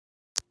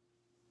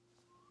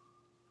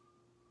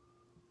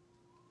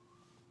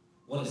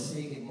want to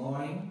say good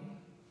morning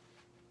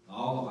to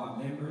all of our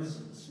members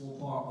of the Swope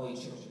Parkway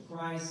Church of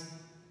Christ,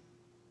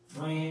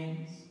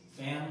 friends,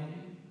 family,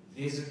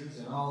 visitors,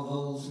 and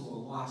all those who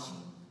are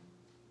watching.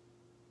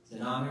 It's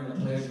an honor and a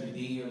pleasure to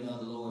be here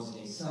another Lord's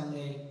Day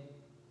Sunday.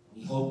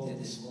 We hope that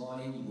this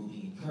morning you will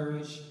be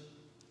encouraged.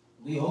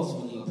 We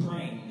ultimately are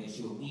praying that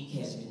your week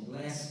has been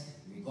blessed,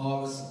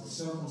 regardless of the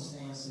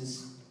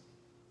circumstances.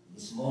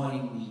 This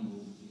morning we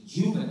will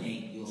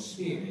rejuvenate your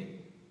spirit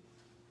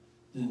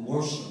through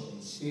worship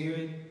in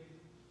spirit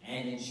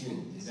and in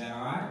truth. Is that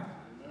all right?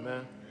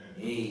 Amen.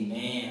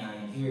 Amen. I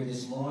am here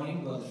this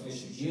morning. Brother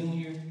Fisher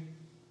Jr.,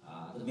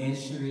 the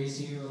minister is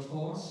here, of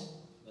course.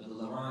 Brother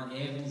Laron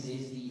Evans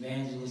is the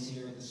evangelist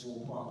here at the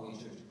Swope Parkway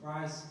Church of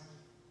Christ.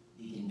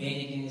 Deacon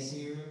Bennigan is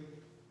here.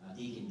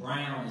 Deacon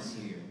Brown is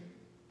here.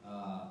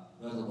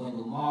 Brother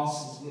Wendell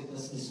Moss is with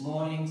us this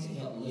morning to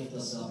help lift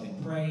us up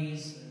in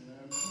praise.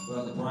 And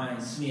Brother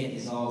Brian Smith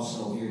is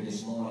also here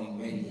this morning,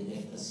 ready to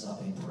lift us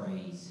up in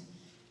praise.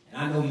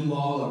 And I know you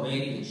all are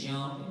ready to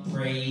jump and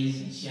praise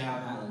and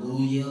shout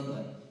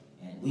hallelujah,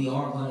 and we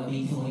are going to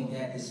be doing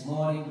that this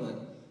morning. But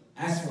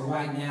as for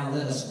right now,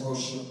 let us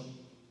worship.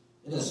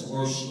 Let us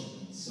worship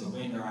and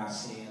surrender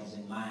ourselves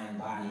in mind,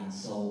 body, and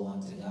soul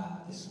unto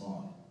God this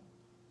morning.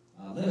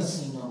 Let us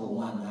sing number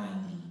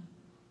 190.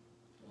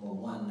 Number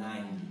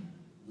 190.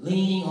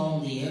 Leaning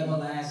on the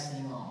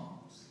everlasting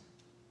arms.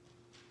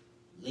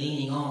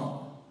 Leaning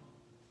on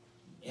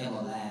the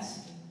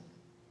everlasting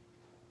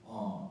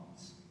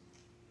arms.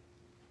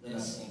 Let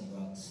us sing,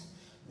 brothers.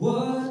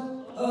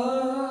 What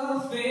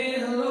a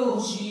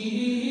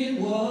fellowship,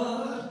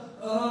 what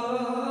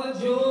a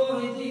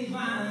joy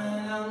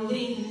divine. I'm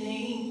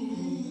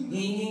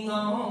leaning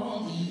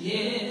on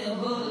the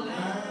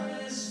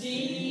everlasting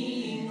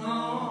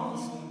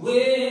arms.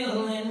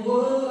 Well, and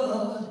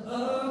what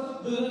a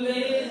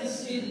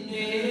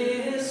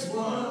blessedness,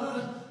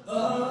 what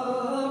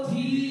a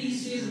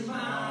peace is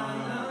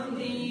mine. I'm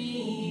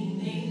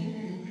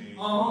leaning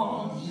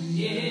on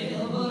the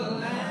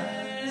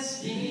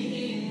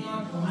everlasting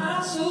arms.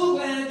 I'm so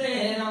glad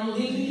that I'm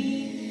leaning.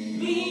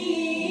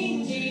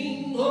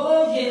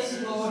 Oh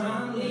yes, Lord,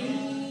 I'm leaning.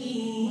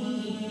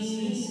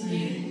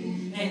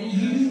 And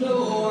you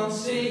know I'm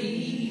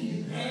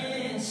safe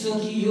and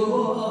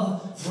secure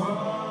from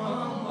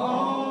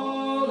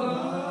all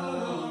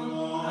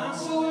of. I'm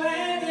so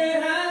glad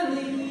that I'm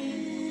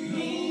leaning.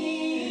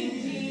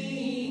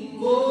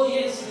 Oh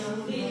yes,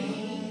 I'm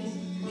leaning.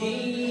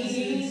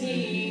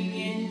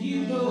 And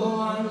you know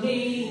I'm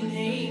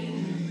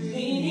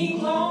leaning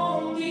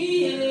on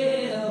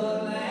the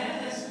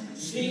everlasting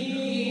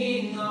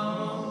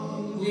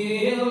arms.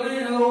 Well,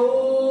 and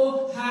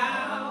oh,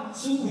 how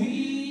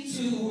sweet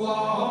to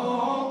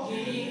walk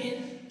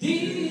in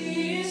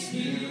this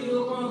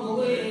pilgrim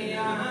way.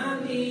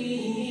 I'm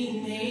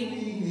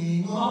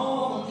leaning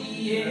on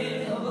the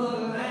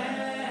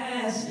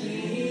everlasting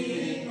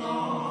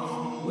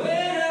arms.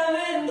 Well,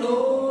 and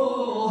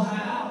oh,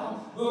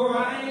 how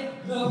bright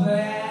the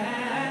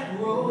path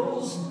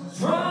grows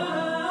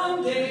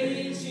from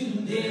day to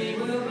day.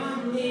 Well,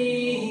 I'm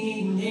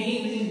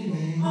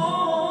leaning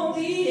on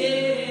the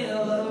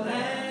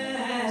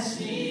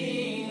everlasting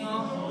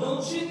arms.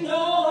 Don't you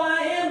know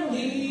I am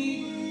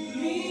leaning?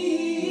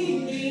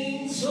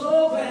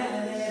 So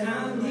glad that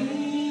I'm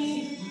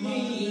leaning.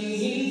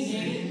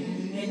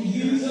 And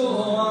you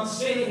know I'm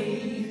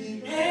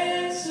safe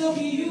and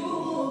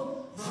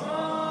secure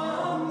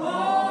from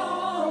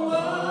all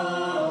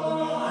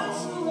of. I'm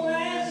so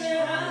glad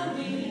that I'm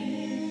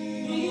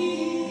leaning.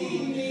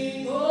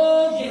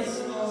 Oh yes,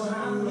 Lord,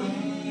 I'm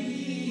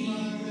leaning.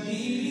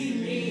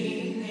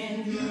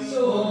 And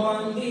so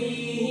I'm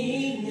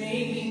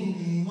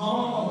leaning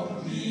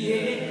on the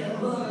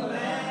everlasting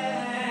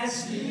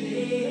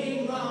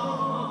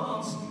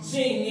arms.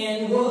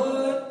 Singing,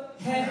 what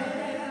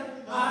have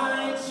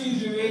I to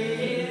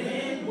dread,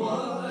 and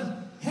what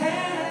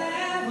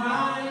have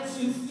I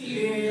to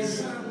fear?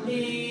 Yes, I'm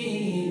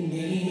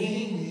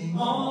leaning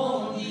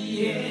on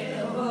the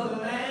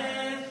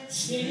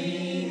everlasting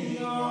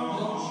arms.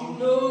 Don't you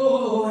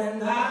know?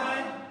 And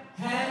I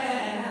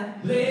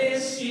have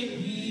blessed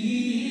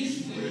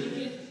peace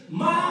with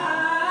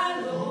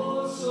my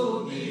Lord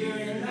so dear,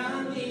 and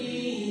I'm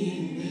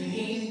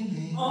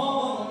leaning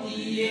on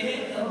the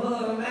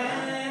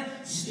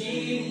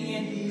everlasting.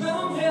 And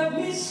come help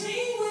me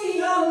sing,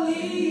 we are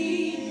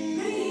leaning.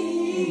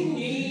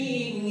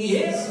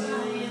 Yes, I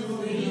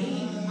am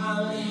leaning.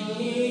 I'm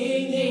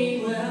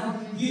leaning. Well,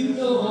 you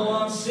know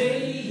I'm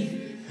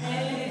safe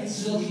and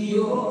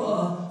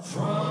secure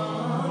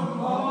from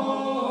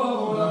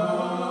all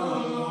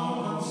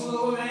of. I'm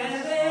so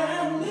glad that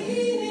I'm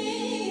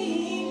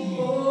leaning.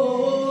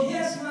 Oh,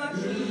 yes, my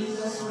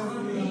Jesus,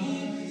 I'm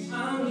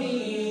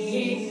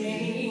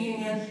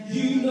leaning. And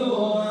you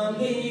know I'm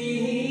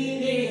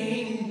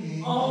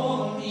leaning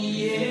on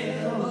the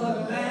everlasting.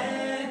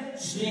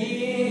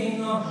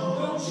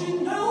 Don't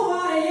you know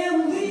I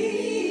am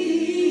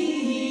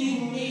leaning?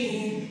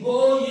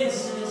 Oh,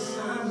 yes,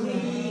 I'm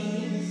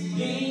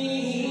leaning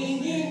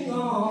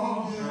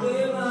on.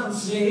 Well, I'm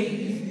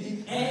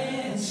safe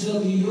and promise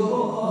of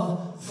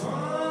your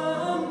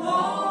from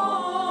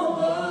all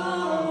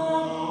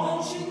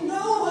along. Don't you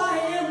know I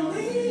am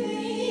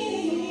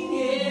leaning?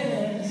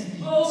 Yes,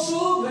 oh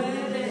so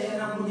glad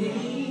that I'm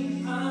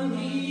leaning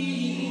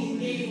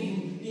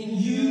in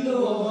you,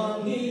 know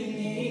I'm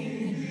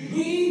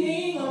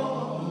leaning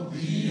on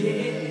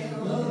the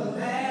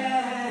everlasting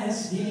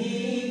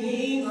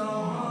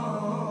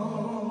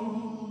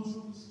arms.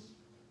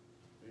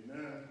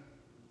 Amen.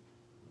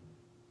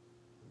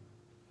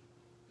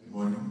 Good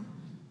morning.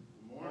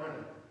 Good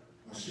morning.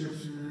 Our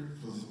scripture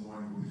for this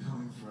morning will be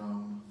coming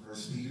from 1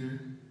 Peter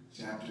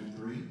chapter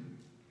 3,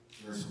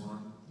 verse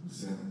 1 through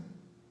 7.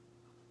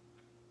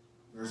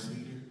 1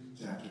 Peter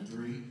chapter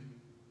 3,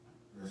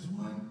 verse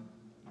 1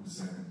 through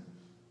 7.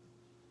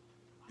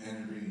 And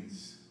it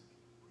reads,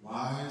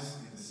 "Wives,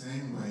 in the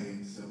same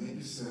way, submit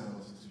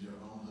yourselves to your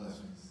own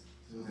husbands,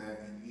 so that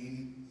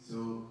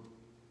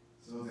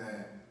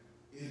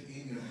if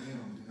any of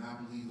them do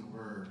not believe the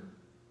word,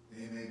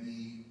 they may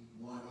be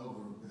won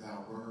over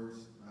without words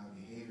by the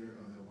behavior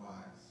of their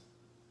wives,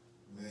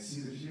 when they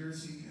see the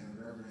purity and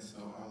the reverence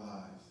of our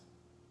lives.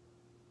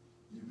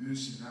 Your beauty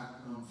should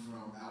not come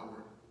from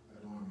outward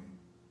adornment,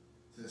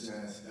 such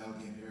as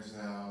elegant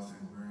hairstyles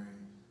and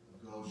wearing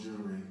of gold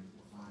jewelry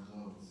or fine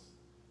clothes.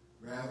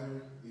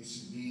 Rather, it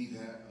should be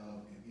that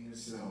of an inner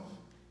self,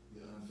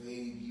 the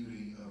unfading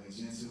beauty of a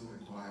gentle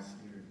and quiet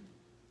spirit,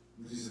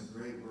 which is of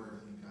great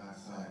worth in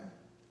God's sight.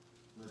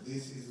 For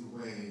this is the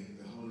way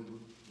the holy women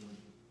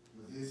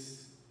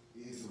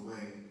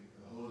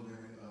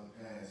of the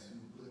past who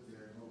put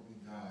their hope in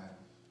God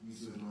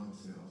used to adorn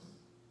themselves.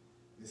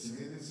 They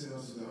submit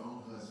themselves to their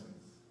own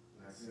husbands,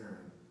 like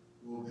Sarah,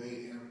 who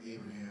obeyed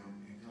Abraham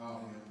and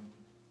called him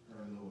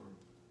her Lord.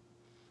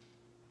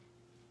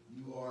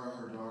 You are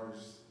her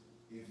daughters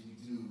if you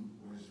do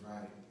what is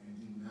right and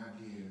do not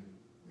give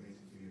way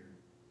to fear.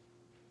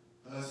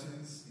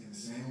 Husbands, in the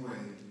same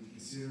way, be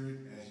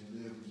considerate as you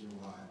live with your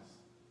wives,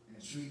 and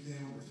treat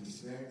them with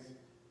respect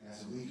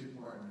as a weaker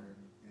partner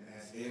and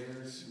as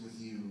heirs with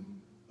you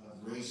of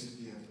the gracious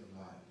gift of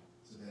life,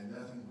 so that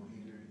nothing will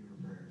hinder your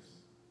prayers."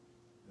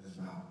 Let us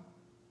bow.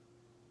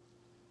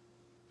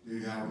 Dear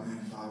God, we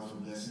thank you, Father, for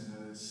blessing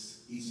us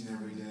each and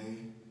every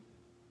day,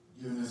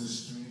 giving us the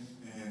strength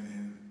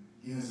and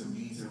giving us the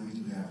means that we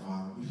do have,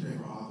 Father. We pray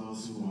for all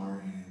those who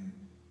are in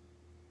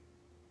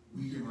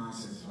weaker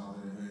mindsets,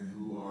 Father, and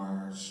who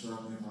are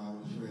struggling, Father.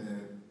 We pray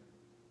that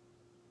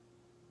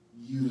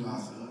you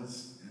utilize us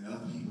and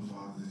other people,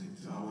 Father,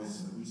 to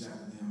always reach out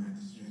to them and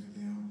to strengthen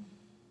them.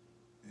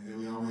 And that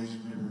we always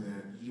remember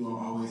that you are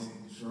always in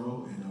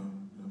control, and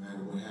no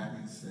matter what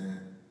happens, that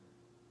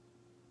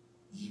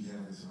you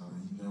have this, Father.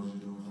 You know what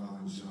you're doing, Father.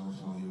 We should always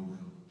follow your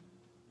will.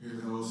 Pray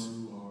for those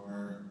who are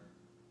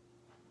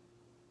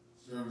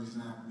struggling, just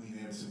not being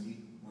able to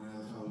meet one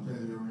another, Father. We pray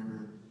that we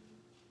remember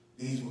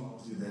things will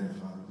always do better,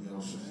 Father. We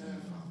always trust in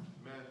you, Father.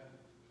 Amen.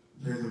 We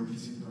pray that we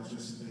continue our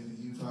trust and faith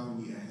in you, Father.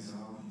 We ask this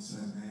all in your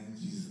Son's name,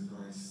 Jesus the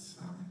Christ.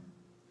 Amen.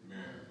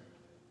 Amen.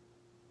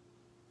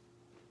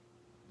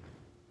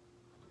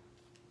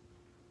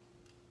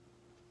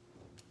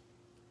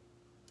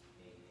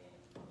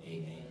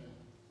 Amen.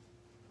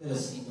 Let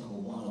us sing number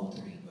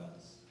 103,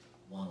 brothers.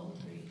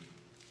 103.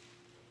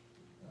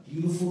 A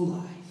beautiful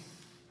life.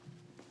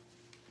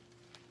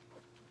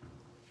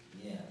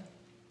 Yeah.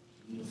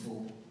 Beautiful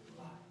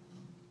life.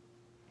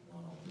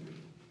 103.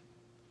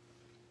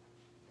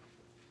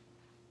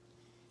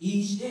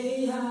 Each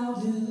day I'll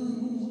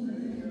do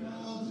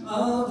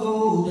a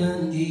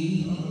golden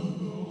deed.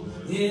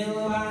 Will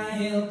I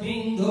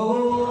helping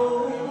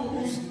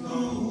those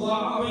who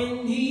are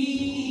in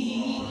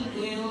need?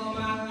 Will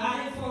my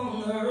life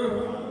on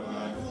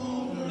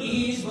earth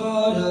is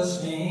but a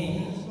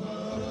stand?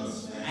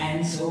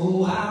 And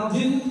so I'll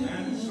do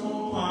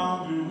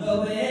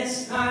the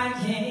best I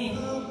can.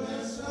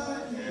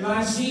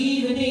 Life's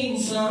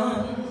evening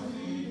sun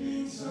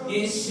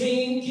is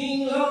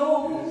sinking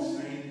low.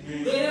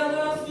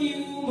 Well, a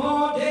few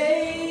more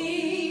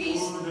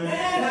days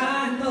and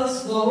I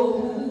must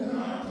go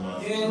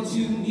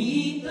to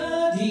meet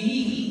the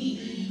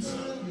deeds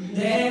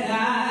that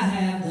I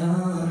have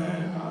done.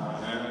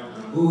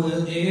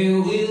 Well,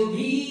 there will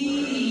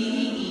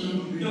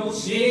be no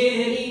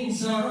setting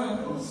sun.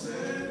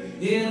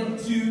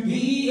 To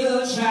be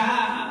a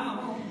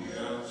child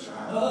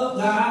of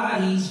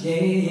God each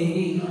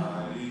day.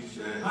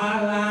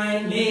 My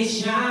light may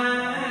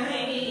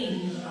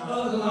shine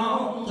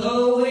along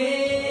the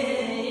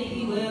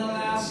way. Well,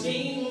 I'll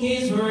sing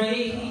his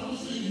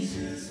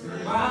praise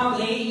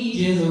while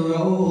ages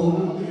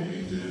roll,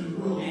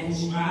 and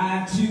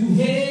strive to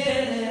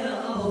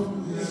help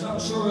some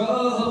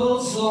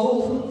troubled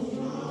soul.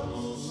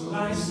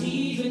 Life's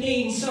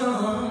evening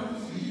sun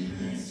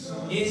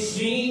is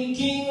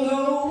sinking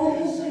low.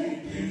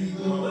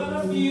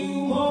 But a few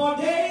more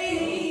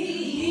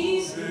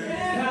days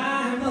and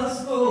I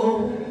must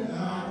go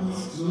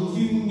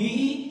to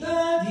meet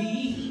the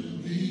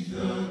deed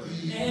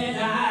that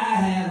I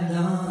have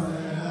done.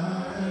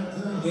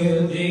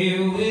 Well,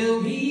 there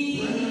will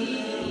be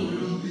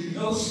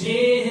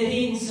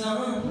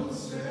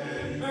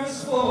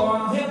for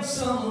I'll help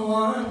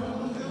someone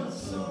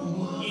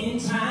in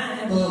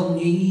time of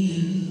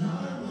need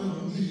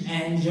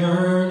and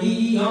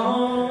journey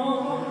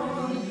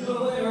on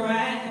the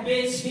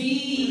rapid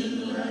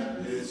speed.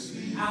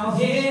 I'll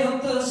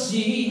help the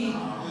sick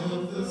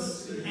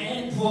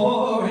and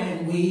poor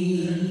and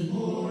weak,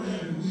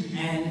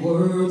 and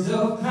words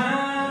of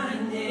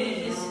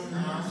kindness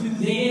to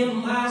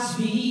them I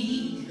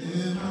speak.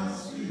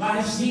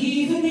 Life's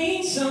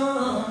evening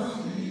sun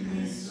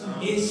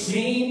is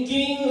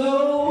sinking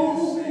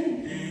low.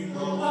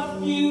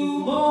 A few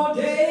more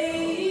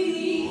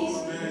days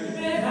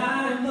that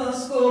I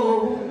must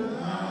go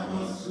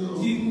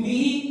to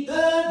meet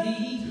the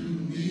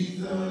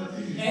need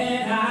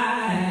that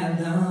I have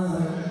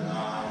done.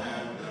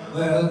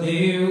 Well,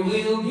 there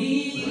will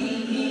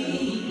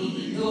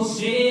be no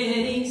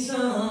setting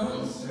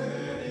sun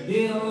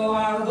below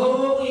our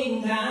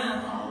going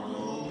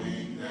down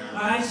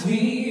life's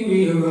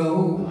weary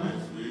road.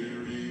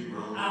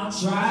 I'll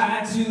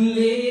try to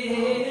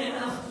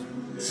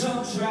lift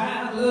some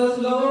travelers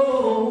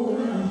low.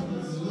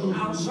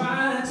 I'll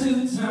try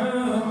to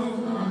turn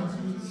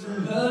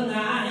the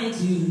night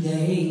to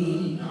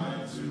day.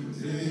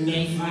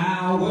 Make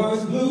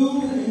flowers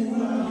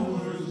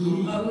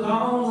bloom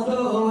along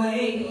the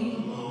way.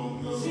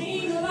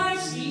 Sing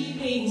life's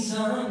evening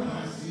sun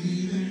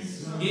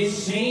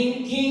is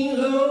sinking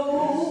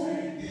low.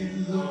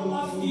 A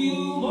few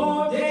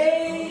more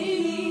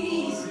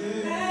days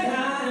that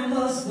I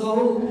must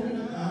go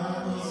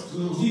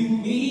to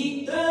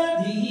meet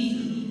the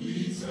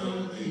deeds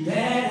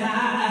that I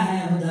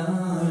have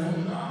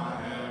done.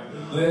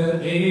 But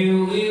there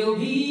will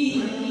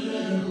be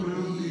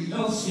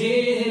no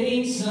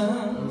setting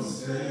sun.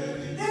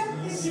 Let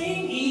me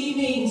sing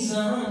evening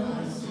sun.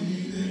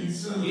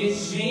 It's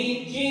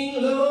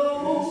sinking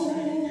low.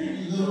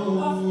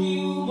 A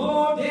few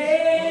more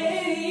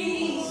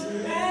days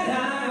that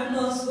I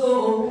must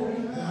go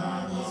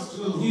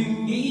to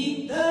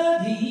meet the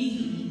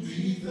deeds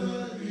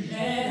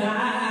that I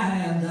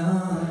have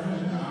done.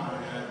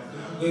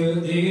 Well,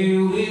 there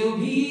will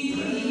be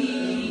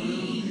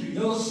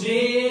no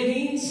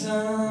setting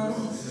sun,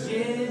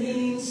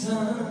 setting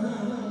sun.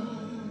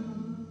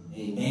 Amen,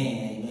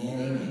 amen,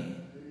 amen.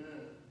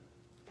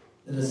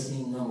 Let us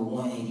sing number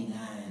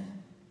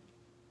 189.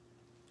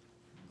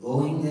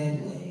 Going that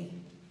way.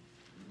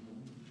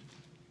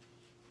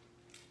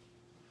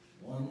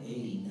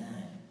 189.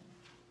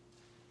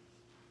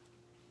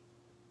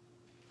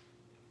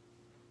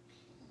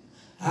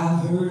 I've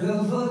heard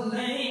of a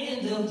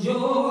land of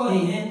joy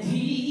and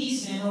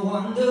peace and a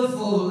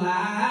wonderful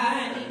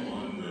life.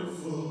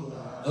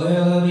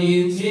 Well, a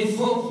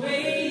beautiful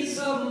place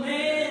of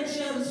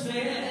mansions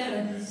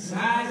fair,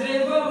 skies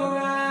ever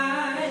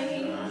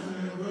bright,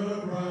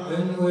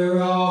 and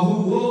where all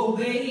who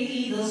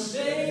obey the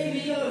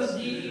Savior's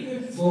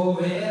dear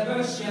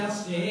forever shall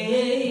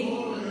stay.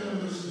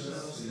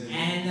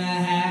 And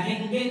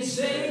having been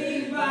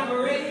saved by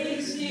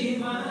grace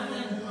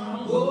divine,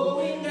 I'm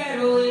going that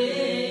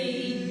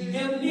way.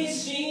 Help me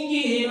sing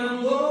it,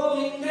 I'm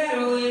going that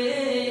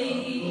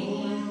way.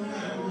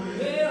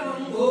 Well,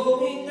 I'm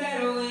going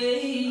that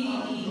way.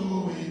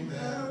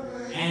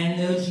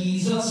 And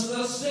Jesus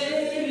the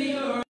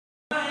Savior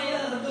I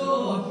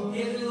adore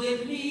is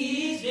with me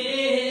these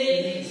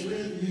days.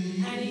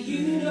 And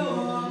you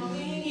know I'm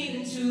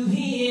clinging to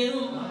Him.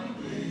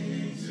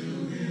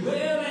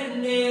 Well,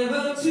 and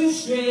never to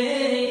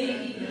stray.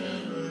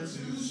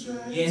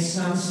 Yes,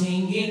 I'm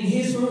singing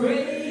His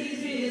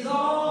praises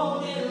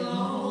all day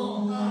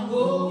long. I'm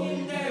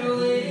going that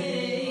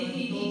way.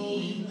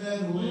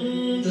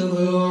 The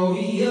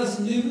glorious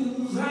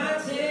news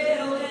I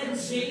tell and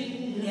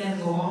sing,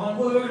 and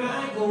onward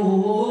I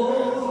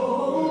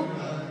go.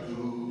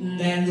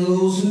 And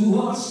those who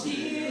are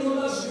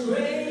still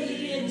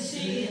astray in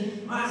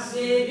sin, my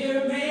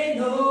Savior may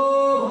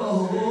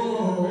know.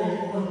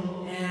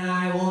 And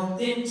I want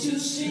them to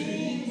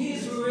sing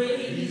His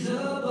praise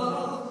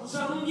above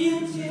some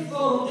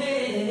beautiful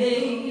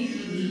day.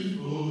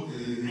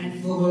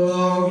 And for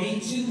glory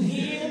to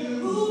Him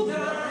who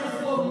died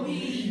for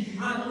me,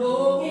 I'm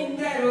going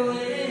that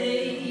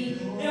way.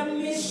 Let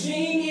me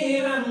sing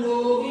it, I'm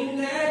going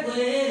that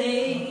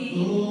way.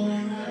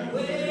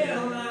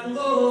 Well, I'm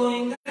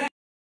going that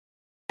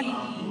way.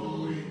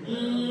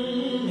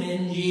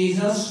 And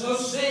Jesus the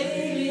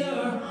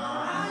Savior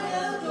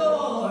I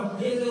adore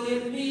is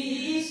with me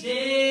each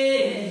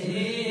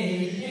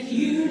day. And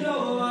you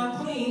know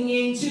I'm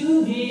clinging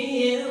to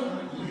Him.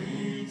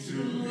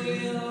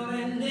 Well,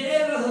 and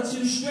never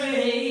to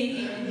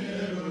stray.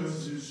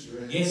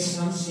 Yes,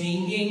 I'm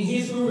singing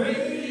His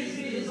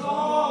praises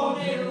all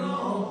day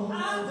long.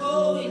 I'm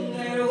going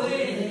that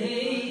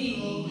way.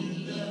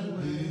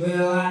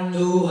 Well, I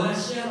know I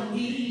shall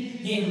meet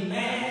Him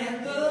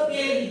at the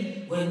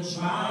gate when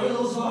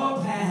trials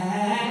are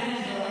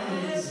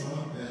past.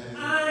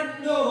 I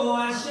know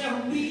I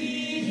shall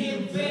meet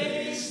Him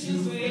face to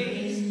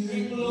face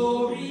in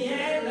glory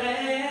at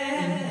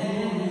last.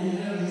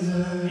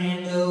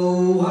 And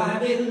oh, I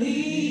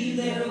believe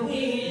that when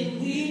we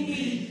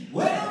meet,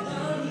 well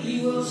done,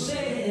 He will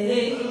say,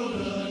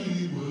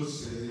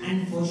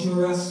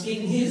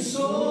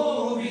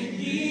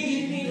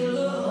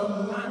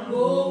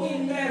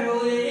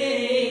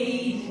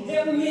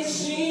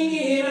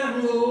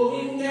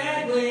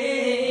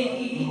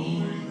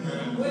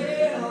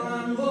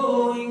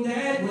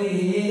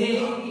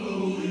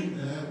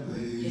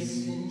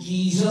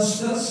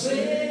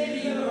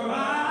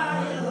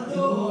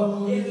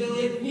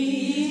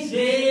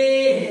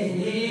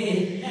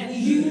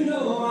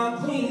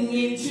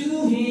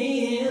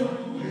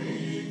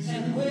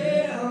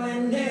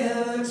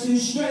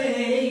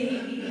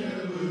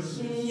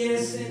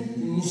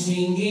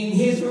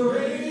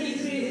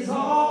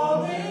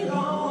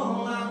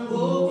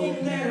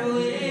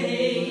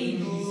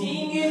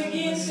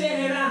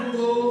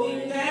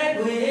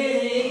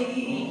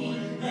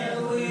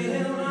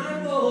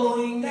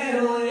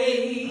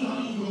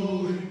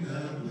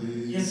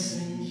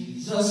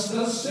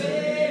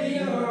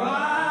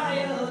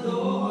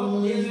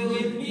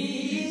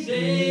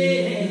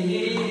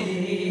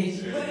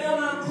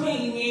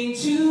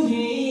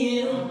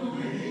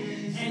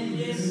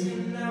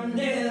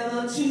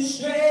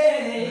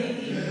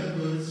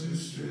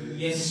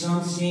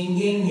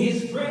 singing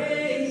his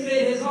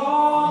praises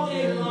all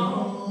day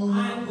long.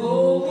 I'm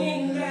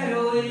going that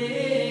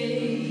way.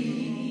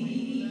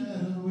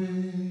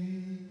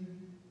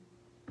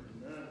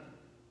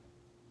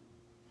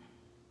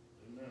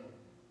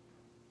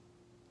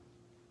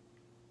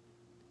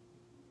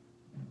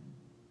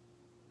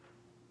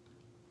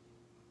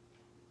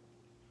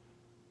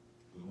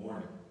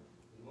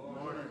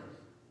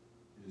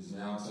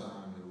 Now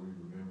time that we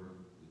remember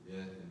the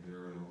death and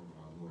burial of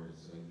our Lord and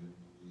Savior,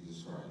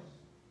 Jesus Christ.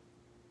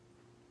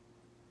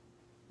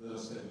 Let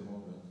us take a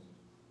moment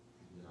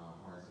to get our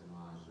hearts and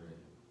minds ready.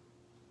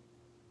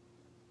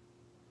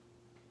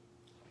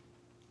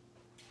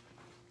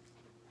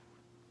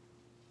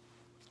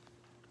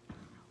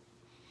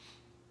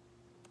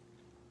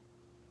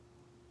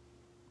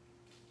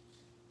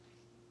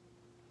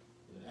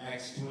 In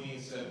Acts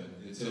 27,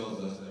 it tells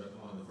us that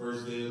on the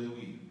first day of the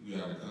week, we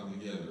are to come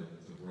together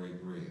to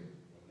break bread.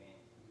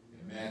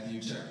 In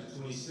Matthew chapter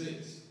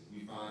 26, we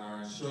find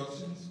our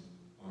instructions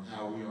on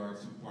how we are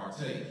to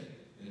partake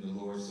in the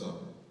Lord's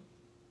Supper.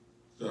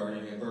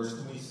 Starting at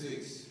verse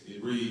 26,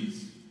 it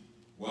reads,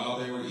 "While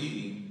they were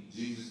eating,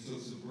 Jesus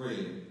took some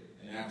bread,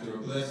 and after a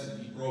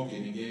blessing, he broke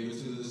it and gave it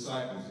to the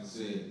disciples and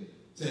said,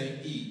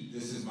 'Take, eat,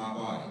 this is my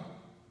body.'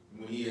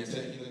 And when he had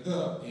taken the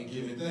cup and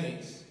given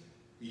thanks,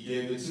 he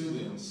gave it to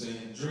them,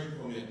 saying, 'Drink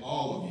from it,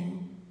 all of you,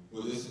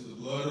 for this is the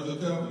blood of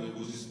the covenant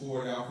which is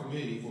poured out for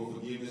many for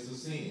forgiveness of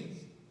sins.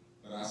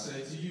 But I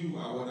say to you,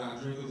 I will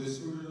not drink of this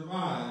fruit of the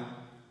vine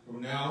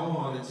from now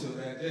on until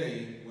that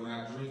day when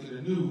I drink it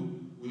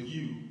anew with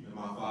you in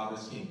my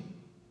Father's kingdom.'"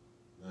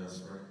 Let us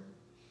pray.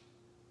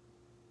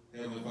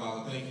 Heavenly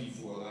Father, thank you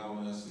for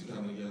allowing us to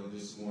come together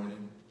this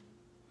morning,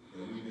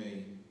 that we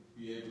may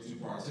be able to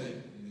partake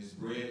in this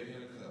bread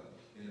and a cup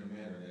in a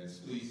manner that is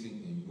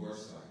pleasing in your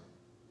sight.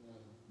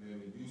 May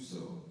we do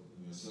so.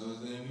 In your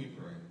Son's name we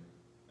pray.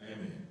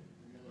 Amen.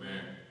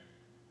 Amen.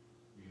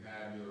 You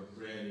have your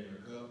bread and your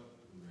cup.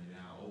 You may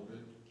now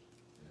open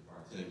and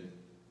partake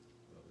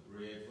of the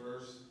bread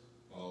first,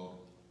 followed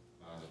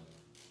by the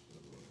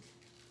blood.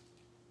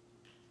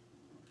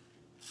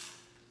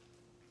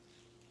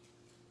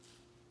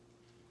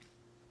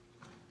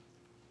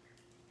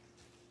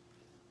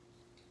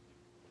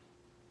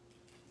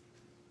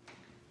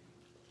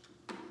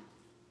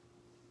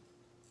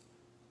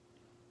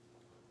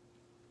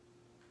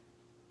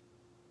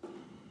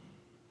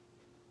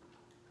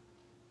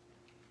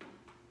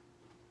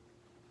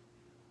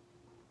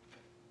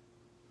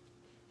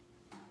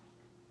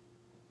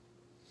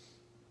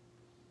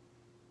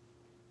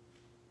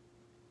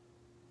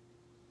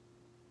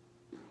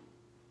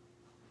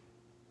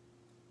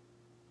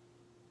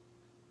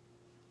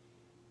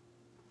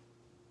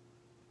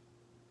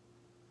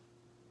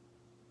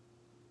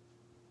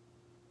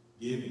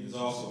 Giving is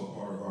also a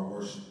part of our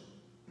worship.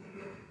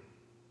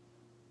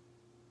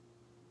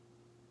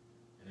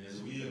 And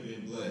as we have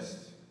been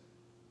blessed,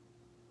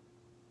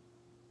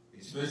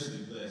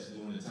 especially blessed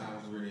during the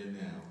times we're in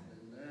now,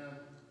 Amen.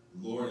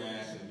 The Lord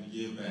asks that we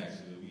give back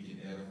so that we can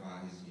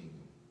edify his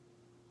kingdom.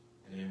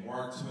 And in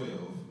Mark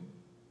 12,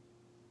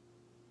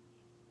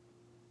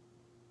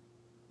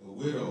 the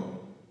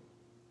widow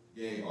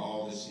gave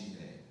all that she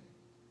had.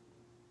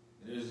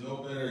 And there's no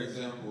better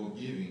example of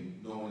giving,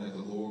 knowing that the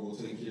Lord will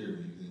take care of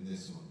you, than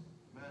this one.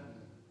 Amen.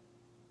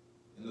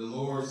 And the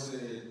Lord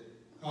said,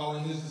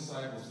 calling his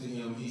disciples to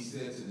him, he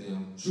said to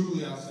them,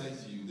 "Truly I say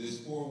to you,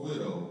 this poor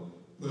widow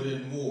put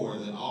in more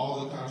than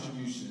all the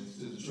contributions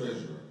to the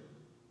treasurer.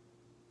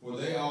 For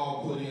they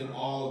all put in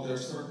all of their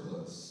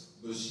surplus,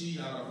 but she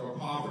out of her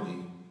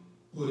poverty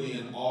put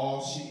in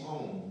all she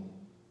owned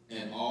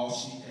and all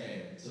she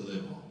had to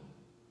live on."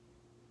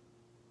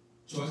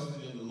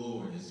 Trusting in the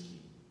Lord is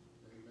key.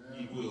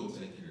 Amen. He will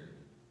take care of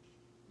you.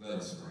 Let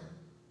us pray.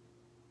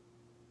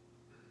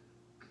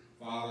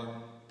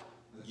 Father,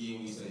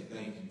 again we say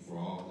thank you for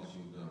all that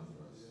you've done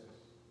for us.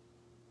 Yes.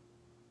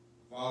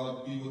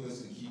 Father, be with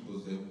us and keep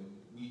us that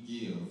we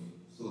give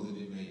so that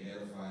it may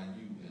edify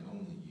you and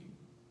only you.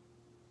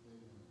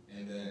 Amen.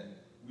 And that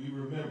we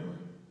remember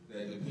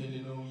that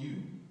depending on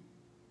you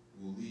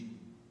will lead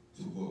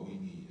to what we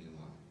need in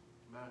life.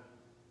 Amen.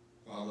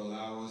 Father,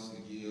 allow us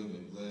to give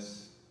and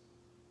bless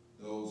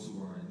those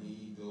who are in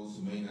need, those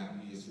who may not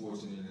be as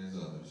fortunate as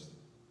others.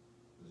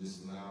 But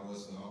just allow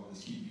us to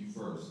always keep you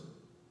first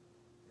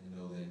and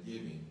know that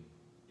giving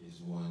is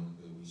one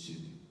that we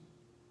should do.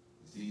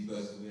 It's these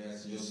blessings we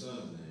ask in your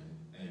Son's name.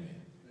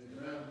 Amen.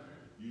 Amen.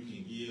 You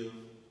can give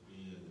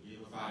via the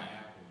Giveify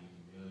app, or you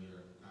can mail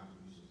your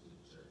contributions to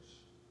the church.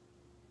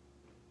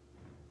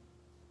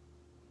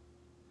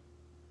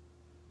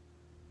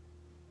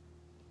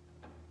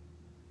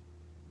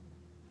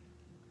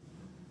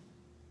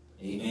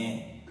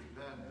 Amen.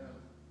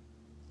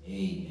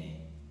 Amen.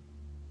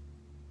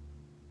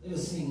 Let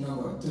us sing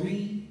number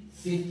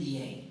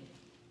 358.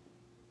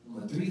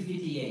 Number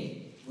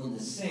 358, When the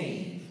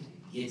Saved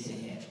Get to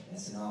Heaven.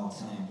 That's an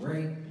all-time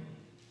great.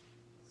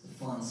 It's a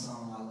fun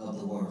song. I love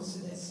the words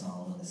of that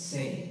song, When the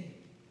Saved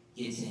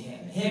Get to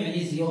Heaven. Heaven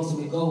is the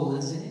ultimate goal,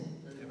 isn't it?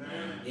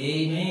 Amen.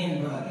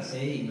 Amen, brothers.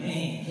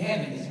 Amen.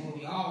 Heaven is where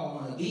we all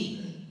want to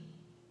be.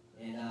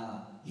 And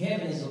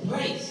heaven is a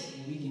place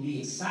where we can be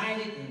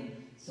excited and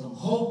some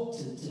hope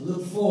to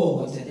look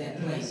forward to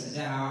that place. Is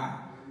that all right?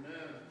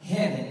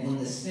 Heaven, when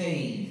the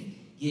saved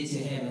get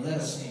to heaven. Let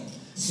us sing.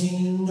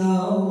 Sing the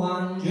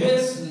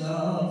wondrous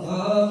love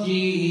of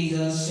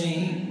Jesus.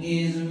 Sing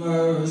his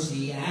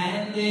mercy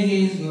and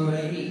his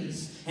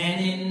grace.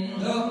 And in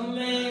the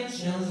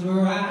mansions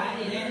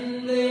bright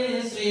and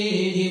blessed,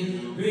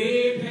 he'll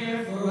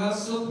prepare for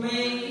us a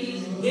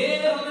place.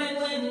 Well, and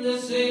when the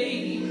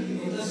saved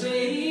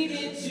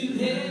get to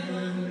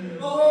heaven,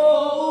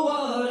 oh,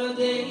 what a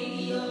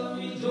day of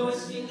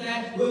rejoicing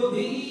that will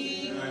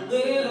be.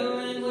 Well,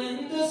 and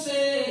when the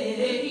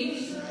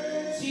saved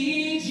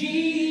see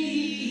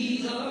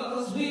Jesus,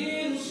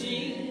 will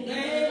sing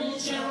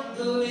and shout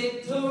the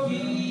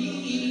victory.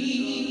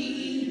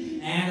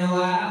 And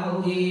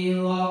while we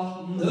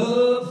walk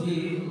the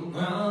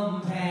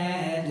pilgrim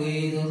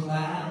pathway, the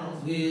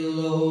clouds will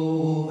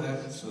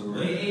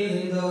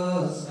overspread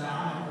the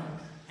sky.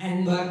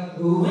 And but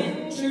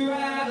when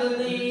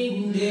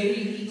traveling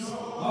days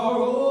are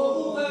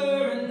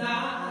over, and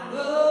not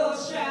a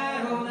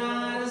shadow,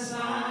 not a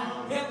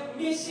sign, help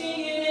me sing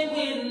it. And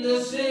when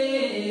the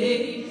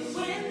saved,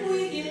 when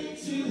we get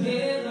to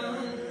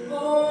heaven,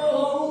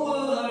 oh,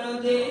 what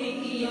a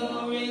day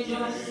of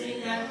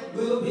rejoicing that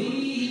will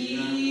be.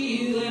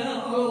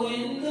 Well,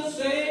 when the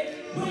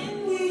saved,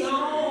 when we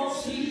all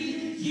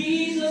see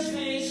Jesus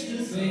face to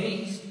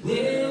face,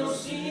 we'll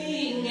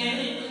sing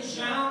and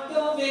shout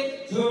the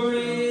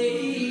victory.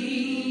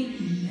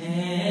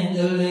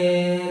 And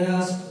let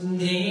us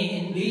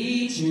then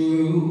be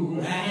true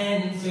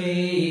and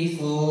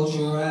faithful,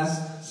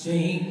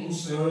 trusting,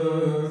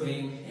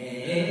 serving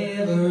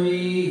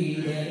every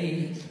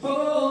day.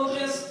 Oh,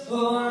 just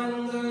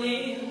one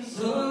glimpse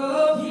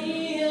of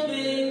him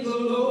in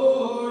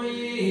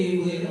glory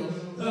will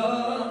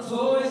the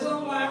toys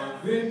of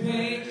life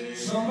repay.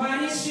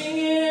 Somebody sing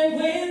it.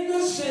 When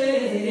the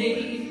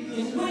saved,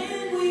 and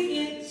when we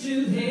get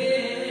to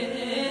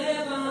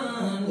heaven,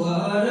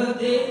 what a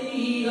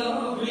day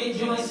of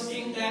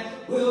rejoicing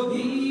that will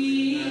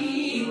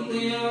be.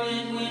 Well,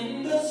 and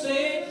when the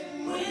saved,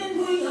 when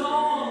we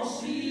all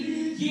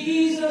see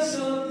Jesus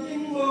up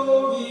in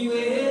glory,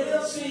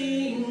 we'll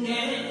sing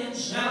and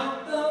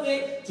shout the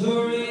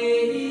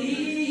victory.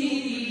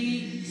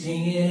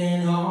 Sing it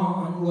and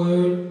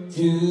onward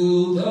to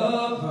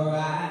the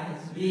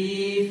prize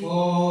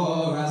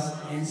before us,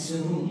 and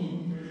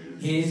soon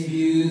his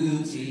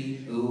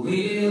beauty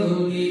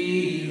will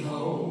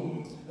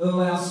behold.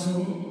 Well,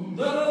 soon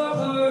the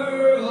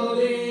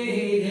pearly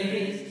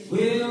gates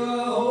will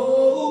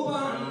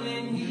open,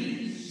 and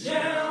we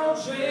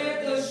shall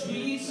tread the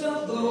streets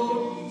of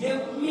gold.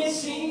 Help me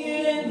sing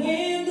it. And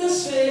when the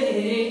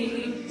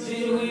saved,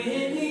 say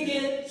when we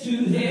get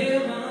to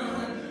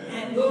heaven,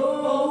 and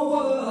oh,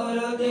 what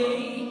a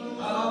day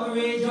of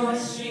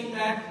rejoicing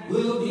that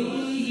will be.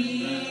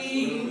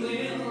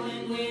 Well,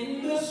 and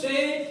when the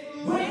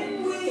saved,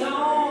 when we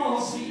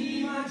all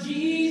see my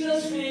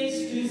Jesus face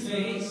to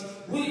face,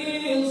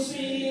 we'll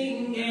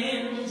sing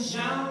and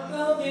shout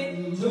the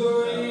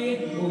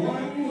victory.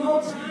 One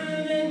more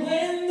time. And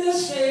when the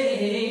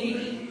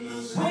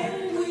saved,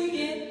 when we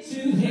get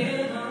to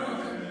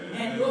heaven,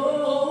 and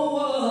oh,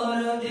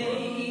 what a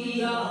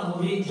day of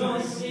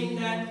rejoicing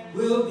that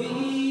will be.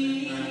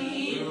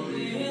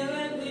 Well,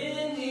 and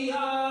when we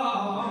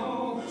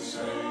all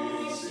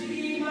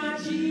see my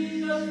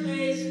Jesus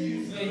face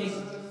to face,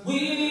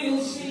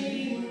 we'll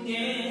sing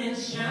and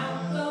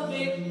shout the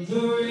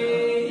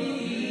victory.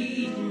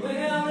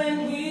 Well, and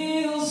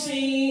we'll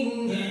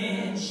sing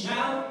and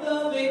shout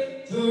the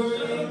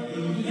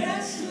victory.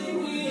 Yes, we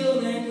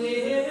will, and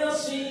we'll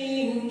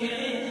sing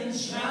and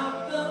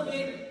shout the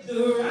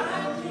victory. I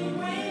can't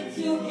wait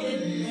to get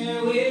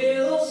there.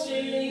 We'll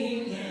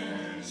sing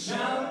and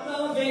shout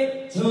the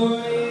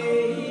victory.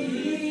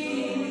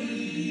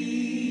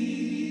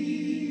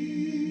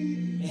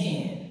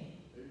 Man,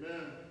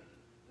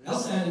 y'all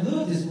sounding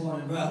good this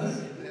morning, brothers.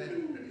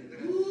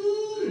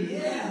 Ooh,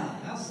 yeah,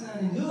 y'all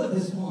sounding good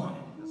this morning.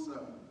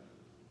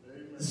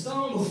 The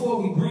song before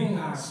we bring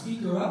our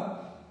speaker up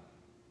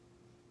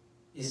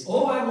is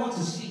 "Oh, I Want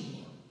to See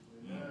Him."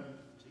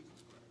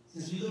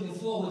 Since we're looking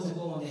forward to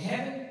going to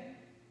heaven,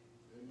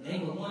 there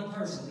ain't but one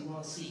person we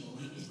want to see when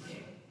we get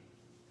there.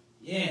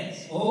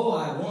 Yes, oh,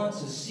 I want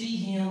to see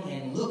him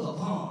and look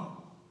upon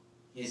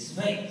his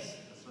face.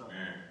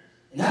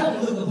 And not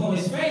only look upon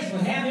his face,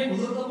 but have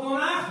him look upon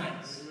our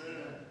face.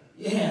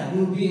 Yeah,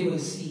 we'll be able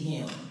to see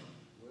him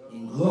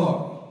in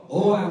glory.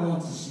 Oh, I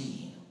want to see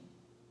him.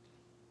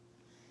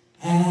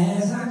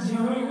 As I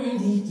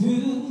journey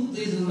through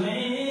this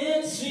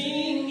land,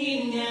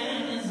 singing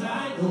as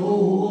I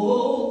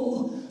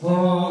go,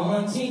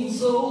 pointing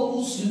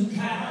souls to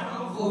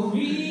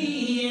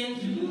Calvary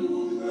and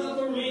to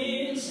the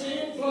rinse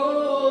and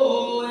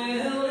flow.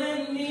 Well,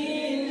 and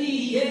in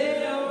the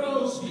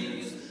arrow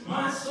speaks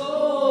my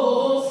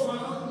soul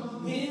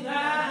from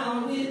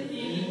without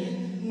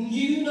within.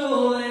 You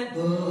know that,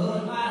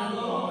 but my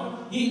Lord,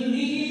 He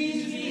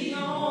leads me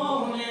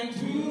on, and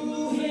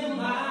through Him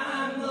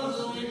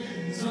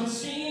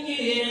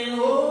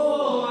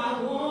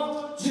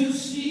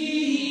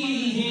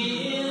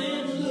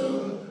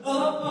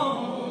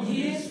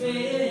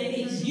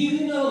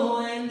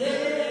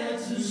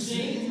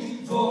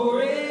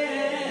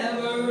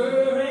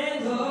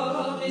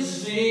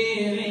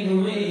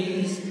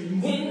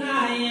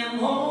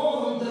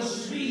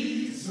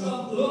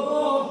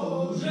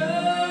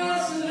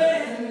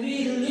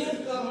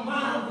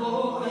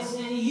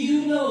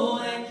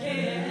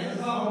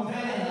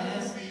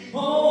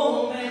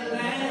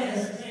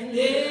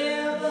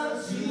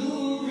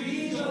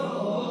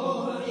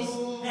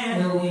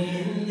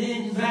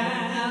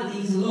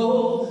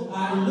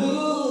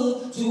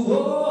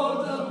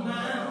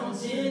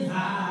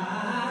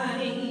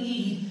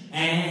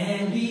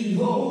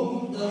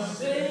the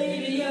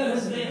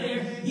Savior's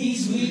there.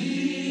 He's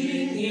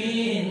weeping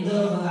in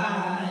the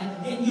vine.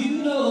 And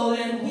you know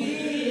that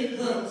with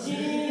the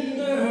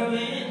tender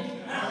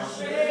and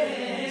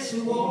outstretched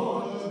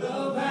toward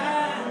the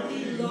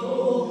valley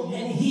low,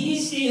 and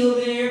he's still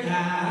there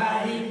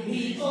guiding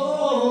me.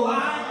 Oh,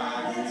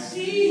 I can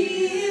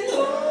see and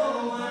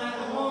oh,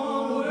 I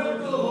onward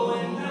go,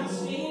 and I'm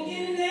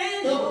singing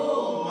and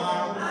oh,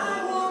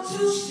 I want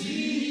to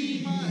see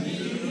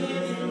him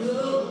and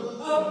look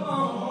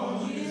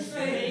upon his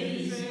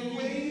face.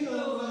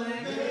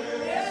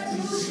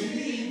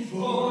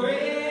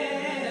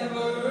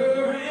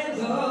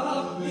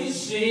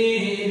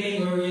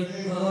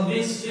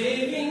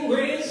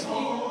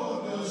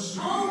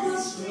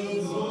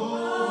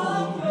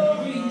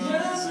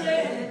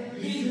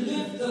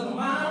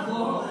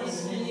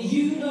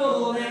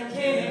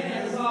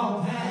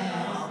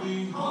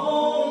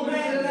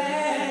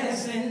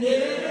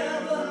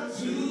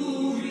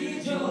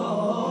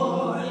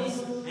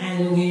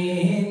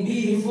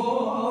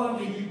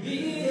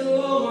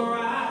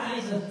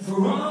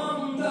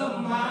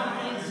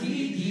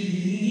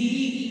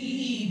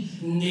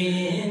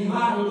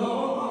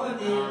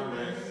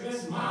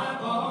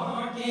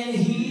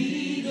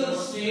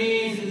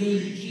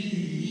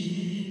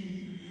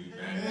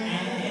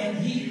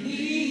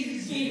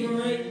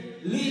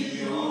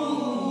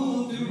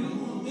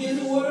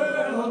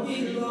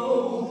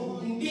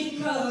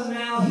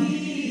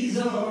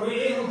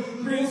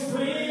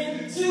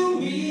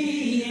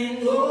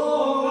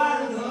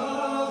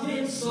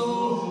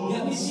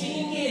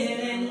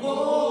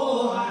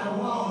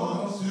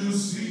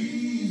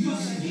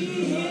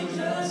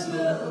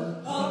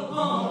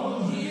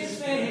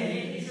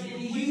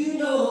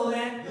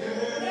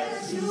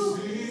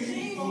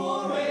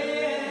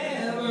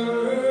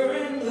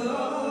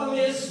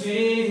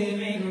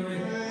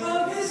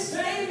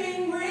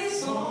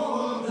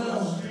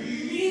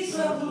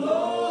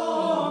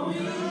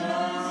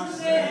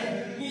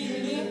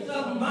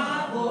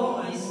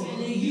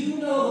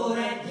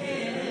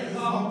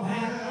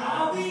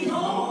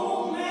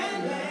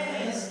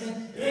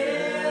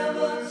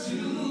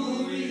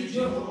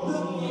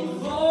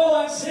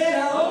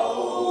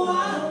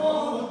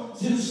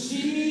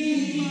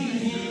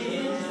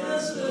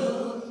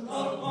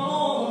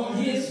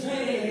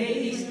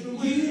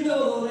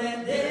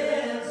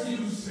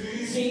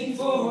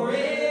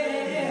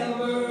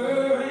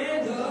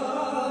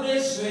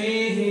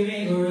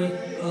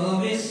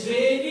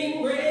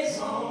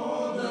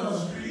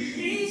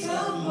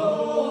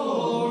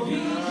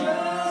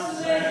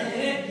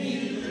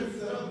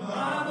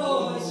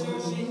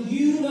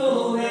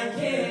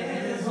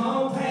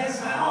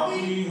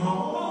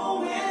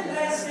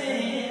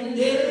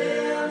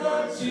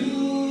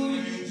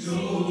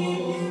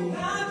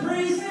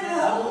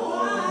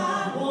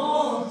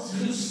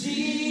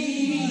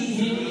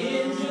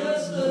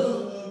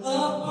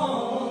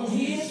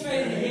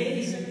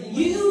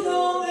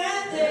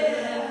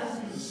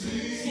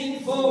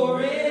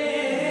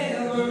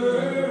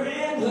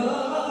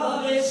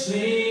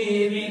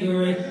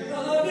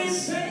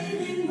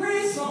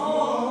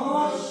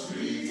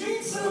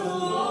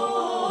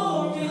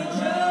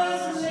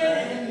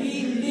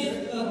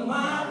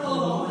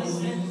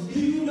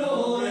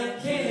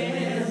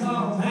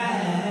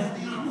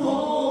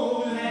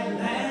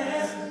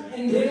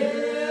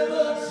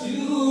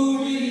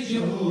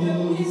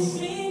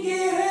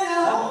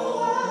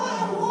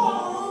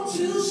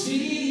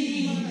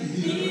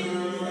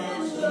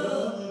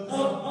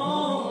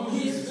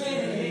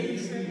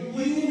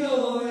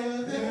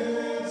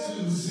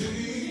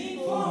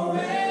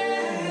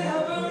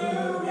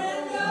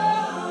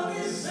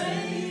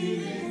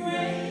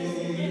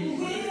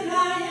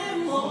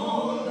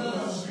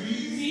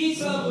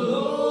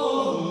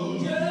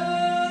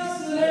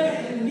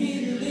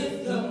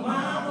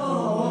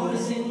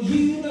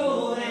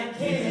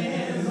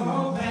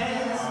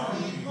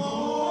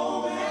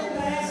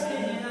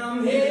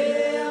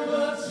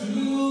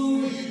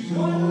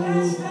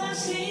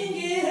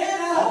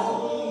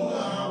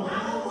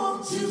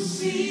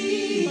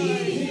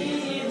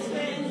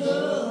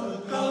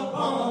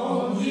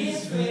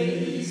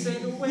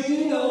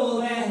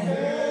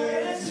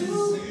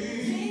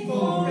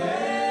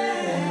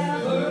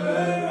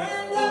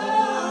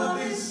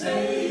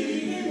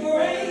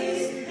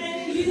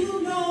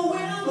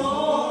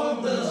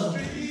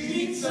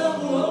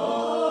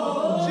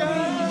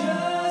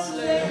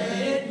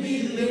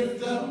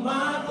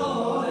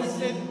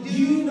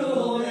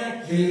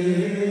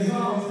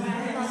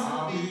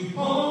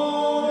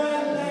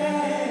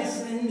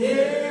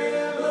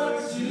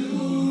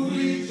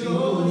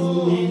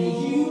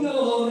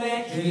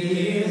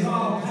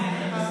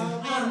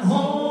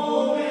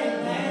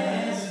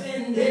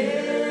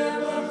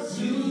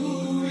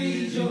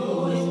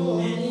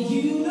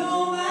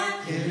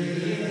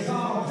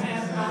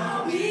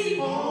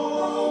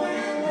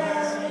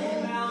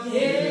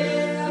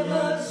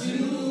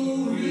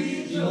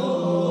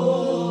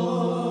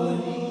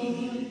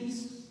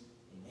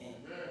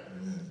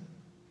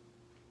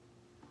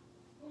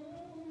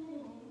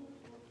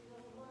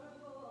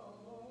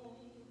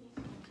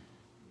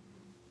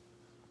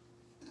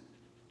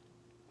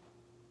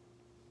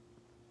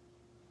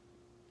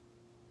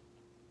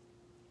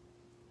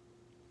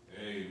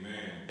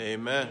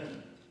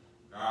 Amen.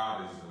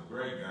 God is a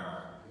great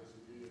God.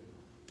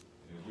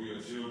 If we are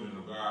children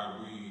of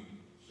God, we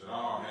should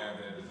all have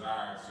that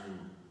desire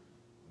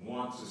to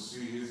want to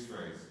see his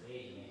face.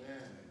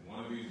 Amen.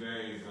 One of these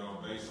days,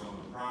 based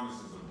on the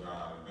promises of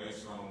God, and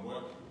based on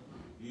what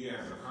he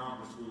has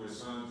accomplished through his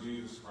son,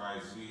 Jesus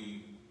Christ,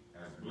 he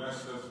has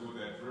blessed us with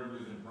that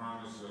privilege and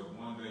promise of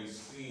one day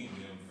seeing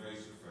him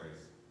face to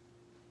face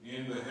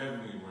in the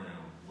heavenly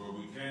realm, where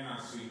we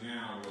cannot see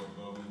now,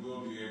 but we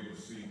will be able to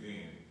see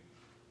then.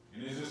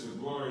 And it's just a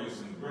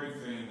glorious and great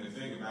thing to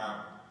think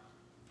about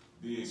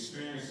the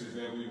experiences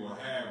that we will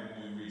have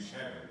when we reach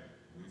heaven.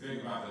 We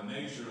think about the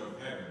nature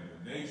of heaven.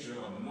 The nature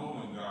of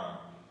knowing God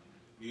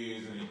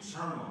is an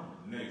eternal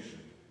nature.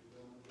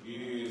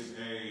 It is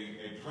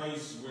a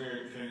place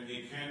where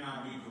it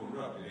cannot be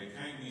corrupted. It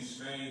can't be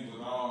stained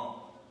with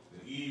all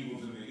the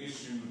evils and the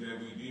issues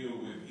that we deal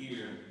with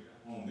here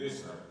on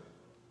this earth.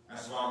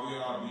 That's why we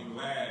ought to be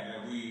glad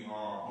that we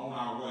are on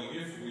our way,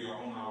 if we are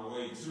on our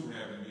way to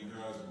heaven,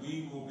 because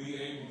we will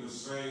be able to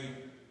say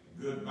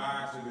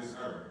goodbye to this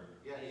earth.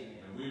 Yeah,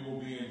 and we will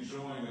be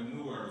enjoying a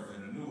new earth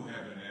and a new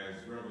heaven,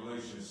 as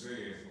Revelation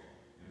says.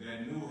 And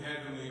that new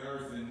heavenly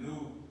earth and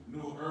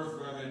new earth,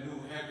 rather,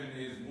 new heaven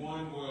is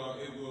one where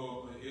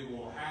it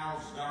will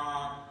house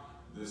God,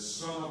 the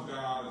Son of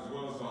God, as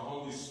well as the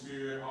Holy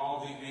Spirit,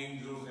 all the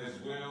angels,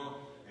 as well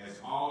as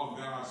all of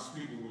God's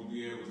people will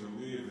be able to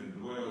live and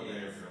dwell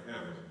there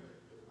forever.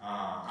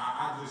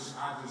 I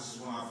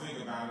just when I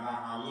think about it,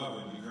 I love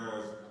it,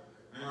 because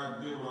I ain't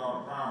got to deal with all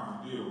the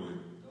problems we deal with.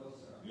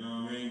 You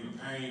know what I mean? The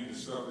pain, the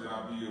stuff that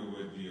I deal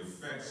with, the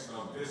effects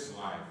of this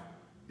life,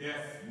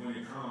 death when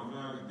it comes.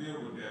 We don't have to deal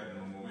with that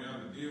no more. We don't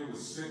have to deal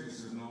with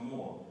sicknesses no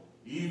more.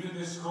 Even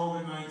this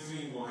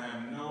COVID-19 will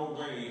have no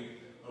way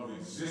of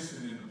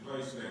existing in the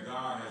place that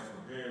God has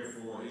prepared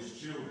for his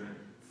children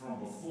from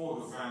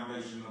before the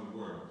foundation of the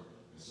world.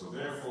 And so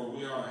therefore,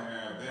 we ought to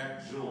have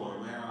that joy.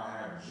 We ought to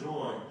have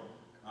joy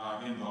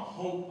in the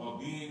hope of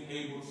being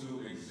able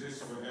to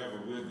exist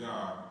forever with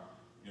God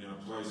in a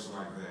place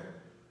like that.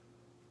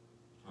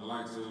 I'd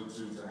like to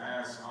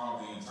ask all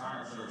the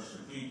entire church to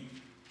keep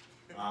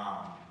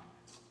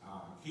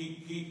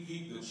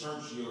the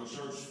church, your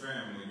church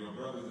family, your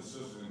brothers and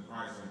sisters in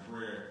Christ in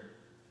prayer,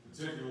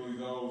 particularly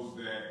those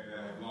that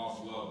have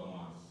lost loved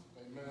ones.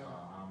 Amen.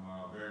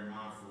 I'm very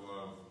mindful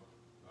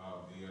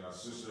of the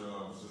Sister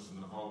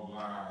Nicole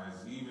Bly,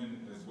 as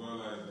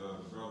well as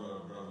the brother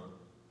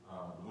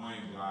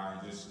Dwayne Bly,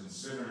 just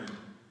considering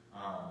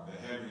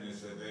the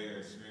heaviness that they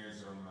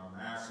experienced. I'm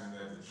asking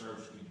that the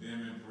church keep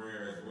them in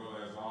prayer, as well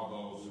as all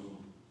those who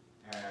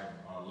have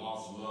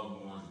lost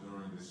loved ones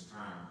during this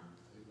time.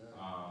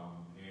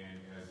 And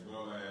as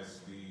well as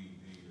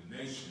the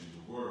nation,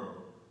 the world,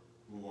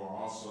 who are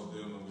also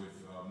dealing with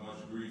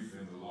much grief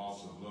and the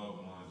loss of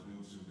loved ones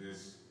due to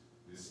this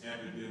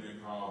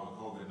epidemic called the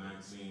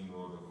COVID-19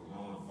 or the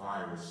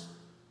coronavirus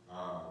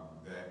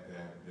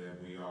that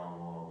we all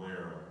are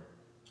aware of.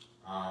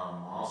 I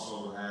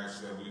also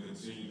ask that we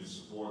continue to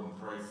support and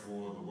pray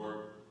for the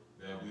work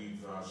that we've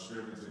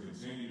striven to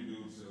continue to do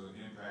to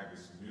impact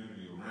this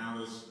community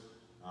around us.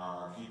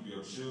 Keep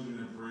your children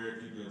in prayer,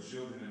 keep your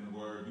children in the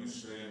Word, you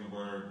stay in the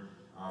Word,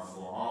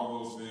 for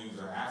all those things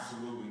are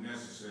absolutely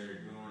necessary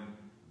during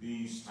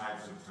these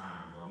types of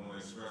times. I want to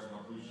express my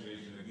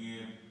appreciation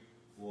again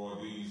for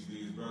these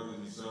brothers,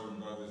 these servant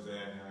brothers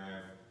that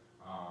have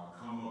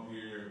come up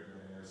here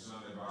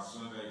Sunday by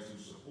Sunday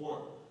to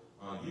support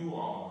you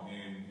all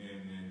in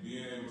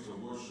being able to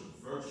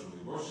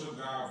worship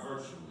God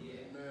virtually.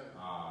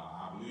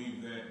 I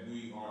believe that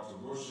we are to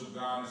worship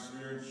God in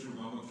spirit and truth.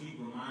 I'm going to keep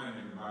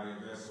reminding everybody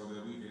of that so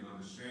that we can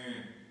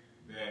understand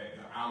that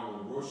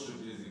our worship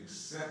is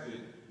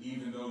accepted,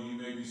 even though you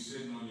may be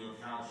sitting on your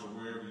couch or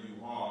wherever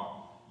you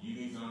are. You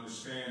need to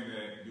understand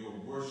that your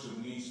worship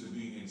needs to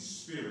be in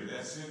spirit.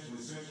 That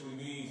essentially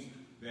means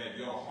that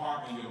your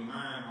heart and your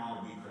mind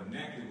ought to be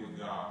connected with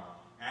God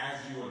as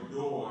you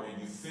adore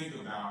and you think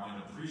about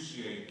and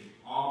appreciate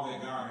all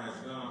that God has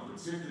done,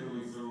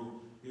 particularly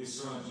through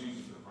his son,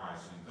 Jesus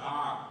Christ. And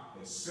God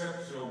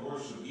accepts your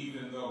worship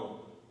even though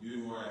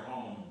you are at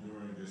home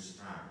during this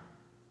time.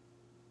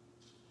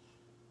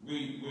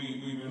 We've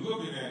been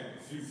looking at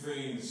a few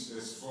things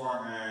as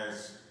far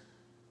as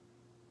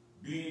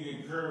being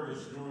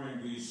encouraged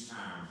during these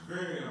times.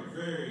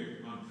 Very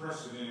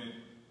unprecedented,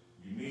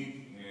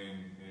 unique, and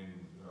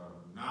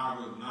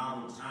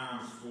novel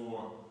times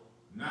for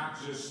not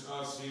just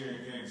us here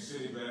in Kansas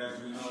City, but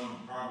as we know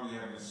and probably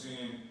have been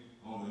seeing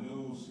on the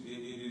news, it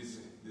is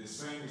the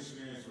same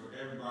experience for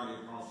everybody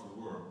across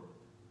the world.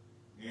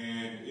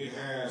 And it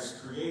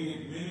has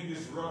created many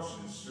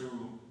disruptions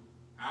to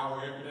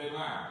our everyday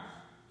lives.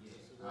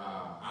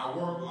 Our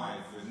work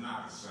life is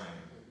not the same.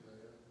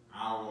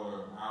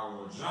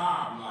 Our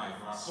job life,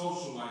 our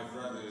social life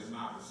rather, is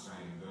not the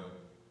same.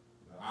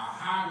 Our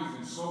hobbies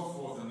and so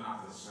forth are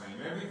not the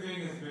same.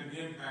 Everything has been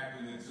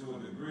impacted, and to a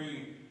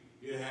degree,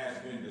 it has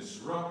been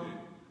disrupted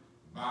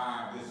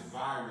by this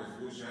virus,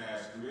 which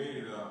has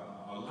created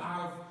a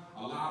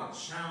lot of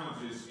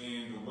challenges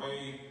in the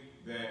way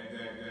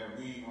that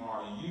we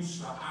are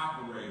used to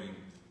operating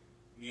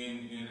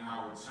in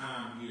our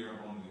time here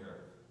on the earth.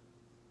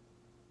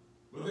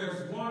 But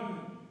there's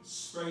one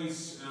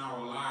space in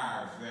our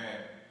lives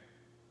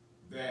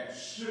that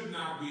should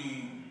not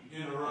be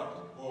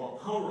interrupted or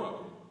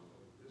corrupted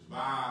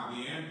by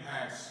the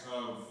impacts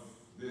of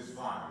this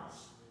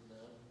virus.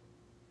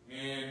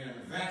 And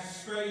that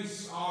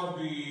space ought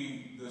to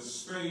be the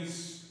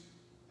space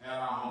at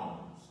our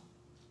homes.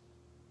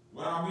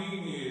 What I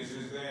mean is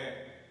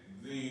that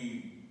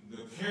the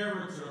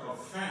character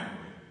of family,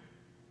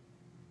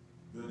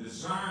 the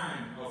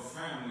design of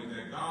family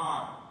that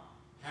God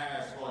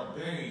has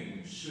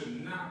ordained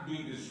should not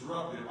be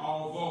disrupted,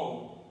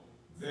 although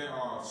there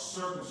are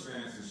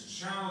circumstances,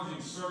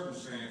 challenging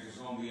circumstances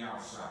on the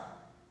outside.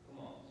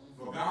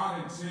 For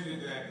God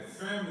intended that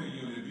the family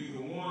unit be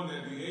the one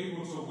that be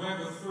able to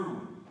weather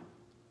through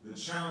the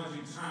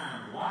challenging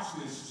times. Watch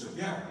this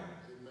together.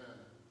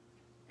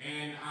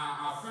 And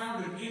I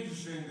found it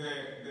interesting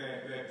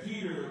that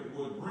Peter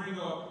would bring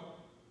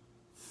up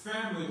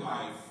family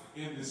life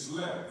in this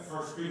letter,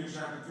 1 Peter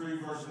chapter 3,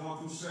 verse 1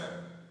 through 7.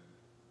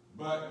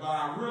 But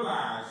I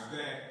realized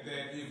that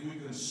if we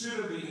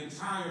consider the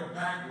entire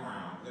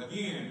background,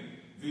 again,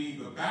 the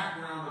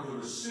background of the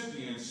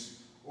recipients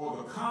or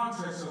the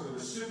context of the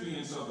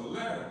recipients of the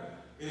letter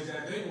is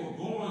that they were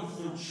going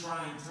through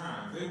trying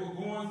times. They were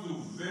going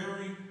through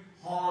very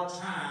hard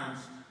times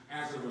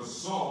as a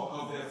result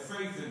of their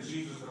faith in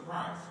Jesus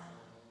Christ.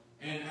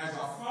 And as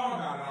I thought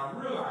about it, I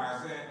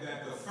realized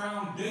that the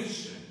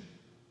foundation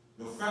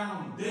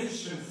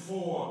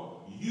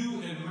for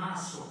you and my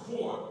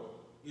support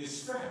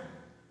is family.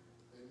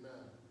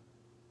 Amen.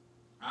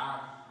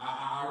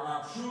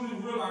 I truly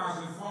realized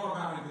and thought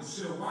about it and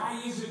considered,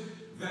 why is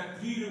it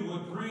that Peter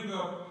would bring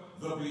up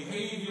the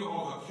behavior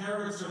or the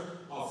character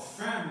of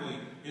family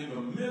in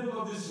the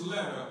middle of this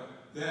letter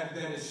that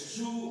is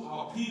to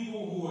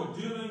people who are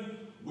dealing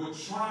with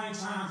trying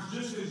times,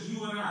 just as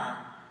you and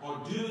I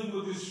are dealing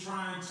with this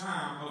trying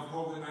time of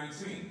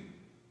COVID-19.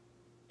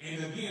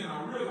 And again,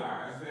 I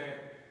realize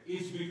that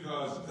it's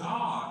because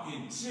God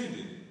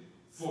intended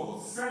for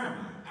the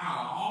family, out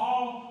of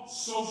all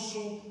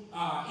social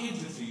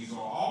entities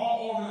or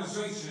all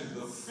organizations,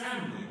 the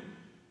family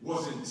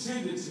was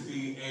intended to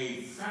be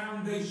a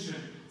foundation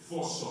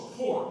for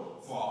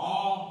support for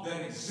all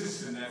that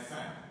exists in that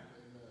family.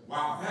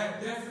 While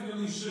that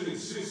definitely should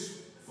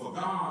exist for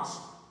God's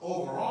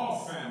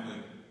overall family,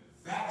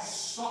 that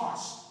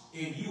starts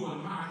in you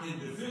and my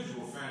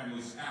individual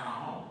families at our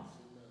homes.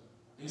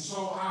 And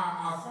so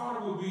I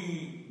thought it would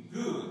be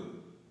good,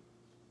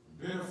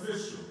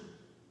 beneficial,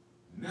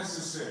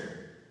 necessary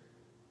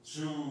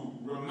to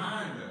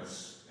remind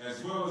us,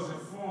 as well as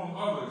inform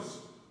others,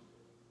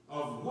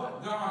 of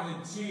what God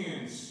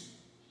intends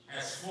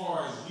as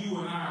far as you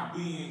and I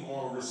being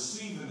or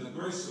receiving the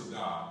grace of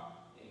God.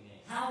 Amen.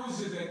 How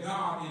is it that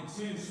God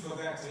intends for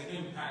that to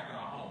impact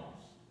our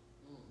homes?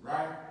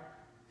 Right?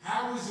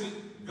 How is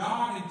it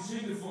God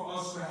intended for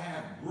us to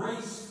have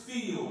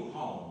grace-filled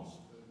homes,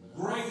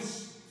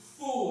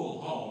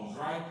 grace-full homes,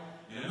 right?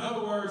 And in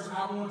other words,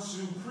 I want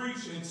to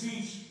preach and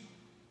teach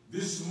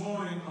this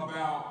morning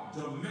about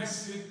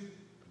domestic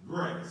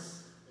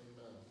grace.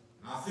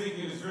 And I think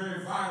it is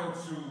very vital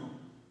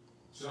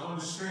to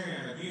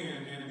understand,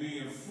 again, and be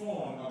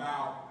informed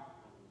about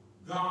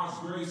God's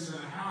grace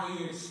and how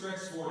He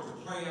expects for it to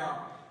play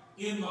out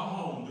in the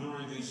home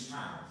during these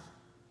times.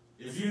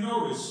 If you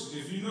notice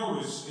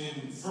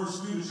in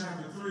 1 Peter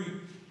chapter 3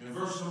 and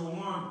verse number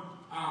 1,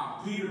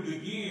 Peter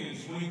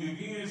begins, when he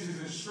begins his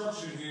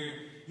instruction here,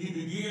 he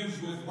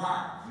begins with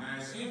wives. Now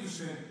it's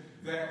interesting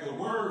that the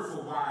word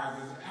for wives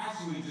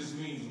actually just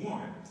means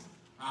woman.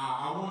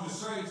 I want to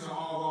say to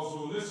all those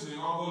who are listening,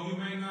 although you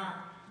may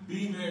not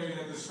be married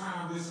at this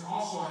time, this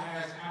also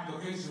has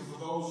application for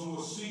those who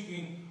are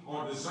seeking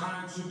or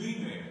designed to be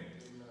married.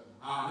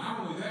 Not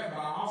only that, but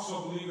I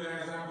also believe it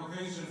has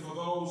application for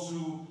those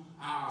who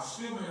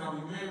still may not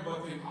be married,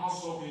 but can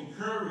also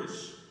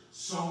encourage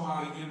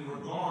somebody in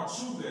regard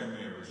to their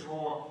marriage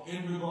or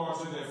in regard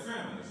to their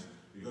families.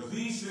 Because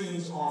these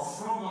things are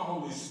from the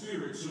Holy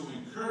Spirit to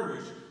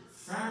encourage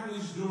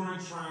families during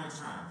trying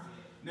times.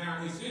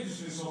 Now, it's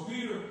interesting. So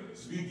Peter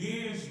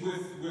begins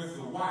with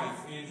the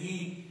wife, and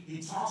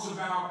he talks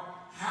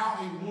about how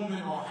a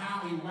woman or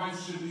how a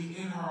wife should be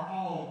in her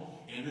home.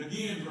 And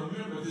again,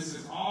 remember, this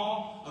is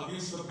all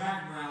against the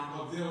background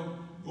of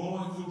them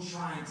going through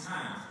trying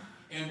times.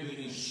 And the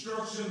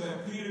instruction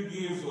that Peter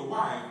gives the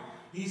wife,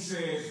 he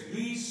says,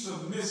 be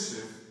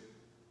submissive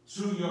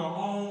to your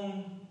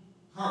own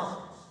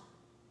husbands.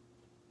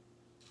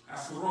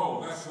 That's the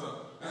role. That's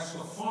the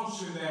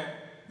function that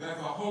the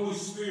Holy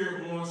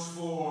Spirit wants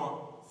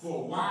for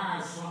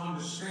wives to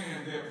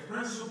understand. Their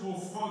principal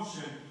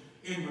function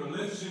in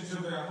relation to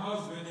their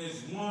husband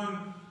is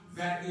one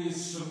that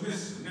is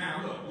submissive.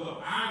 Now,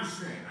 look, I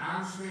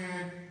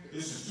understand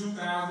this is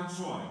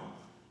 2020.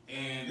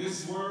 And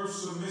this word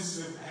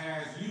submissive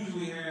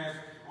usually has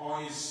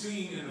or is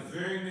seen in a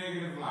very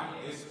negative light.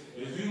 It's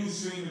usually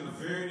seen in a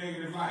very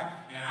negative light.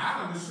 And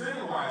I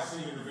understand why it's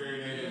seen in a very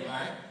negative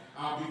light.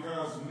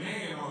 because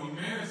man or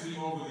humanity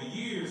over the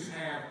years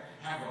have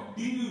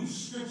abused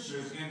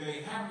scriptures and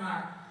they have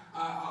not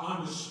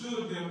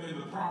understood them in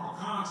the proper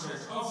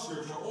context of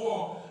scripture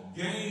or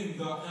gained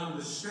the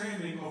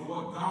understanding of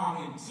what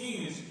God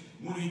intends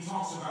when he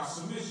talks about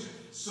submission.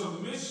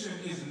 Submission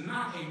is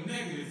not a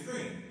negative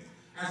thing.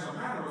 As a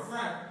matter of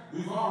fact,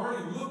 we've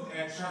already looked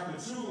at chapter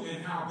 2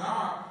 and how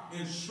God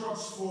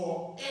instructs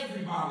for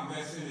everybody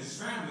that's in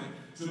his family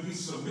to be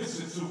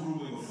submissive to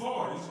ruling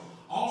authorities.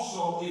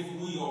 Also, if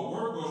we are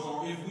workers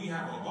or if we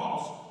have a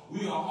boss,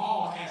 we are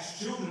all, as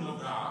children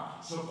of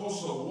God,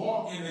 supposed to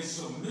walk in a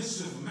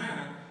submissive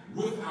manner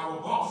with our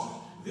bosses.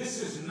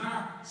 This is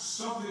not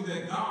something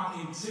that God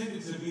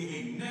intended to be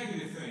a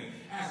negative thing.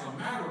 As a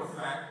matter of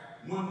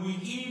fact, when we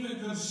even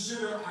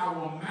consider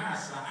our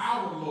master,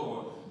 our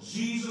Lord,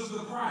 Jesus the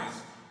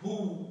Christ,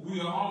 who we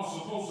are all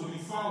supposed to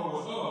be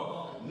followers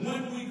of,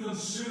 when we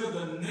consider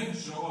the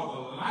nature or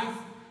the life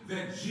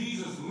that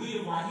Jesus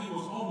lived while he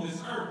was on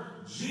this earth,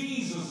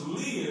 Jesus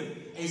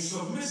lived a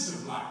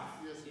submissive life.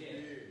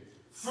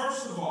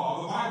 First of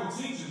all, the Bible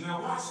teaches, now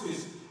watch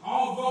this,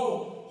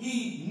 although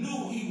he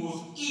knew he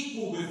was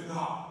equal with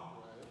God,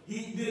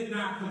 he did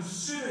not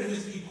consider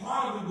his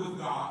equality with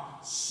God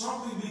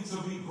something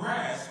to be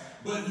grasped,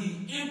 but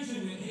he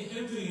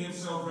emptied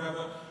himself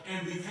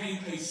and became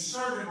a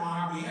servant on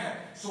our behalf.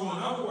 So in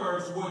other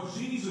words, what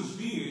Jesus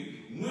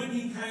did when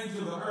he came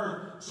to the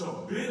earth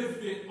to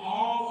benefit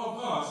all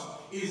of us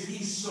is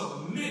he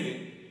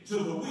submitted to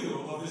the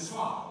will of his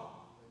Father.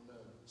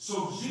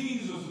 So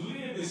Jesus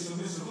lived a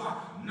submissive life.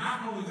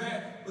 Not only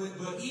that,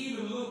 but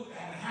even look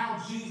at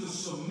how Jesus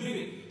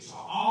submitted to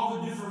all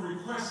the different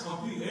requests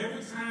of people.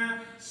 Every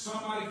time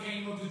somebody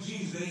came up to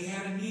Jesus, they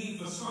had a need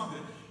for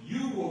something.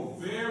 You will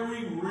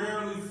very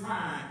rarely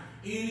find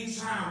any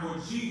time where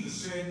Jesus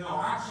said, no.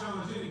 I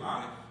challenge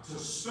anybody to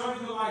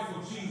study the life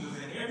of Jesus,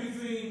 and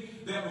everything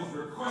that was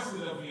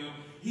requested of him,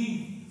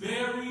 he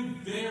very,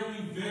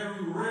 very,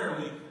 very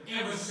rarely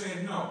ever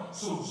said no.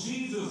 So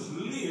Jesus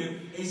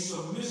lived a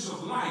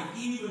submissive life,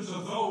 even to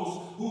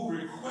those who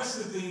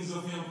requested things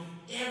of him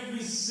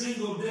every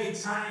single day,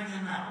 tiring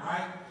him out,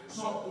 right?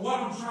 So what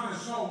I'm trying to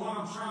show, what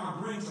I'm trying to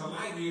bring to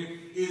light here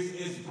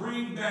is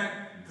bring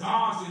back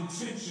God's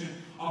intention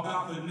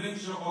about the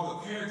nature or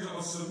the character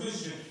of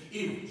submission.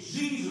 If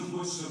Jesus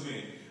would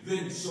submit,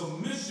 then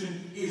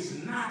submission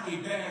is not a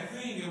bad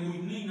thing, and we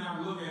need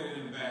not look at it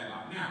in a bad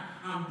light. Now,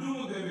 I'm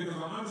doing that because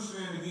I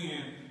understand,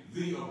 again,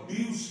 the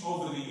abuse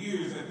over the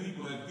years that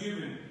people have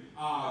given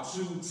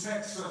to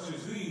texts such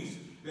as these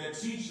that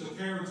teach the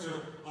character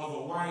of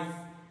a wife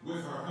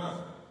with her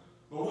husband.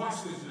 But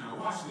watch this now,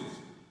 watch this.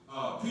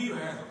 Peter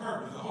has a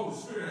purpose. The Holy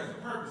Spirit has a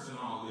purpose in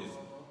all this.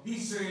 He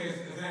says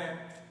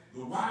that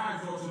the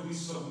wives are to be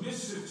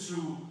submissive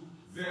to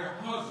their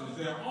husbands,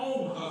 their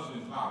own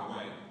husbands, by the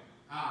way.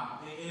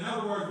 In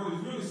other words, what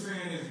he's really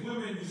saying is,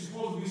 women, you're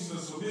supposed to be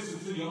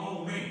submissive to your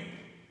own man.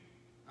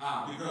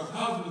 Because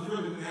husbands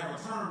really didn't have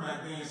a term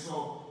back then,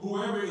 so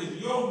whoever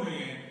is your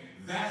man,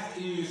 that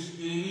is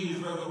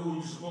rather who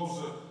you're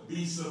supposed to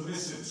be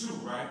submissive to,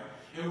 right?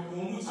 And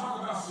when we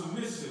talk about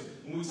submissive,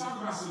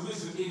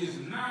 it is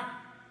not,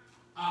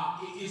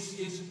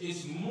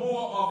 it's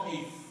more of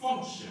a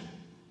function.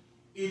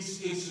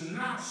 It's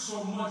not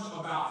so much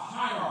about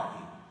hierarchy.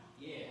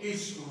 Yeah.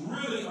 It's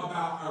really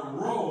about a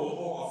role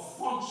or a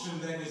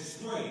function that is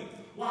played.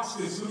 Watch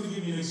this. Let me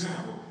give you an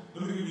example.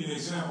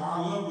 I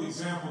love the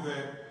example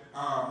that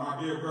my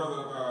dear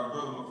brother,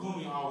 Brother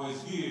McClooney always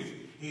gives.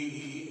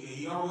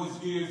 He always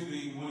gives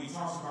when he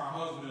talks about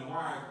husband and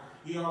wife,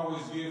 he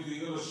always gives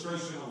the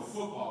illustration of a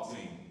football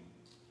team.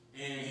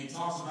 And he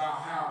talks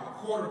about how the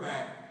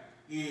quarterback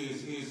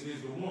is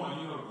the one.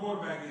 You know, the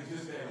quarterback is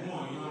just that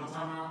one. You know what I'm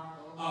talking about?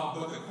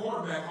 But the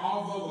quarterback,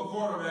 although the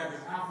quarterback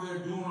is out there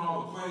doing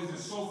all the plays and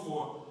so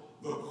forth,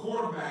 the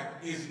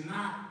quarterback is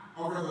not,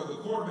 or rather the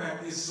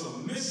quarterback is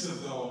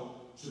submissive, though,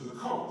 to the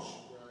coach,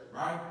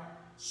 right?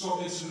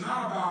 So it's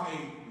not about a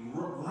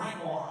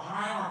rank or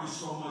hierarchy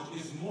so much.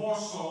 It's more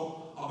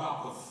so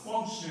about the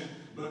function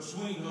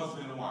between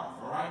husband and wife,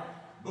 all right?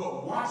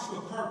 But watch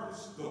the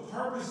purpose. The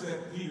purpose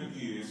that Peter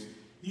gives,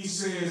 he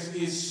says,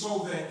 is so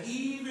that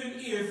even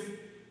if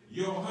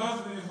your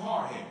husband is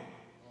hard-headed,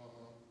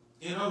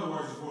 in other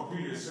words, is what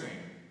Peter is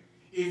saying.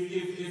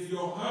 If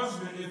your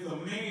husband, if the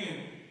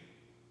man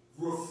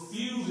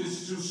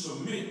refuses to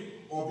submit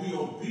or be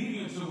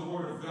obedient to the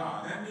word of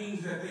God, that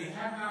means that they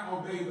have not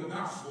obeyed the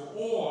gospel,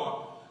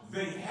 or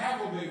they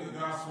have obeyed the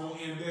gospel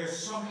and there's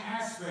some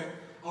aspect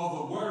of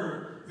the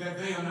word that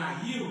they are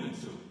not yielding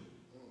to.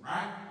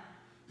 Right?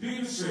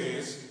 Peter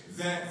says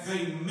that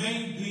they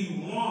may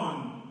be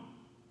won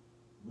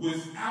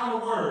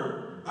without a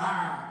word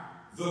by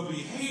the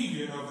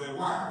behavior of their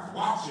wives.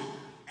 Watch it.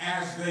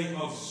 As they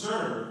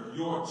observe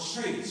your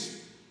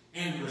chaste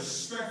and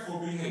respectful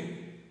behavior.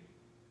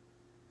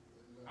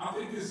 I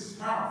think this is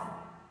powerful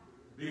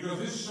because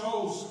this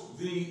shows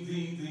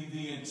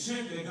the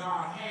intent that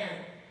God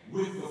had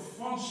with the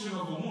function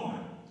of a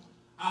woman.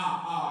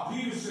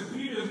 Peter says listen,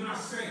 Peter is not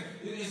saying,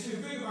 and see,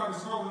 the thing about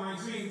this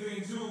COVID-19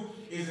 thing too,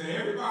 is that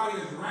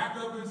everybody is wrapped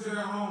up into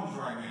their homes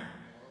right now.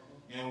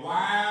 And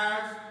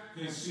wives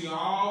can see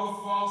all the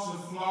faults and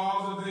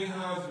flaws of their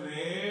husband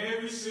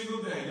every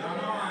single day. Y'all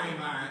know I ain't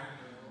lying.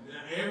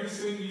 Every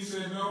single, you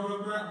said no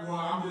regret. Well,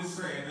 I'm just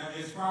saying,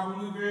 it's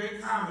probably very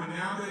common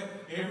now that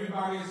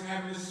everybody is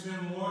having to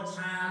spend more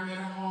time at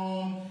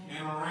home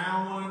and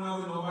around one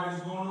another.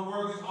 Nobody's going to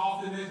work as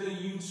often as they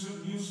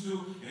used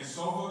to, and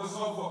so forth and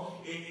so forth.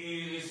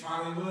 It's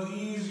probably a little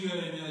easier,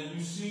 and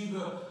you see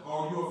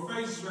your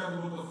face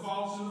rather with the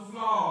faults and the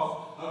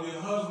flaws of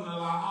your husband a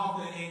lot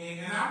often.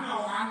 And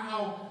I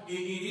know it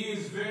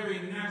is very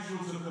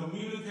natural to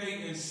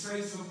communicate and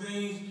say some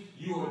things.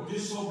 You are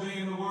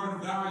disobeying the word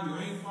of God. You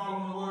ain't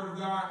following the word of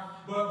God.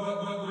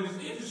 But it's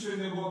interesting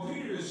that what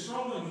Peter is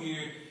showing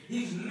here,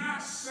 he's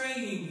not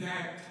saying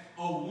that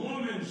a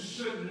woman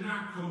should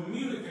not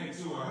communicate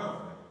to her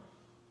husband.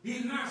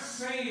 He's not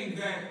saying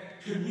that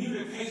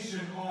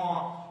communication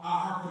or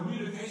her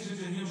communication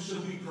to him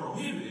should be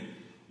prohibited.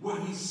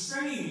 What he's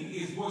saying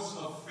is what's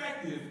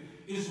effective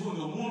is when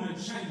the woman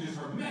changes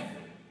her method.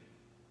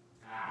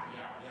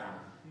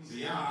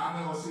 See,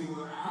 I know,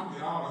 I'm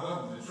get all the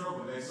husbands in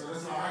trouble today, so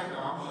that's all right, though.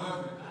 I'm a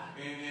husband,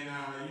 and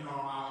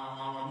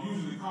I'm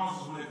usually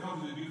cautious when it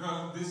comes to this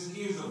because this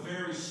is a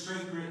very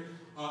sacred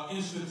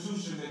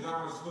institution that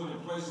God has put in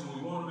place, and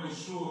we want to make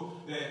sure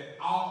that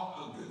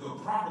the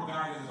proper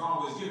guidance is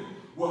always given.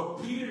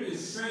 What Peter is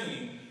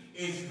saying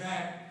is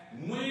that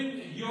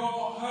when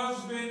your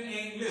husband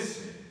ain't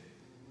listening,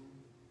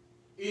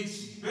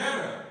 it's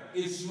better,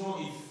 it's more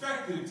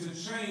effective to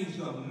change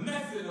the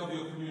method of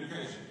your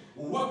communication.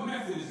 Well, what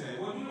method is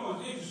that? Well,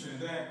 it's interesting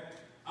that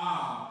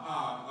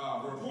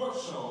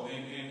reports show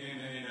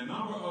and a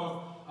number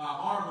of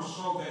articles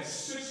show that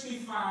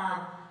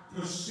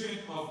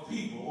 65% of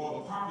people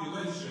or the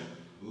population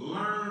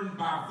learn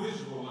by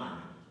visual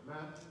learning.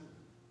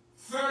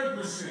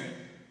 30%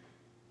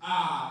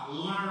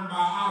 learn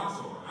by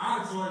auditory.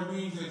 Auditory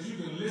means that you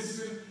can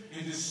listen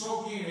and just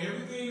soak in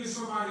everything that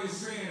somebody is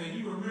saying, and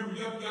you remember,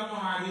 y'all know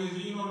how it is,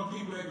 and you know the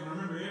people that can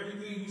remember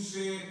everything you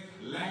said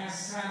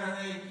last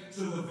Saturday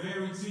to the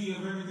very T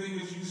of everything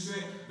that you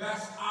said.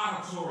 That's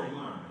auditory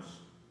learners.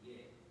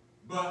 Yeah.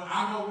 But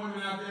I know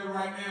women out there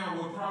right now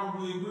will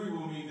probably agree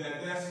with me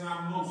that that's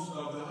not most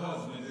of the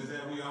husbands, is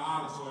that we are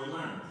auditory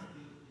learners.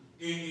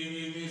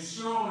 It's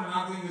shown, and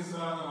I think it's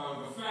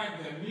the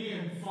fact that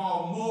men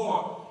fall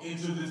more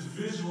into this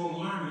visual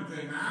learning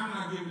thing. Now, I'm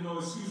not giving no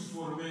excuse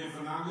for the men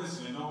for not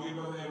listening. Don't get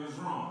Brother Evans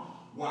wrong.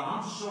 What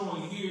I'm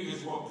showing here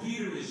is what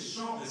Peter is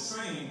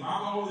saying by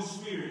the Holy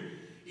Spirit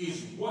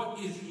is what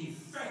is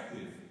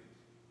effective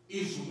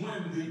is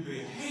when the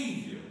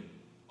behavior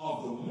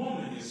of the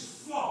woman is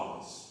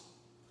flawless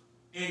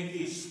and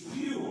it's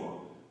pure.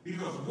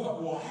 Because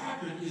what will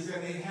happen is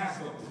that it has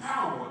the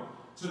power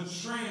to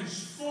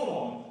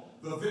transform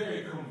the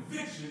very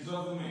convictions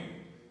of the man.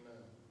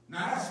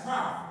 Now that's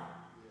powerful.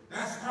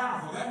 That's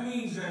powerful. That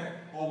means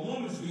that a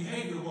woman's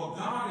behavior, what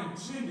God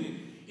intended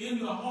in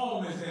the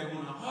home is that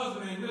when a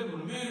husband ain't listening,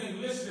 when a man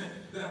ain't listening,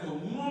 that the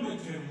woman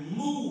can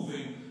move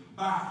in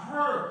by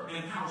her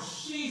and how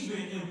she's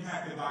been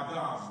impacted by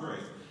God's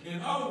grace.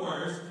 In other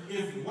words,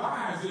 if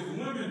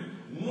women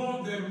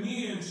want their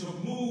men to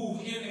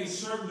move in a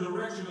certain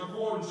direction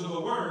according to the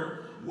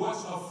word,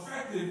 what's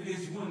effective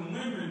is when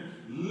women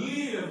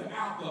live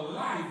out the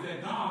life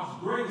that God's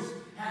grace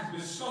has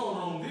bestowed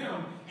on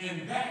them,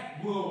 and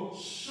that will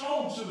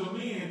show to the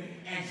men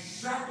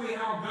exactly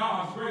how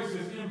God's grace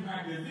has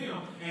impacted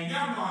them. And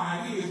y'all know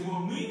how it is.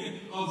 When men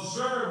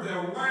observe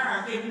their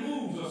wives, it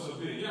moves us a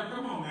bit. Y'all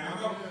come on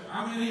now.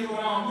 I'm in here with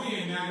all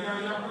men now.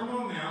 Y'all come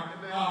on now.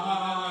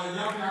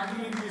 Y'all can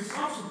even get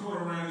some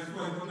support around this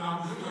place. But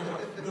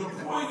the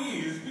point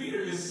is, Peter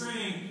is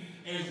saying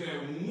is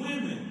that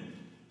women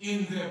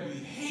in their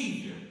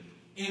behavior,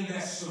 in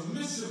that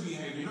submissive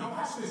behavior. Now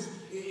watch this.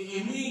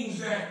 It means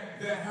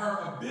that her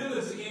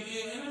ability,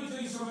 and let me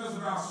tell you something else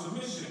about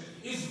submission,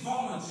 it's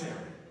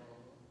voluntary.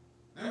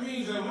 That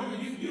means that women,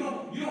 you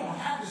don't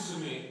have to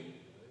submit.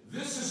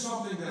 This is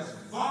something that's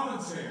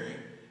voluntary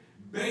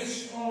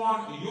based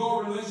on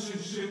your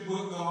relationship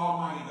with the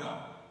Almighty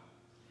God.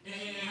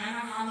 And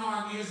I know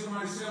I can hear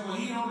somebody say, well,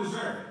 he don't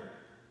deserve it.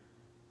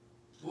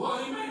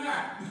 Well, he may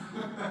not.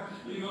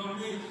 You know what I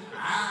mean?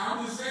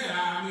 I'm just saying.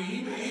 I mean,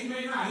 he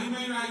may not. He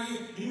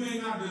may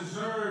not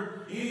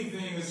deserve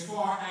anything as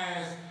far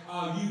as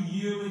you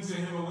yielding to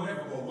him or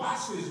whatever. But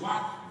watch this.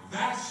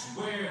 That's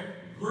where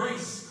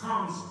grace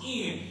comes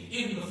in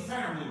the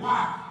family.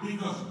 Why?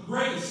 Because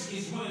grace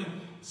is when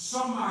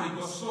somebody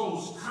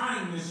bestows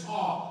kindness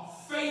or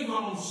favor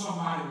on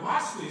somebody.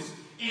 Watch this,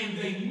 and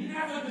they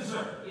never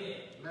deserve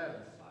it.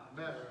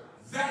 Never.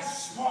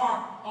 That's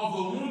part of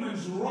the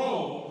woman's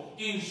role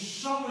in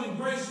showing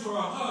grace to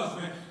her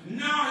husband.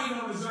 Now he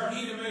don't deserve.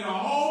 He done made a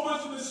whole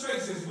bunch of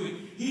mistakes this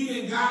week.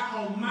 He done got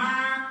on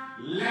my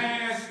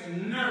last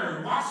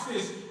nerve. Watch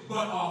this.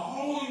 But a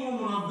holy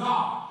woman of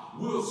God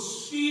will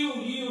still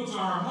yield to her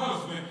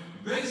husband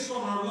based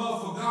on her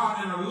love for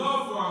God and her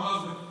love for her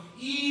husband,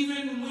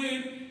 even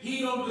when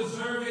he don't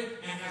deserve it,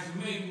 and has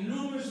made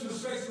numerous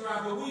mistakes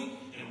throughout the week.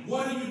 And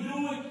what are you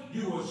doing?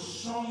 You are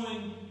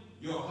showing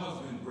your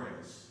husband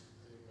grace.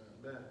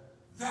 Amen.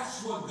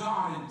 That's what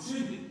God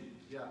intended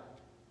Yeah.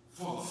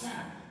 for the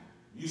family.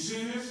 You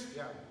see this?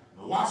 Yeah.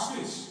 Now watch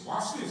this.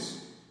 Watch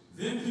this.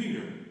 Then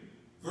Peter,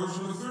 verse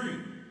number 3,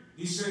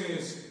 he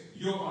says,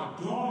 your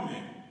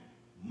adornment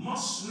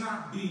must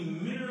not be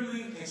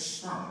merely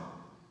external,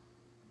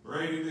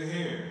 braiding the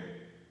hair,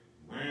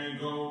 wearing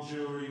gold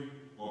jewelry,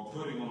 or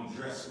putting on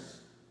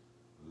dresses.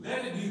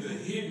 Let it be the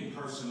hidden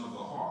person of the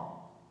heart,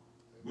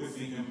 with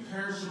the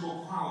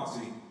imperishable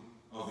quality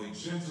of a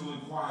gentle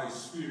and quiet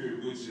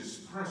spirit, which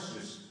is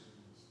precious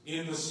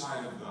in the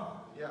sight of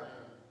God. Yeah.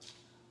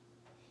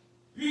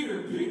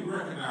 Peter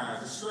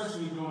recognized,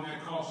 especially during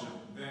that culture,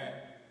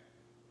 that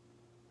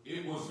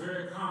it was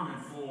very common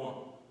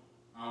for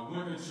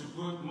women to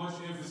put much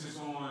emphasis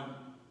on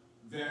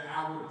their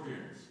outward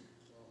appearance.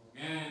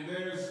 And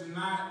there's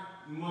not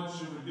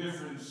much of a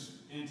difference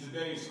in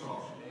today's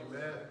culture.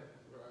 Amen.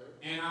 Right.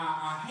 And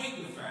I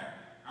hate the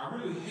fact, I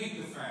really hate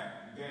the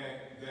fact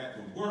that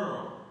the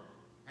world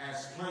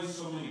has placed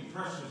so many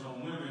pressures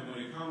on women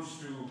when it comes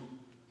to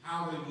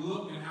how they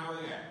look and how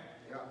they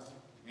act.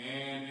 Yeah.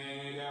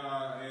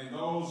 And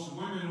those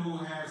women who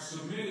have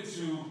submitted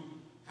to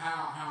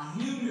how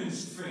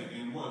humans think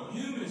and what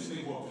humans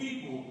think, what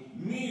people,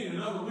 men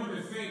and other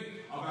women think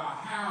about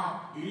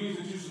how it is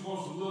that you're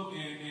supposed to look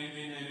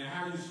and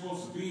how you're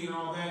supposed to be and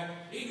all that,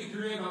 it can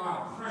create a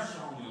lot of pressure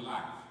on your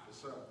life.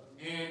 Yes, sir.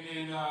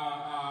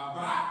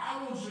 But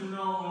I want you to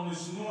know on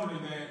this morning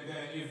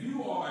that if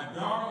you are a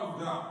daughter of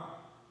God,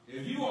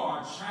 if you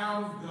are a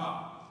child of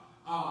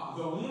God,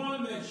 the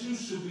one that you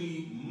should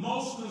be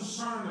most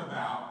concerned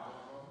about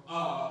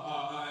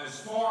as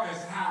far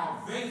as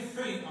how they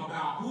think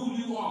about who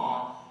you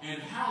are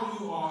and how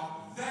you are,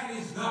 that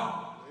is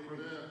God. Amen.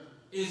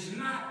 It's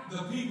not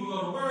the people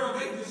of the world.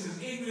 They just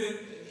as ignorant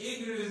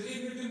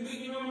can be,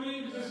 you know what I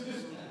mean?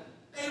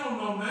 They don't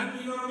know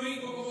nothing, you know what I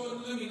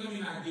mean? Let me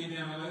not get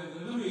down.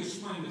 Let me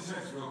explain the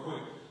text real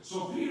quick.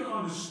 So Peter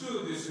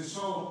understood this,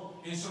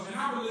 and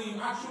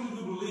I truly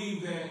do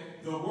believe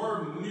that the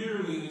word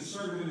merely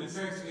inserted in the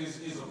text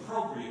is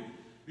appropriate,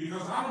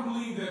 because I don't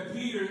believe that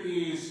Peter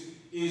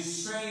is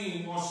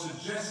saying or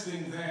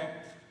suggesting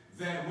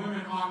that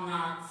women ought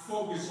not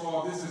focus,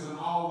 or this is an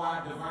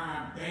all-white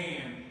divine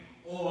ban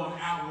on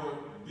outward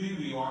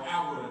beauty or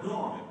outward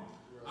adornment.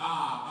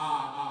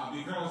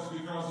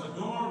 Because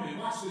adornment,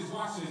 watch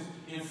this.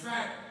 In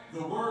fact,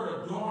 the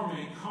word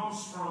adornment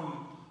comes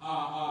from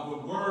the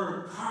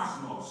word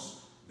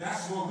cosmos.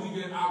 That's where we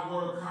get our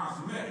word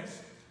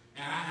cosmetics.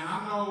 And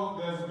I know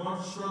there's a bunch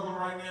of struggle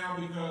right now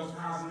because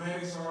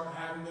cosmetics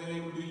haven't been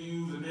able to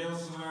use, the nail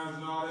salons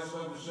and all that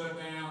stuff is shut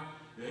down,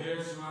 the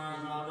hair salons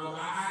and all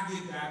that. I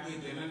get that.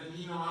 And,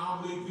 I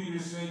don't believe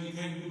Peter's saying you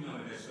can't do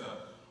none of that stuff.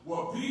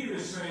 What Peter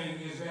is saying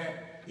is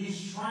that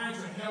he's trying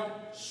to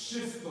help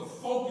shift the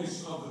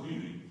focus of the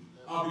beauty.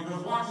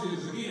 Because watch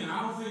this again,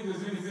 I don't think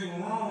there's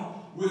anything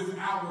wrong with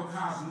outward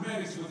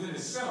cosmetics within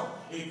itself.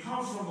 It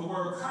comes from the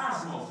word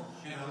cosmos.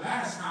 And the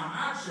last time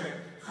I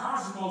checked,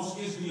 cosmos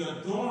is the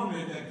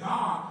adornment that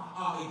God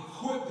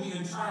equipped the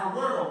entire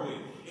world with.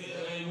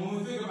 And when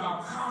we think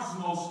about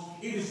cosmos,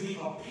 it is the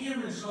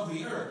appearance of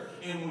the earth.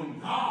 And when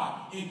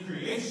God, in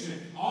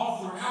creation, all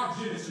throughout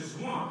Genesis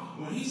 1,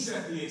 when he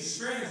set the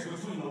expanse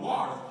between the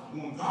waters,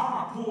 when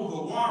God pulled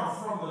the water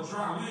from the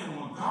dry land,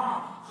 when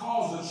God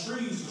caused the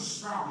trees to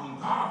sprout, when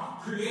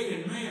God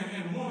created man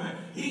and woman,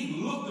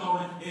 he looked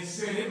on it and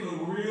said it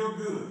looked real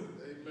good.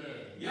 Amen.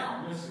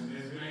 Y'all missing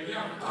this, man.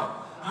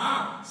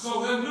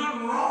 So there's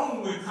nothing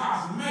wrong with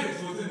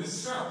cosmetics within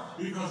itself,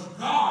 because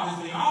God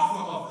is the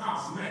author of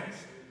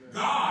cosmetics.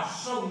 God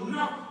sure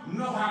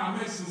know how to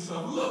make some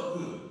stuff look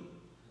good.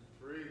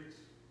 Preach.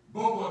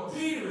 But what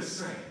Peter is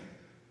saying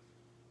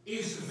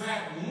is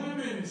that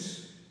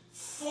women's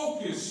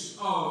focus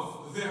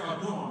of their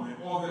adornment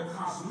or their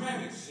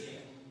cosmetics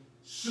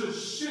should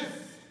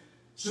shift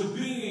to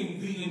being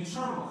the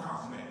internal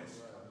cosmetics.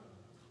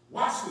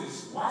 Watch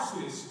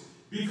this,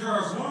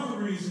 because one of the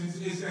reasons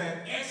is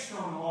that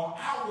external or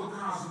outward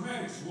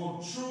cosmetics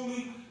will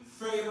truly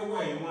fade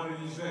away one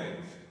of these days.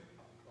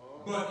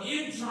 But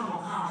internal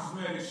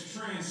cosmetics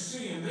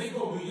transcend. They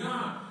go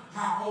beyond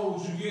how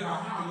old you get or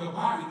how your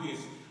body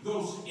gets.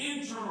 Those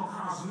internal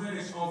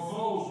cosmetics are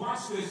those,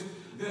 watch this,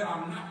 that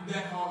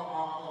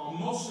are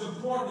most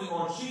importantly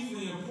or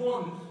chiefly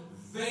important.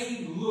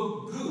 They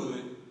look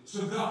good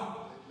to God.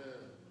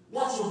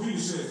 Watch what Peter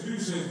says. Peter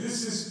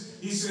says,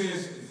 he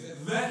says,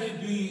 let it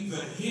be the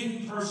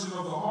hidden person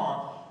of the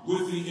heart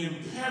with the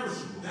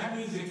imperishable. That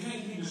means it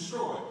can't be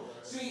destroyed.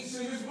 See,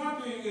 this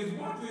one thing,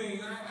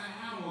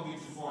 I don't want to get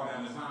too far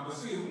down this line, but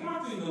see, it's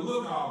one thing to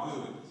look all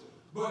good,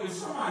 but if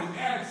somebody's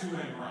attitude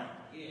ain't right,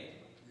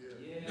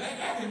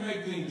 that can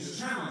make things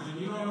challenging,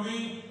 you know what I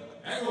mean?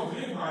 That goes for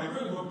anybody,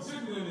 really, but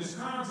particularly in this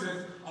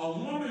context, a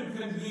woman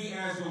can be,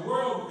 as the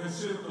world would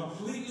consider,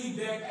 completely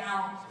decked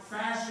out,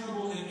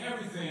 fashionable in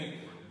everything,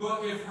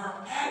 but if her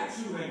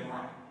attitude ain't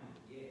right,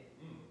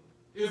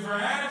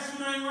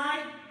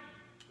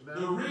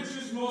 The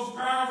richest, most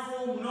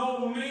powerful,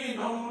 noble men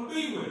don't want to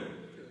be with her.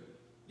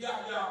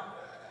 Yeah.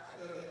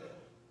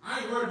 I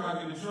ain't worried about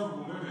getting in trouble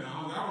with women. I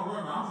don't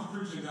worry about it.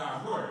 I'm just preaching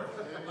God's word.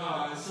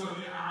 So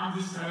I'm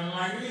just telling it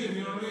like it is,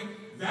 you know what I mean?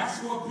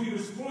 That's what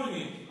Peter's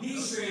pointing.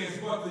 He says,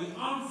 but the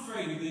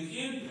unfading, the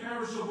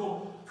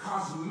imperishable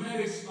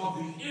cosmetics of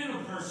the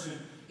inner person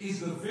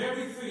is the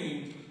very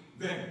thing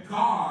that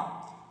God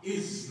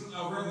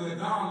that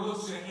God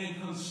looks at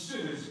and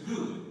considers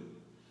good.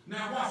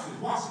 Now watch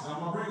this. I'm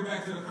going to bring it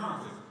back to the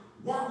context.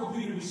 Why would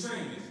Peter be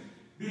saying this?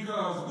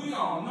 Because we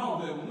all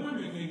know that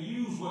women can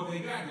use what they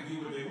got to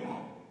get what they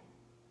want.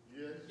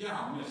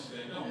 Y'all miss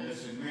that. Don't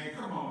miss it, man.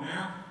 Come on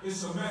now.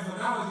 It's a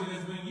methodology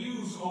that's been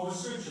used over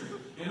centuries.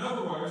 In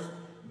other words,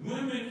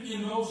 women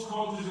in those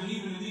cultures and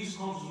even in these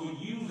cultures would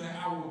use the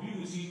outward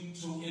beauty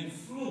to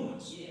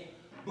influence. Yeah.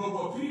 But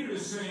what Peter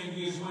is saying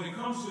is when it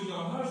comes to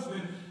your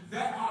husband,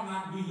 that ought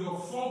not be your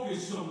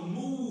focus to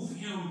move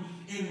him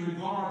in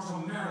regard to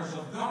matters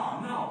of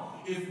God. No.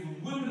 If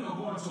women are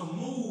going to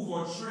move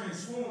or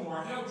transform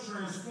or help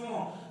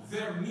transform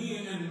their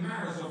men in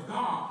matters of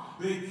God,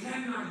 they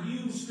cannot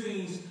use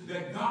things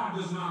that God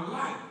does not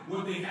like.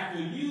 What they have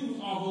to use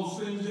are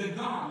those things that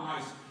God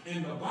likes.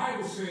 And the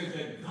Bible says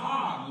that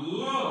God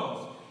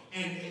loves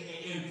and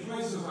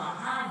places a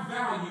high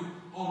value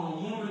on a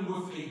woman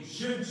with a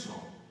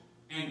gentle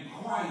and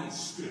quiet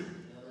spirit.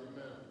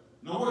 Amen.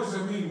 Now, what does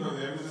that mean, Brother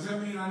Evans? Does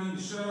that mean I need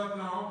to shut up?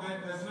 No,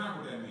 that's not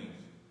what that means.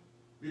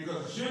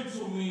 Because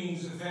gentle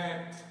means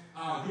that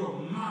you're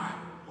mild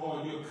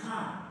or you're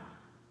kind.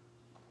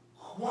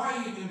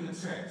 Quiet in the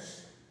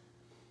text.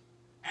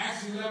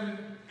 Acts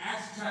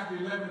chapter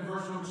 11,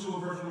 verse number 2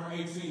 and verse number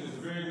 18 is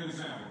a very good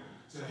example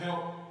to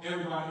help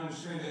everybody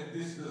understand that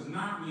this does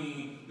not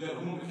mean that a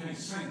woman can't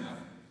say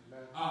nothing.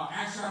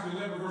 Acts chapter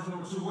 11, verse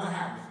number 2, what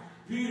happens?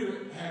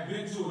 Peter had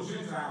been to a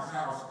Gentile's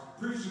house,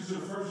 preaching to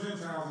the first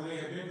Gentiles, and they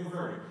had been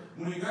converted.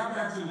 When he got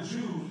back to the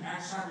Jews,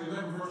 Acts chapter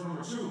 11, verse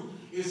number 2,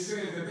 it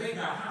says that they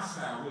got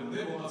hostile with him.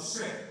 They were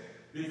upset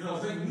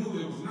because they knew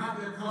it was not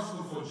their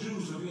custom for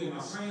Jews to be in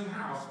the same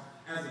house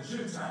as a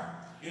Gentile.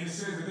 And it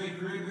says that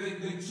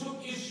they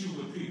took issue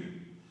with Peter.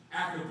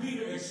 After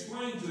Peter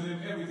explained to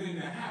them everything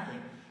that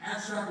happened,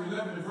 Acts chapter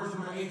 11 and verse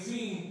number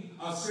 18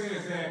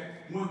 says that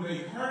when they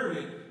heard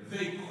it,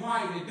 they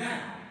quieted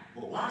down.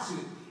 But watch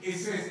it. It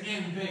says,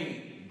 and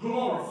they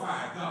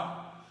glorified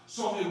God.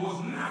 So it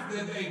was not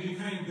that they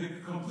became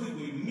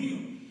completely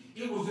mute.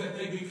 It was that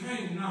they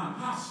became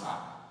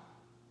non-hostile.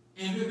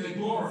 And then they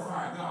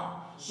glorified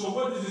God. So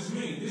what does this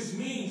mean? This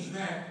means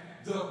that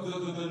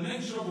the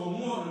nature of a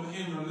woman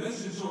in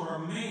relation to her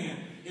man,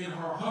 in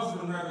her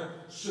husband rather,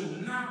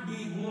 should not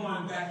be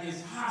one that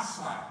is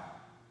hostile.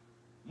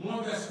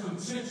 One that's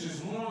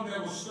contentious, one that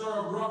will stir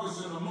up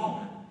ruckus in a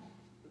moment.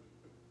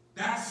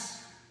 That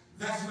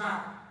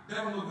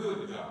don't look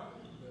good to God.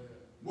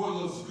 What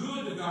looks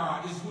good to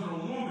God is when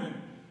a woman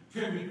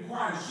can be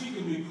quiet. She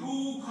can be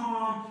cool,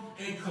 calm,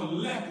 and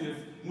collective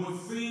when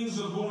things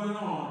are going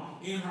on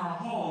in her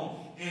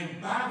home.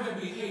 And by that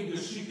behavior,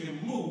 she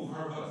can move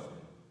her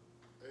husband.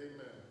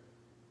 Amen.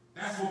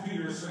 That's what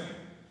Peter is saying.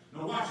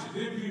 Now watch it.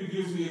 Then Peter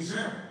gives the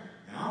example.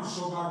 And I'm going to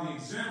show by the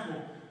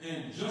example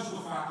and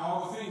justify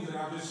all the things that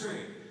I just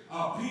said.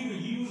 Peter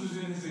uses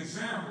in his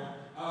example,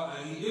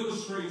 he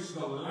illustrates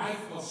the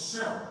life of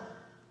Sarah.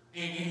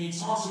 And he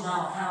talks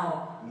about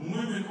how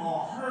women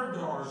are her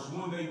daughters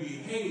when they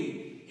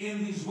behave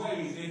in these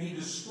ways. And he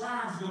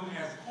describes them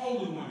as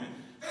holy women.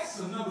 That's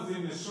another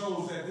thing that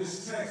shows that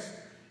this text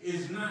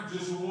is not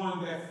just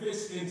one that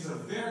fits into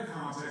their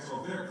context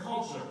or their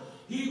culture.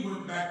 He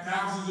went back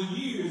thousands of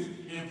years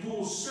and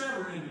pulled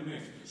Sarah in the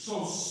mix.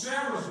 So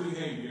Sarah's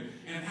behavior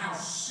and how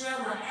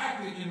Sarah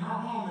acted in her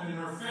home and in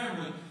her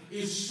family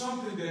is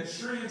something that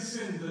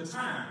transcends the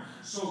time.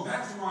 So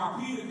that's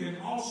why Peter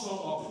can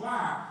also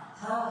apply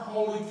her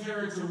holy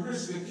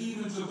characteristic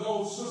even to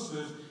those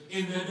sisters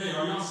in that day.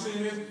 Are y'all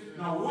seeing this?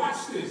 Now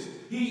watch this.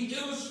 He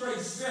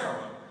illustrates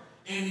Sarah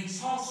and he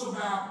talks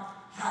about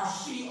how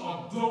she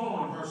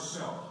adorned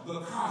herself, the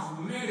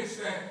cosmetics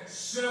that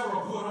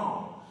Sarah put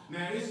on.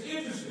 Now it's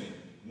interesting.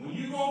 When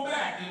you go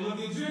back and look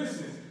at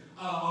Genesis,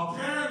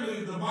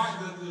 apparently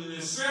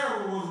the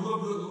Sarah was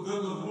a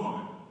good-looking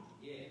woman.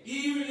 Yeah.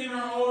 Even in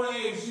her old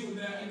age, she was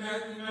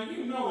now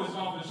you know it's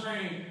off the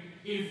chain.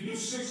 If you're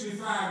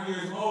 65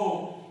 years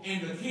old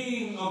and the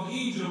king of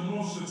Egypt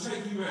wants to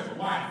take you as a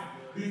wife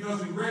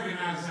because he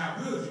recognizes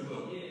how good you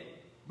look. Yeah.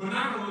 But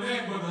not only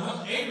that, but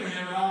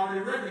Abraham had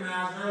already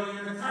recognized earlier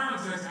in the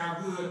context how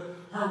good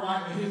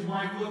his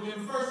wife looked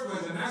in the first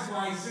place. And that's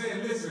why he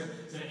said, listen,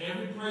 to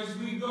every place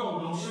we go,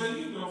 don't say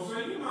you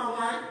my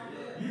wife.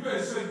 Yeah. You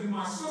better say you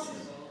my sister.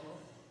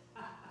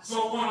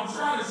 So what I'm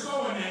trying to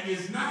show in that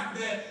is not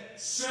that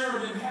Sarah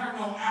didn't have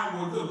no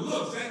outward good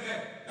looks.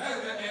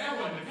 That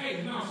wasn't the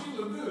case. No, she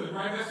looked good,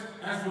 right?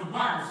 That's what the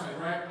Bible says,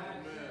 right?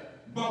 Amen.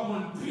 But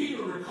when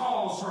Peter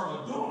recalls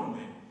her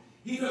adornment,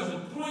 he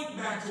doesn't point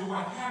back to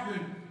what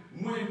happened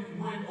when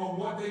or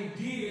what they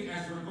did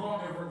as referring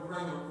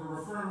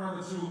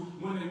to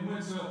when they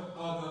went to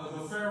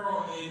the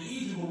Pharaoh in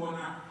Egypt or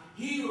whatnot.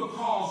 he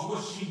recalls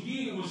what she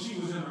did when she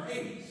was in her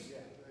 80s.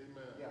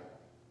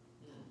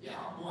 Yeah,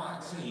 boy,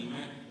 I tell you,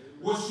 man.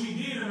 What she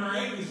did in her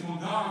 80s when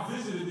God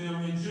visited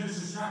them in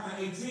Genesis chapter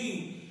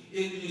 18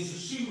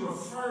 is she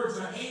referred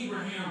to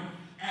Abraham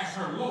as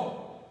her Lord.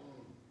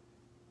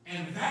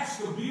 And that's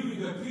the beauty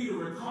that Peter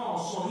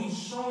recalls. So he's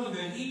showing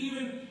that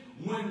even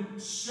when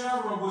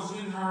Sarah was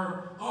in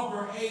her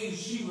upper age,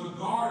 she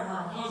regarded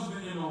her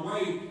husband in a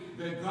way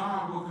that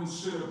God would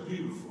consider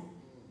beautiful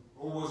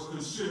or was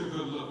considered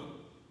good looking.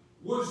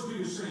 What is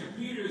Peter saying?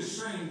 Peter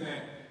is saying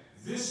that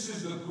this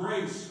is the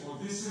grace, or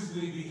this is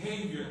the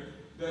behavior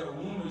that a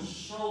woman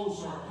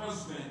shows her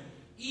husband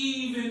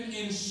even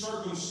in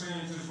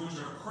circumstances which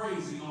are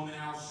crazy on the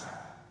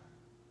outside.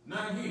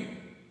 Now again,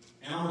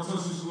 and I'm going to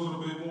touch this a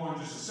little bit more in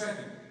just a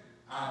second,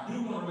 I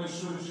do want to make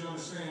sure that you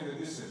understand that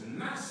this is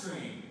not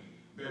saying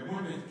that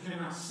women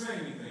cannot say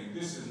anything.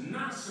 This is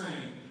not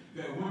saying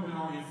that women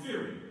are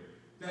inferior.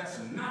 That's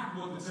not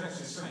what the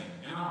text is saying,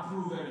 and I'll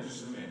prove that in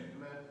just a minute.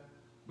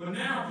 But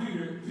now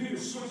Peter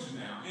switches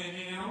now,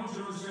 and I want you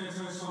to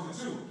understand something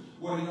too.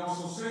 What he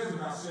also says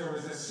about Sarah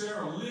is that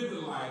Sarah lived a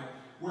life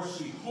where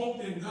she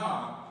hoped in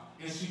God,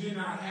 and she did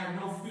not have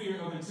no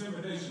fear of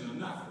intimidation or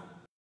nothing.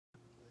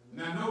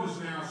 Now notice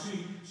now,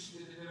 she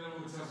I'm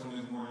going to touch on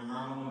this morning,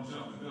 I don't want to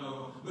jump the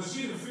gun, but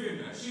she didn't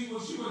fear that. She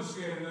wasn't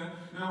scared of that.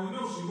 Now we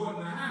know she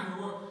wasn't a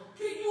handler.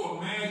 Can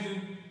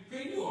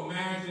you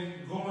imagine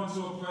going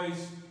to a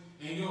place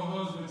and your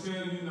husband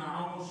tell you,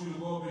 now I want you to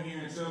go up in here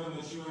and tell them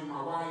that you ain't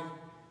my wife,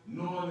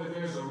 knowing that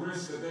there's a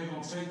risk that they're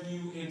going to take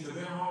you into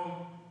their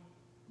home?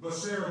 But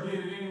Sarah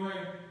did it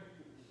anyway.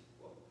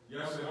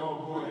 Y'all said,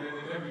 oh boy,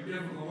 that'd be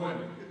difficult,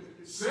 wouldn't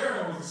it?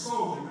 Sarah was a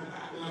soldier, man.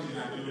 Let me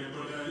not do that,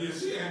 but yeah,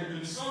 she had to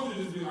be a soldier,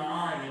 just be like,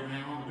 all right,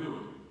 man, I'm going to do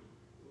it.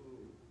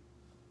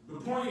 The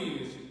point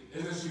is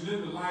that she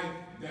lived a life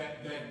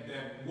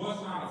that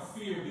was not a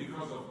fear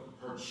because of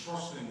her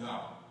trust in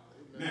God.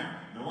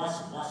 Now watch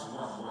this.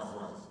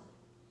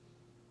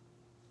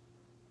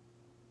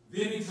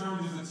 Then he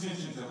turned his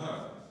attention to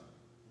husbands.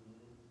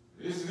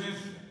 This is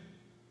interesting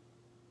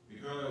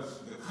because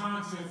the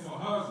content for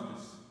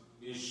husbands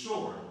is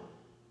shorter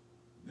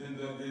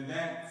than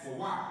that for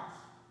wives.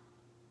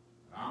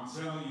 I'm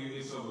telling you,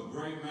 it's of a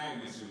great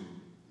magnitude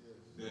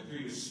that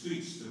Peter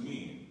speaks to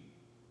men.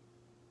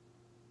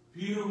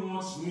 Peter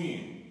wants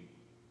men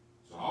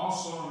to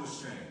also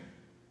understand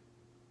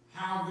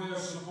how they're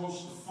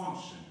supposed to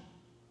function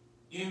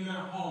in their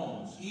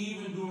homes,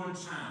 even during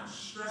times,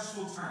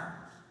 stressful times.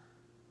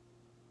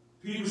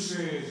 Peter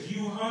says,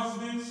 you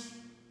husbands,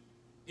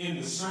 in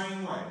the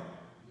same way,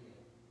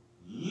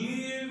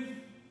 live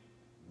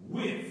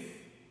with.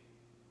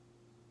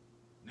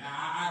 Now,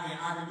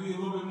 I can be a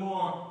little bit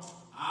more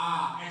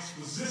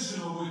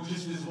expositional with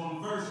just this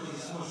one verse because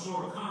it's much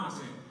shorter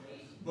content.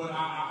 But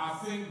I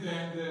think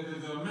that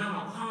the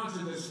amount of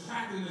content that's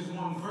packed in this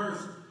one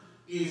verse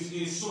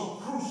is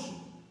so crucial.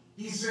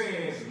 He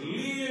says,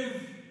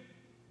 live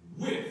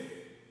with.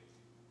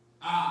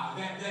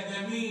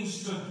 That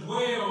means to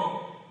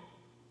dwell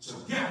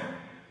together.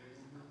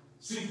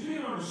 See,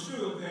 Peter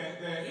understood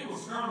that it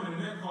was common in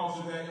that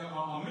culture that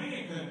a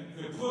man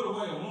could put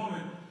away a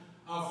woman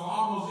for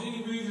almost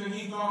any reason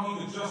he thought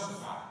he could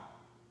justify.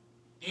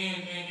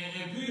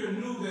 And Peter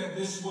knew that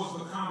this was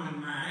the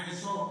common mind, and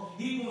so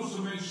he wants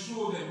to make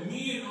sure that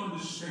men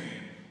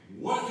understand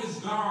what is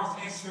God's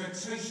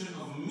expectation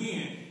of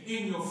men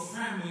in your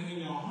family, in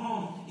your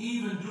home,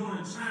 even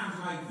during times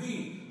like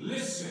these.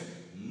 Listen,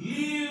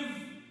 live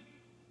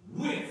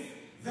with.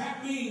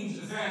 That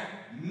means that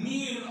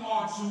men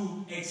are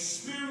to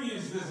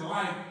experience this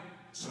life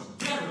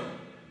together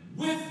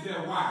with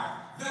their wife.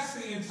 That's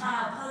the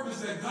entire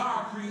purpose that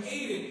God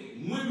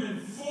created women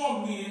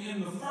for men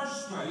in the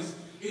first place,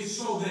 is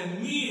so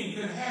that men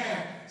could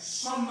have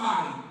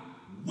somebody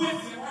with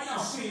them. Why y'all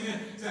saying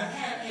that? To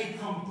have a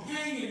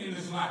companion in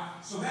his life.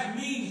 So that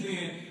means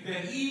then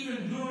that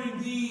even during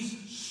these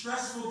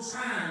stressful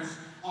times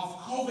of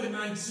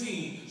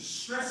COVID-19,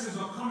 stresses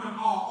are coming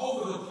all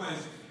over the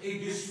place. It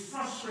gets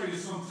frustrated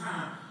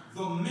sometimes.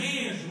 The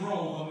man's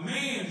role, the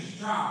man's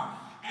job,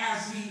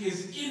 as he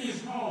is in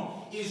his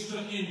home, is to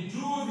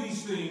endure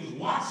these things,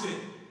 watch it,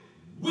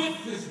 with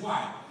his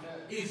wife.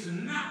 It's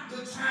not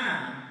the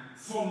time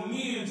for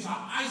men to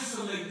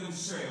isolate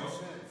themselves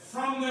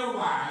from their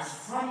wives,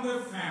 from their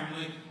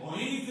family, or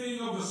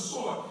anything of the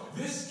sort.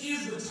 This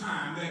is the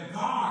time that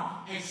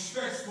God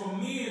expects for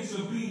men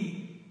to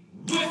be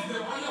with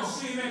them. Are y'all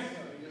seeing that?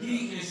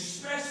 He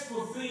expects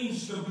for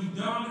things to be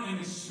done and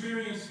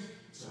experienced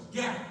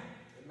together.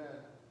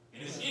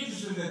 And it's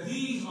interesting that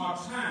these are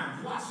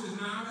times, watch this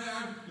now,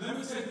 let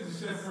me take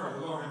this a step further,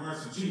 Lord have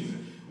mercy, Jesus.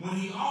 When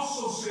he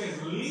also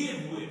says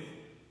live with,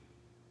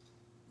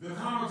 the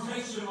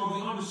connotation or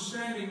the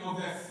understanding of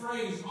that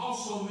phrase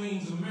also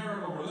means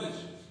marital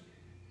relations.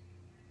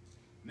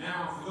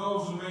 Now, for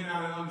those who may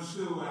not have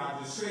understood what I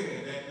just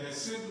said, that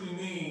simply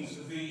means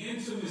the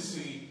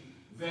intimacy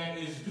that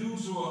is due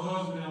to a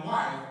husband and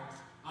wife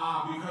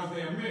because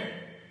they're married.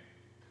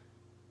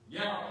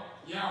 Y'all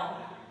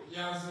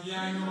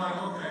ain't nobody,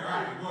 okay, all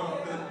right.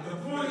 Well, the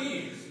point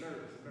is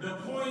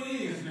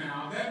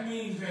now, that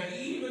means that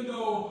even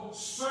though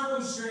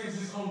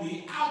circumstances on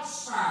the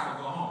outside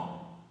of the home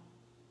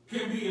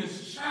can be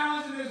as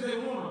challenging as they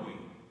want to be,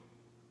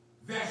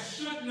 that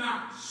should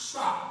not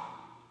stop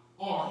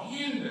or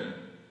hinder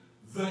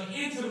the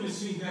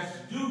intimacy that's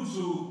due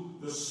to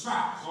the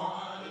spouse.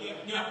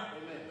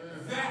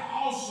 That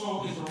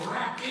also is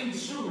wrapped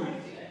into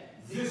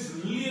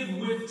this live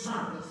with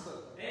term.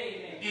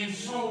 And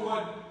so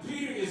what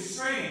Peter is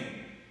saying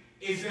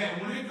is that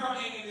when it comes,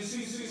 and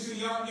see,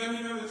 y'all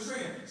need to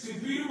understand. See,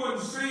 Peter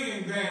wasn't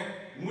saying that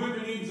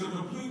women need to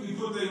completely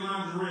put their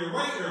lingerie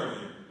away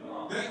earlier.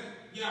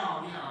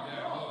 Y'all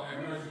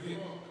have mercy.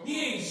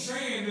 He ain't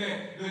saying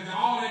that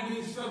all that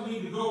stuff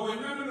need to go away.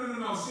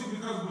 No. See,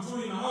 because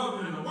between the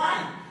husband and the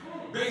wife,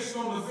 based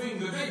on the things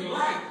that they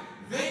like,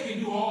 they can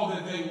do all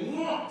that they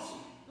want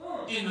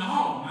in the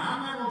home. Now,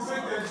 I'm not going to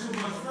take that too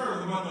much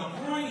further, but the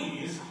point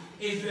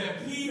is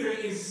that Peter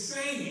is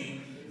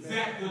saying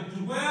that the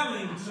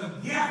dwelling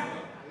together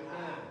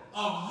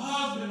of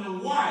husband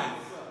and wife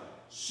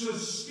should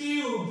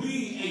still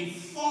be a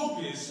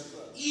focus,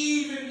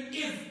 even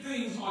if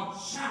things are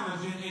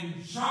challenging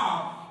and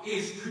job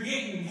is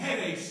creating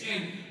headaches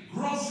and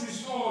grocery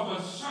stores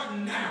are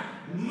shutting down.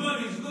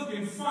 Money's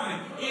looking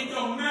funny. It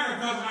don't matter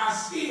because I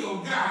still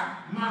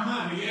got my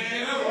honey.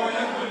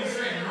 That's what he's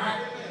saying,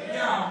 right?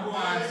 Yeah, boy,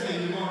 I tell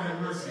you, Lord have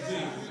mercy,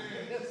 Jesus.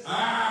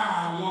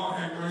 Lord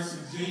have mercy,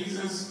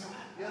 Jesus.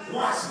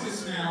 Watch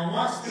this now.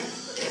 Watch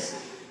this.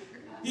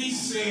 He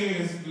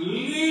says,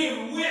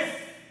 live with.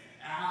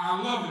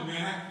 I love it,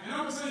 man. And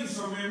I'm going to tell you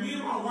something, man. Me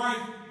and my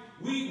wife,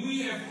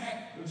 we have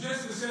had,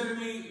 Jessica said to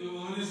me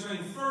when this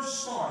thing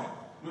first started,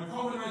 when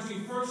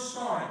COVID-19 first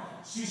started,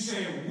 she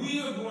said,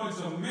 we are going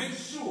to make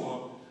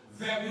sure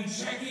that we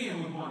check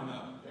in with one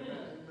another.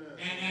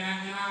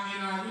 And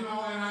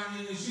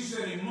she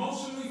said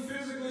emotionally,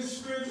 physically,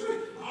 spiritually,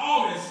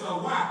 all that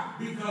stuff. Why?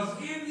 Because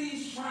in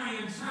these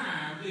trying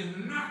times is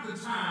not the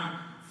time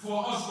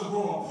for us to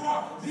grow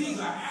apart. These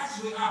are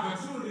actually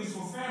opportunities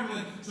for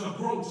family to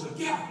grow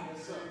together.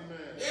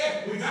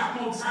 Yeah, we got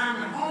more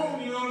time at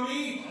home, you know what I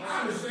mean?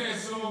 I understand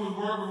some of us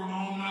working from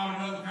home now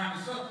and other kind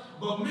of stuff.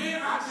 But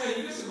man, I tell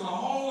you, this is a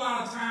whole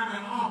lot of time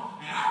at home.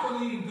 And I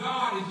believe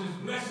God is just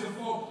blessing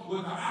folk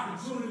with the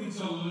opportunity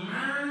to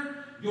learn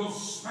your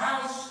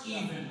spouse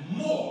even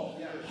more.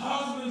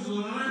 Husbands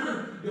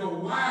learn your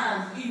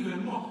wives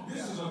even more.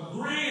 This is a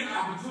grand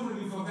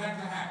opportunity for that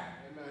to happen.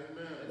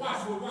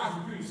 Watch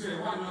what Peter said.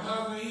 Watch what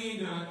husband he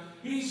ain't done.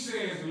 He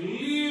says,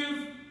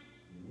 live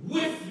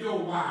with your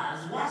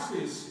wives. Watch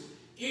this.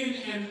 In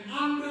an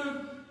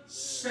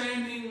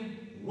understanding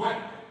way.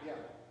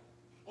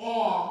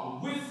 Or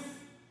with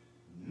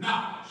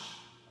knowledge.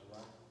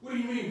 What do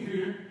you mean,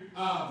 Peter?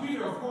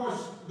 Peter, of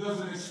course,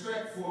 doesn't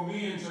expect for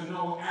men to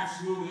know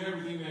absolutely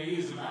everything there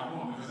is about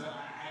women, because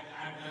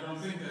I don't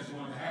think that's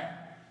going to happen.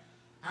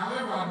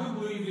 However, I do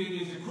believe it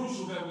is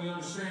crucial that we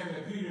understand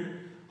that Peter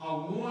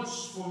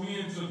wants for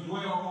men to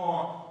dwell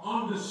or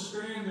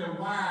understand their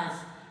wives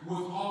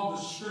with all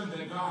the strength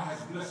that God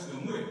has blessed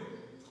them with.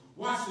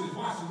 Watch this.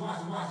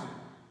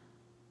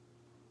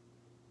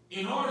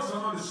 In order to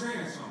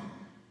understand something,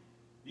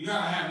 you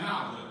got to have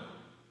knowledge of it.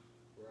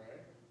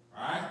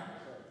 Right?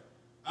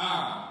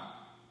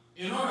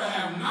 In order to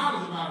have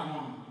knowledge about a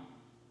woman,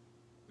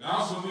 that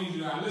also means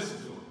you got to listen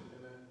to her.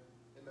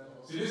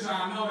 See, this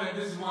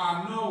is why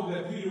I know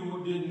that Peter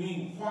didn't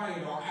mean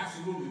quiet or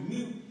absolutely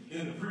mute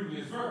in the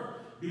previous verse.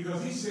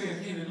 Because he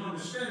says in an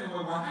understanding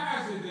way, well,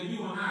 how is it that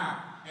you and I,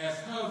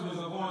 as husbands,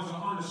 are going to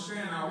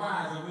understand our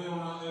wives if we don't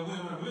want to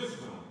listen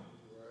to them?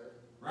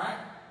 Right?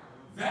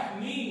 That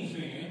means,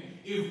 then,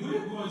 if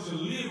we're going to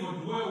live or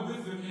dwell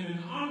with them in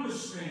an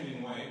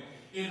understanding way,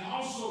 it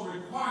also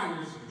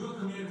requires good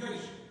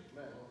communication.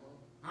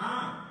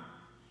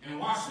 And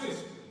watch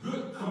this.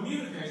 Good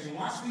communication.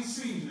 Watch these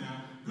scenes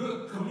now.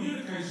 Good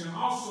communication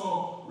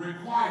also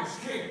requires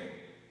care.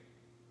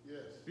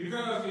 Yes.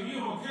 Because if you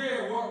don't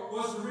care,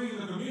 what's the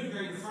reason to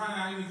communicate to find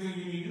out anything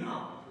you need to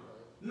know?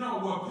 No,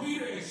 what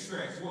Peter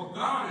expects, what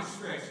God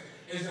expects,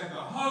 is that the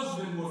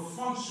husband would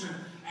function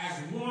as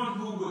one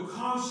who would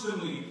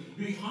constantly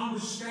be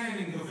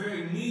understanding the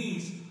very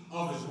needs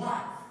of his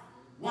wife.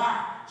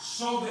 Why?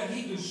 So that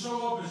he can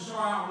show up and show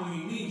out when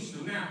he needs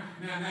to. Now,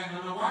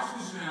 watch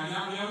this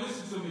now. Y'all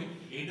listen to me.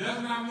 It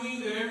does not mean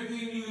that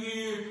everything you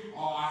hear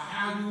or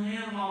how you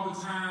hear them all the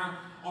time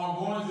are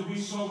going to be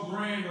so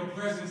grand or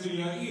pleasant to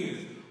your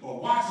ears.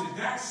 But watch it.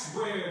 That's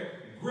where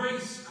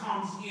grace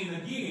comes in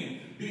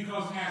again.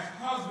 Because as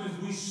husbands,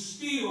 we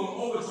still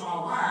owe it to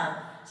our wives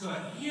to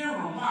hear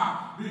them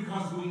out.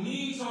 Because we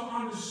need to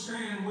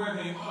understand where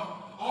they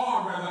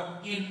are,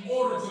 in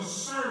order to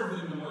serve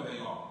them in where they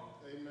are.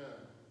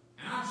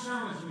 And I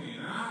challenge men,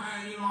 and I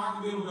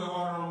can be a little bit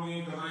harder on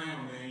men because I am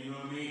a man, you know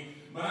what I mean?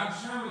 But I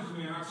challenge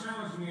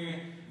men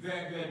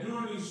that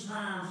during these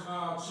times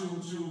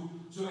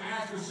to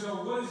ask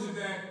yourself, what is it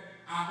that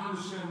I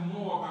understand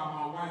more about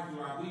my wife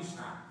throughout these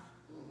times?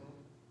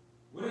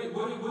 What is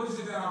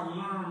it that I've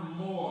learned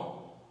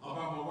more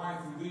about my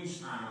wife through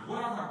these times?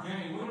 What have I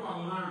gained? What have I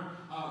learned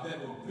that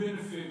will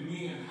benefit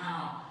me and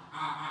how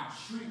I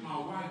treat my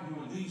wife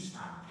during these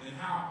times, and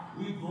how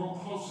we grow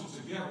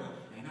closer together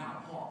and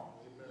not apart.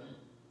 Amen.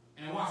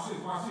 And watch this,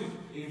 watch this.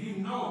 If you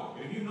know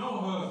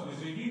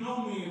husbands, if you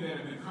know men that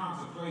have been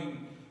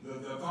contemplating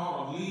the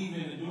thought of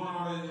leaving and doing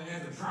all that,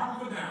 at the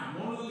drop of a dime,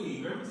 want to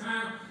leave. Every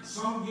time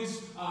something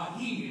gets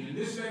heated and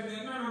this, that, and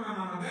that.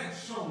 No. That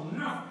sure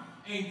enough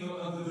ain't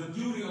the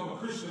duty of a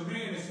Christian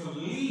man is to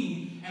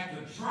leave at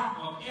the drop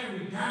of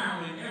every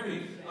dime and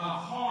every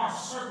hard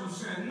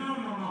circumstance.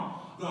 No.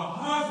 The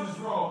husband's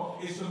role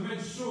is to make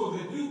sure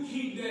that you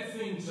keep that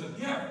thing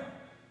together,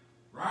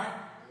 right?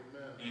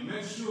 Amen. And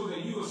make sure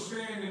that you are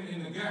standing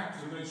in the gap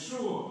to make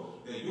sure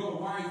that your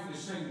wife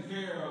is taken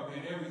care of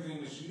in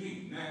everything that she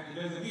needs. Now,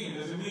 does it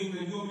mean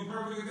that you'll be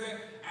perfect at that?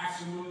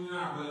 Absolutely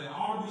not. But it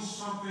ought to be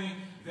something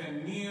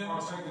that men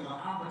are taking the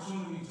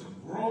opportunity to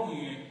grow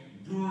in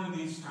during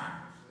these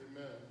times.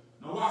 Amen.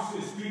 Now watch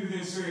this. Peter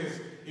then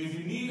says, if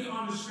you need to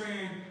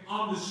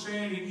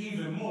understand it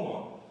even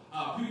more,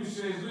 Peter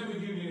says, let me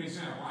give you an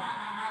example.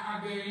 I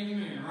dare any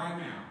man right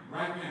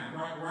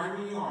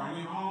where you are, in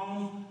your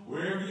home,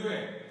 wherever you're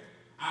at.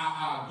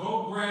 I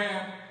go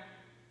grab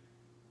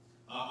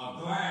a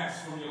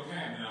glass from your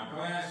cabinet, a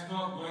glass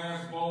cup,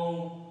 glass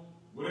bowl,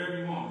 whatever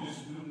you want, just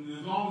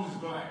as long as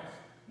it's glass.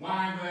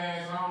 Wine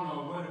glass, I don't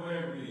know,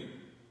 whatever it is.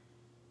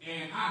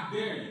 And I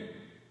dare you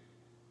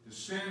to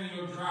stand in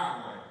your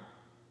driveway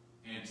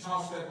and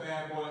toss that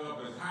bad boy up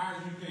as high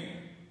as you can,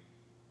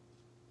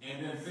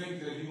 and then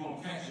think that you're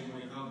going to catch it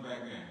when it comes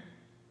back down.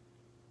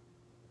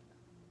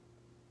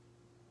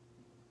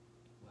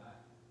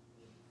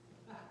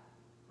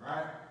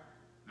 Right?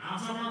 Now I'm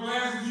talking about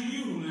glasses you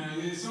use now.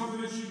 It's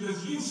something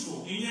that's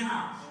useful in your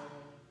house.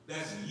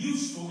 That's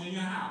useful in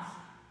your house.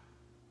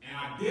 And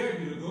I dare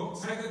you to go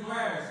take a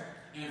glass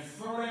and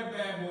throw that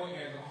bad boy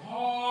as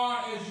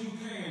hard as you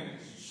can,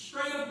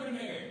 straight up in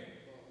the air.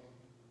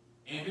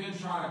 And then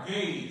try to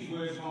gauge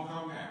where it's going to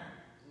come down.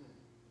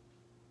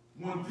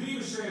 When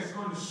Peter says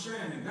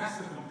understanding, that's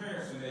the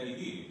comparison that he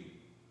gives.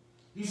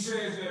 He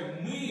says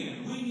that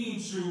men, we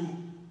need to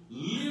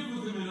live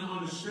with them in an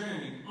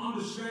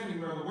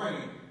understanding, by the way,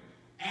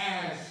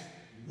 as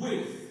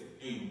with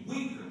a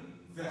weaker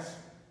vessel.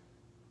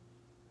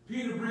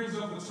 Peter brings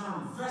up the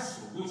term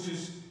vessel, which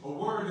is a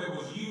word that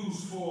was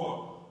used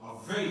for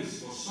a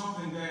vase or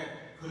something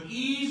that could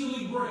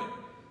easily break.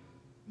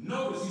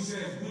 Notice he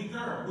says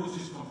weaker, which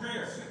is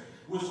comparison,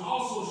 which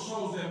also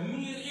shows that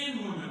men and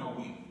women are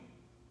weak.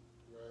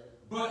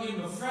 Right. But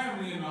in the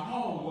family, in the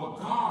home, what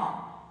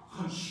God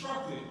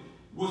constructed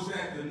was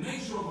that the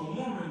nature of a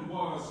woman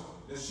was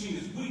that she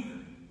is weaker.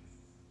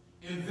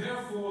 And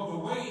therefore, the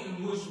way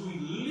in which we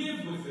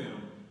live with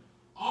them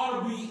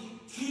ought to be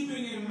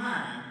keeping in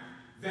mind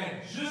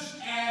that just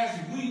as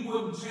we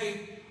wouldn't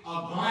take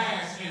a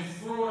glass and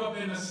throw it up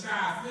in the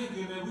sky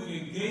thinking that we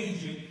can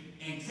gauge it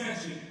and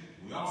catch it,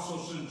 we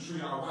also shouldn't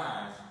treat our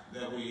wives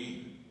that way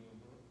either.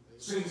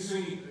 See,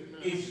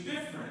 it's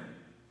different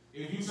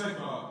if you take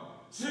a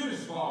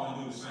tennis ball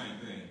and do the same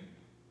thing.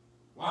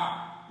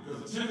 Why?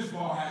 Because a tennis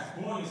ball has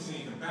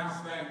buoyancy and can bounce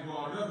back and do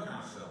all the other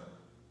kind of stuff.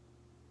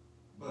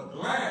 But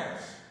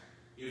glass,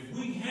 if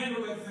we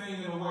handle that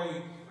thing in a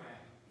way,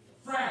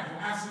 fragile,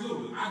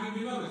 absolutely. I'll give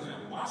you another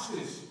example. Watch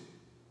this.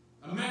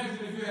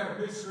 Imagine if you had a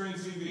big screen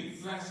TV,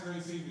 flat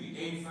screen TV,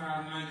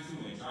 85,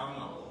 92 inch, I don't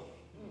know.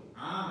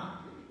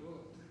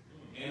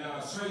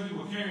 And say you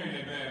were carrying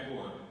that bad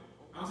boy.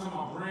 I'm talking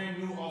about brand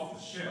new off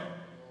the shelf.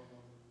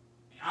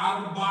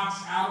 Out of the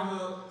box, out of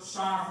the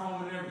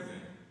styrofoam and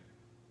everything.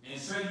 And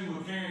say you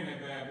were carrying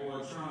that bad boy,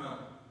 trying to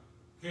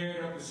carry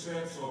it up the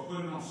steps or put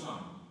it on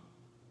something.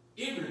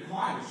 It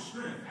requires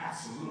strength,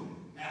 absolutely.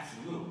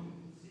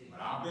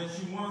 But I'll bet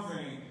you one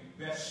thing,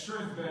 that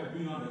strength better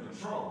be under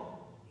control.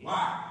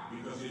 Why?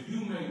 Because if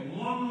you make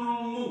one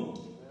wrong move,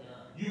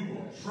 you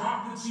will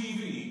drop the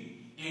TV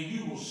and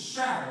you will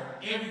shatter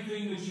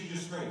everything that you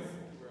just paid for.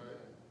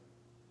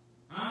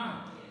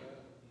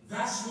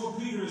 That's what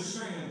Peter is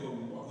saying.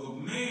 The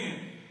man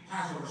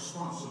has a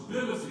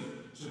responsibility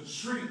to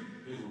treat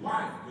his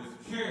wife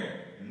with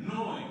care,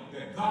 knowing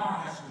that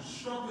God has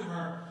constructed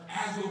her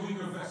as a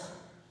weaker vessel.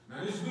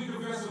 Now, this weaker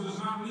vessel does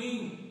not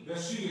mean that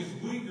she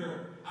is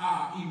weaker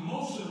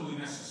emotionally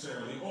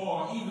necessarily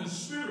or even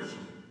spiritually.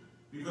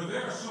 Because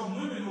there are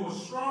some women who are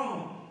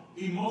strong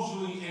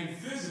emotionally and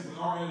physically,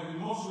 or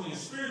emotionally and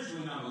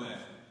spiritually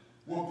nonetheless.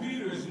 What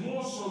Peter is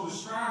more so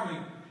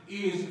describing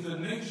is the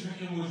nature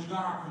in which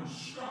God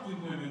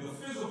constructed women, the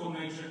physical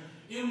nature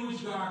in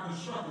which God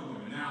constructed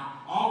women.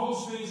 Now, all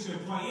those things can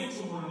play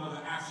into one another,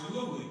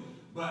 absolutely,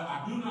 but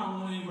I do not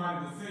want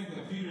anybody to think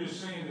that Peter is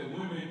saying that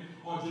women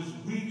are just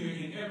weaker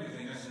in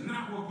everything. That's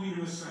not what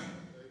Peter is saying.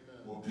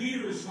 What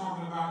Peter is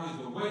talking about is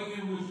the way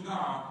in which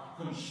God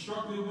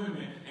constructed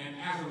women, and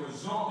as a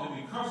result,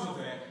 and because of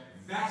that,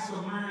 that's the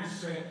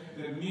mindset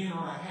that men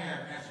ought to have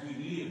as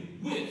we live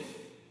with.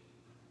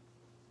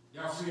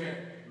 Y'all see that?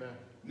 Amen.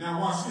 Now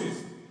watch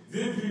this.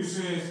 Then Peter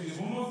says, there's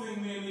one more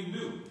thing men need to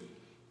do.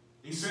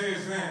 He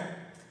says that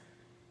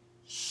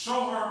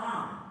show her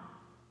honor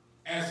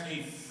as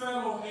a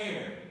fellow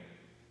heir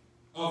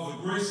of the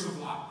grace of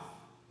life.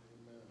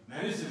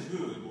 Now this is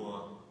good, boy.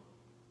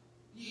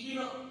 You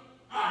know,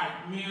 all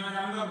right, man, I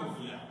got another one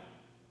for y'all.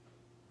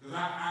 Because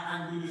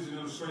I can do this in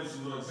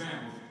illustrations or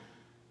examples.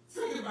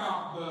 Think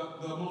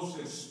about the most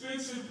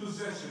expensive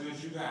possession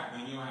that you got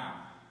in your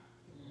house.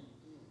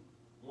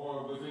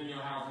 Or within your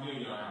house, near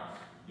your house.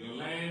 Your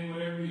land,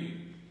 whatever it is.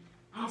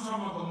 I'm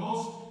talking about the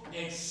most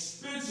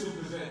expensive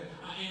possession.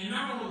 And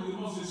not only the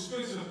most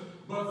expensive,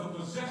 but the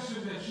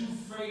possession that you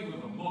favor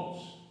the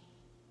most.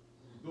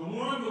 The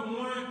one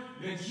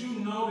that you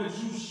know that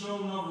you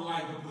show up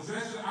like the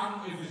possession. I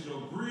don't know if it's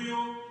your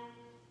grill,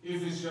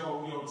 if it's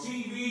your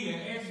TV, your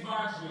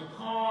Xbox, your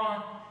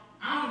car.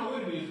 I don't know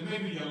what it is.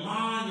 Maybe your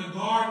lawn, your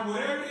garden,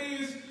 whatever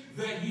it is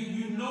that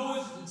you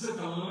know it took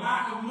a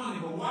lot of money.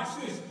 But watch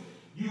this.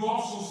 You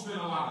also spend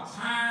a lot of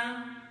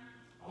time,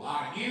 a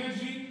lot of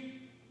energy.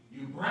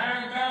 You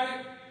brag about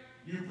it.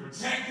 You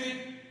protect it.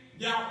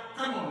 Y'all,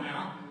 come on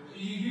now.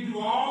 You do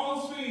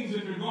all those things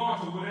in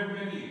regard to whatever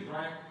that is,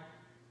 right?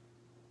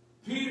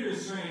 Peter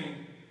is saying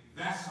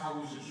that's how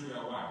we should treat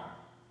our wives.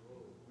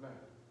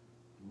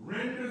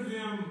 Render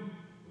them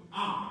with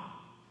honor.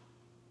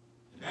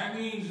 And that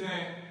means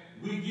that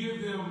we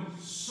give them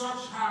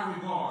such high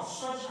regard,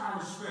 such high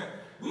respect.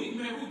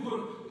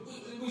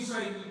 We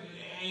say,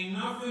 ain't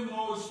nothing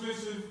more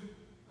expensive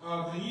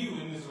than you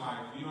in this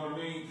life. You know what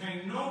I mean?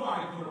 Can't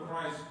nobody put a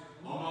price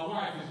on my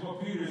wife, is what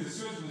Peter is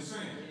essentially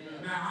saying.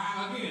 Now,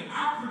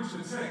 I preach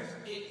the text,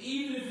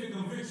 even if it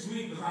convicts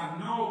me, because I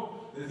know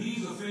that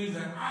these are things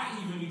that I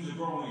even need to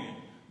grow in.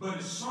 But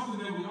it's something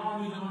that we all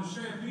need to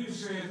understand. Peter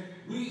says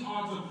we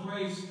ought to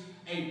place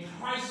a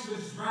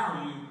priceless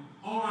value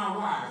on our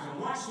wives.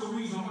 And watch the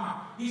reason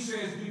why. He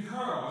says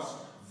because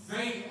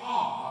they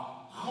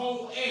are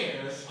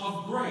co-heirs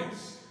of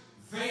grace.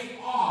 They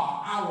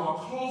are our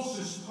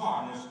closest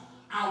partners,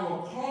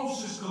 our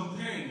closest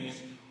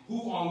companions,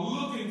 who are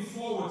looking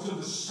forward to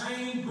the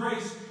same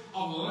grace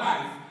of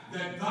life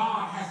that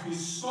God has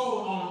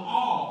bestowed on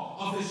all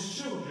of his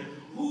children.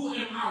 Who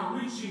am I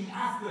reaching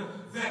after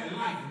that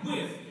life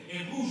with?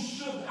 And who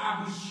should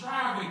I be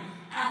striving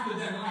after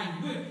that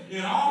life with?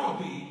 It ought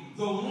to be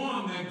the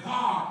one that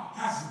God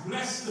has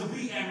blessed to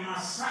be at my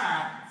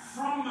side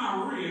from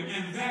my rib,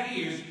 and that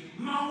is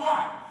my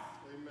wife.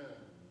 Amen.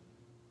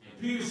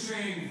 And Peter's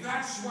saying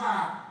that's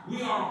why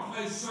we ought to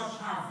place such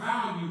high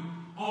value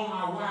on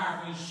our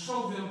wife and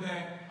show them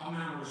that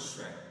amount of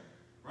respect.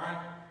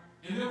 Right?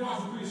 And then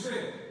watch what Peter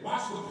said.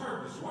 Watch the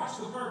purpose. Watch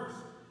the purpose.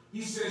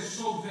 He says,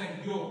 so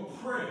that your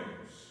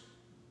prayers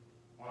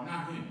are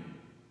not hindered.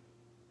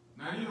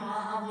 Now, you know,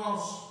 I've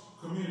lost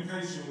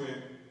communication with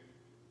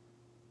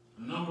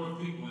a number of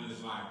people in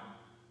this life.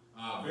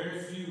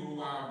 Very few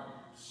who I've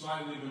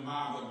slightly been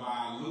bothered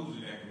by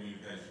losing that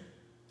communication.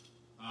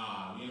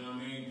 You know what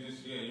I mean?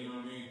 Just, yeah, you know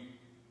what I mean?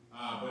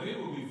 But it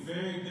would be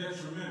very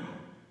detrimental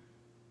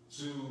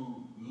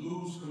to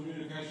lose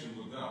communication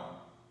with God.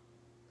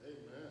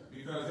 Amen.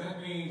 Because that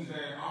means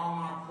that all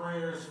my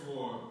prayers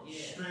for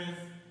strength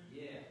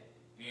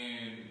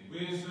and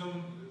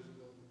wisdom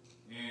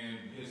and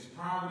his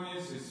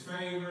providence, his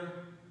favor,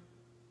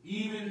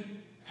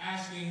 even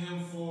asking him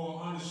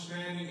for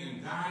understanding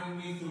and guiding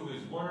me through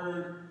his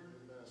word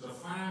to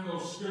find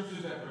those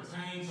scriptures that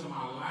pertain to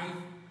my life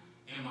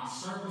and my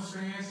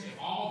circumstance, if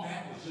all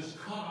that was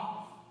just cut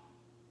off,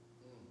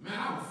 man,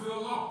 I would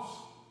feel lost.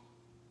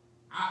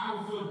 I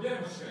would feel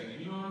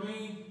devastated, you know what I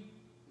mean?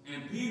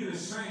 And Peter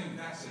is saying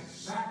that's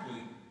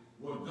exactly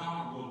what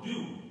God will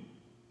do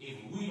if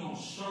we don't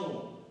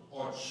show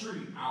or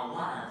treat our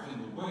wives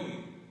in the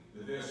way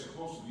that they're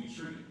supposed to be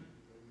treated.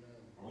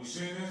 Are we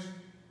seeing this?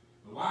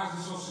 But why is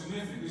this so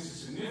significant? This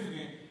is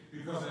significant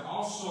because it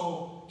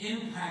also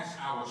impacts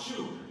our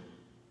children.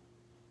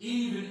 It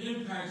even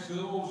impacts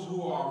those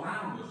who are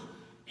around us.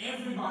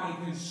 Everybody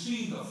can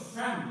see the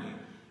family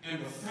and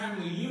the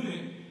family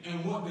unit,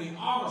 and what they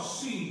ought to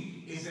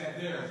see is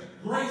that there's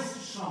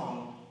grace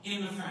shown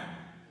in the family.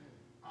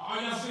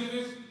 Are y'all seeing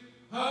this?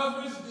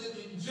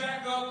 Husbands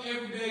jack up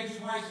every day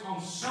twice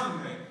on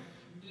Sunday.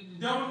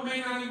 May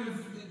not even,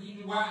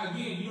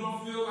 again, you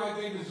don't feel like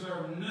they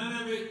deserve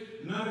none of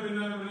it.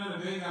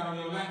 They got on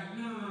your lap.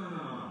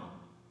 No.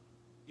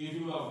 If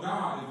you love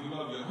God, if you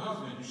love your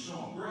husband, you show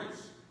him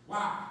grace.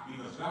 Why?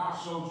 Because God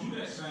showed you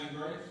that same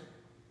grace.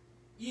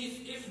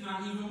 If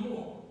not even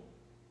more.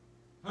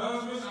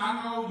 Husbands,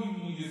 I know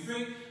you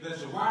think that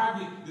your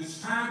wife,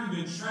 this time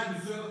you've been trying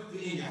to fill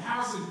in your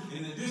house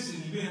and this,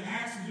 and you've been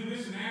asked to do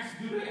this and asked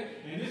to do that,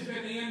 and this, that,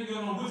 and the end, you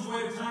don't know which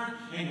way to turn,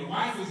 and your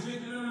wife is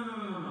thinking, no.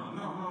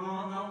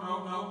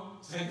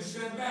 Take a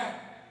step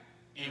back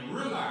and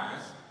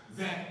realize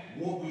that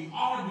what we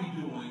ought to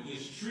be doing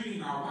is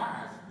treating our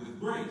wives with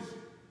grace.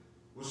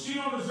 Well, she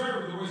don't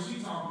deserve it the way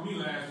she talked to me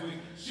last week.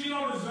 She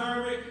don't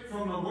deserve it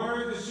from the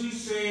word that she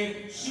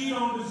said. She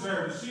don't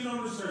deserve it.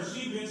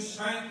 She been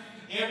spanked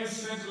ever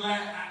since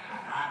last.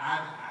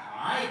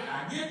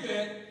 I get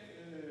that.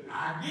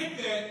 I get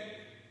that.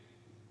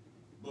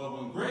 But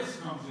when grace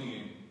comes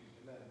in,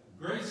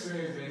 grace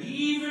says that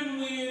even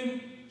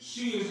when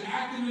she is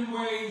acting in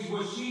ways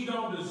where she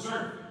don't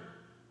deserve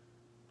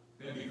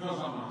it, that because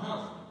I'm her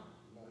husband,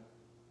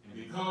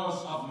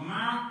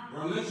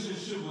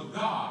 relationship with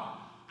God,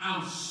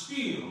 I'm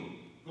still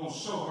going to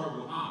show her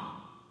with honor.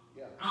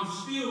 Yeah. I'm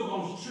still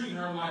going to treat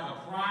her like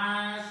a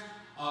prize,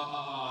 a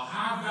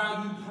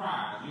high-value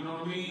prize, you know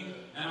what I mean?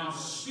 And I'm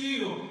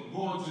still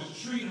going to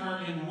treat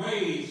her in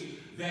ways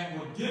that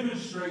would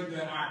demonstrate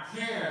that I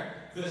care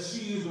that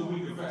she is a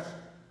weaker vessel.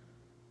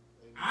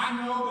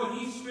 I know, but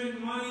he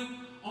spent money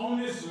on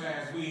this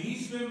last week.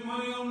 He spent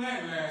money on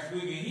that last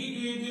week, and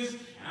he did this,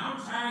 and I'm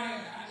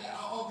tired.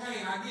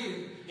 Okay, I get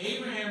it.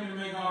 Abraham didn't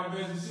make all the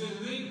best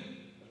decisions either.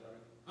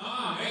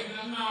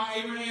 No,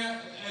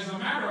 Abraham, as a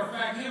matter of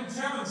fact, him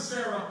telling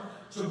Sarah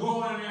to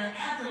go in there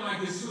acting like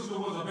his sister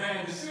was a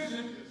bad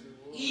decision,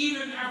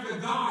 even after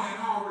God had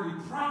already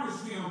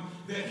promised him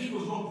that he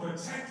was going to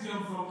protect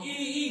him from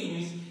any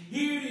enemies,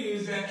 here it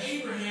is that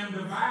Abraham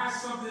devised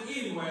something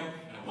anyway,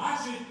 and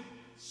watch it,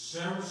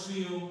 Sarah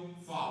still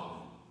followed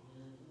him.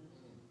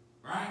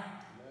 Right?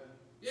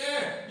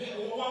 Yeah.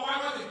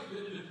 Why was it?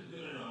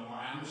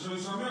 I'm going to show you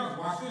something else.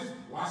 Watch this.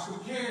 Watch the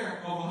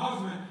care of a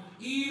husband.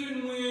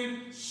 Even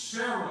when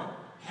Sarah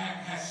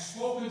had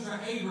spoken to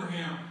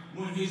Abraham,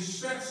 when his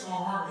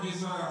son, which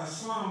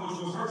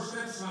was her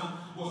stepson,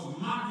 was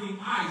mocking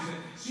Isaac,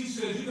 she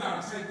said, you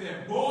got to take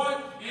that boy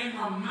and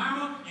her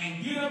mama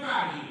and get up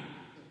out of here.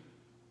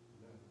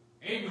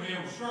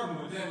 Abraham was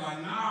struggling with that,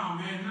 like, nah,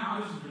 man,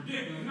 this is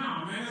ridiculous.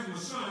 Nah, man, that's my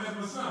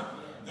son.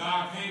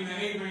 God came to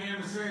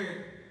Abraham and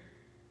said,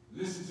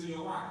 listen to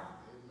your wife.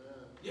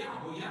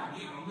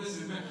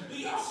 Listen, man. Do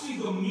y'all see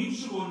the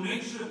mutual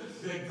nature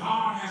that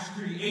God has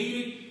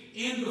created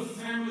in the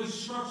family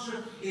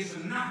structure? It's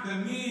not the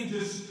men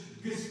just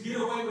get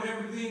away with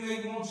everything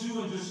they want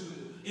to and just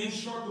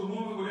instruct the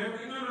woman with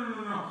everything.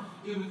 No.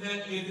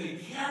 If they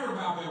care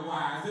about their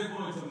wives, they're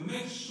going to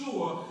make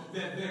sure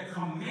that their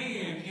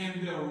command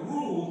and their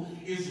rule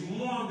is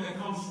one that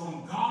comes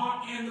from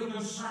God and the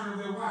concern of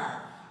their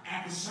wife.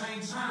 At the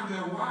same time,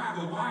 the wives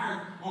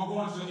are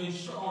going to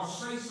instruct or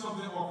say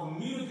something or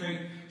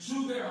communicate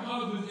to their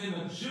husbands in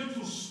a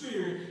gentle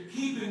spirit,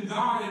 keeping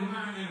God in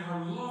mind and her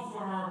love for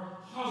her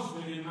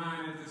husband in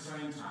mind at the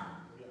same time.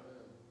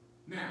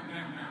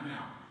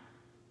 Now.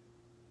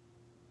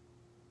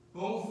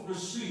 Both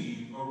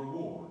receive a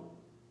reward.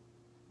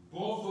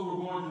 Both are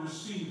going to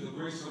receive the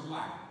grace of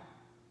life.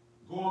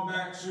 Going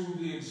back to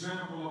the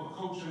example of a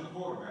coach and a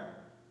quarterback.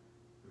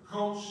 The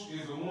coach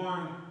is the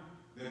one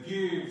that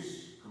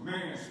gives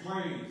commands,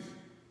 plays.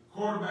 The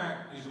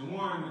quarterback is the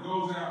one that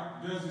goes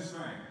out, does his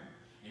thing.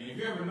 And if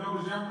you ever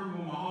noticed, I remember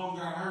when Mahomes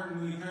got hurt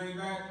and when he came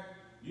back,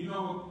 you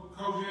know what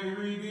Coach Andy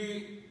Reid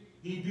did?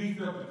 He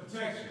beefed up the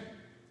protection.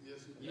 Yes,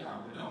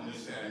 yeah, but don't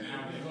miss that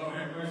analogy. Lord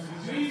have mercy,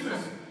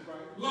 Jesus.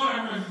 Lord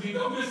have mercy,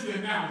 don't miss the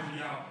analogy,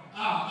 y'all.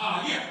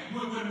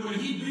 When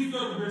he beefed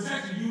up the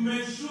protection, you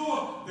make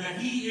sure that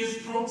he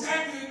is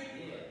protected.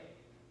 Yeah.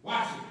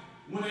 Watch it.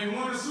 When they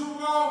won the Super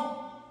Bowl,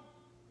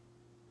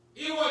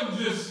 it wasn't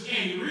just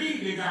Andy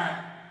Reid that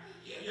got,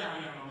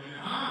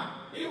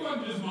 it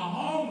wasn't just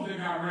Mahomes that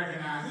got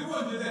recognized. It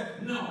wasn't just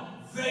that. No,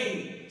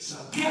 they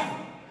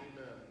together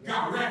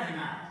got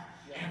recognized.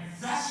 And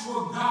that's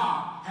what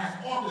God has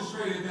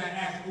orchestrated, that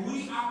as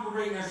we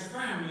operate as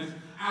families,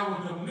 our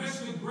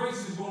domestic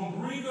grace is going to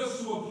bring us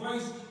to a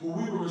place where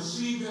we will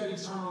receive that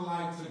eternal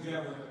life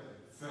together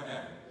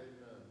forever.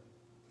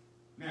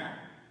 Now,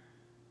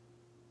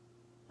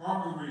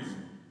 part of the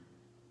reason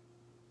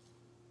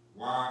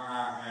why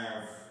I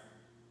have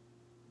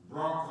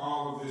brought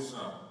all of this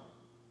up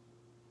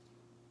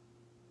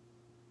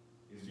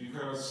is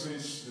because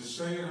since the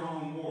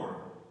stay-at-home order,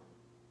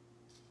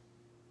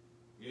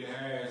 it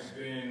has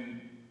been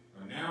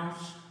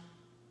announced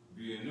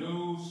via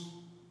news,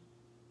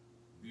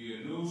 via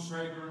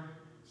newspaper,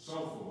 so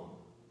forth,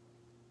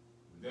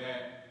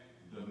 that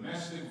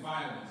domestic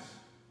violence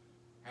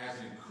has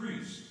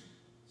increased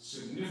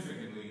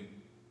significantly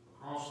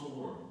across the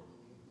world.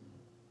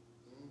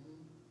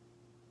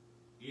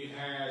 It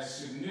has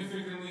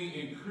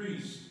significantly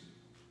increased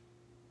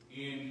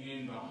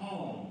in the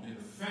home, in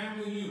the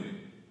family unit,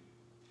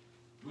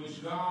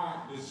 which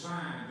God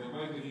designed the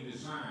way that he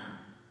designed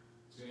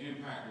to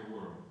impact the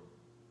world.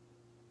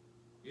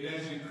 It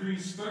has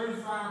increased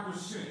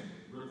 35%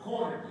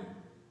 recordedly.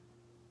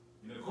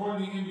 And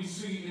according to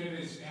NBC, it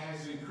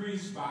has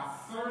increased by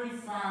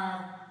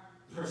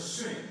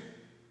 35%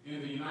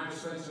 in the United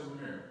States of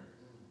America.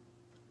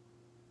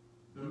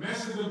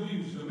 Domestic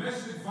abuse,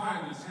 domestic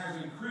violence has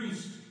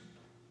increased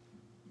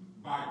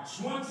by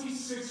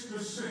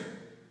 26%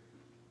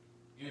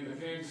 in the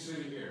Kansas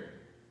City area.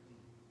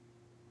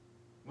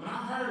 When I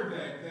heard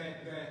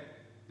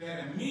that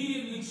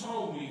immediately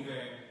told me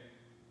that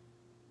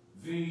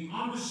the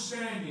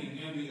understanding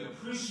and the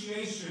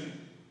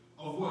appreciation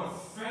of what a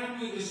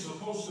family is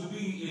supposed to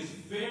be is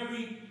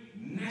very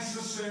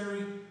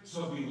necessary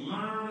to be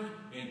learned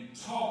and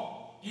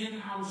taught in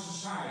our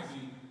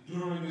society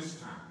during this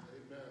time.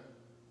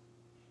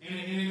 And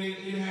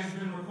it has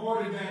been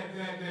recorded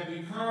that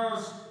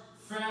because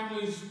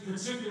families,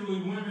 particularly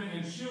women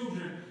and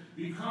children,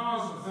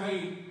 because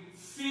they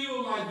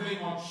feel like they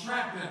are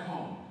trapped at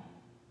home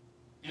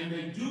and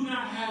they do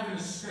not have an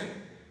escape,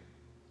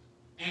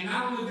 And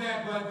not only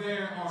that, but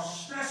there are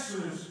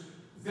stressors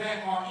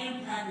that are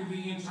impacting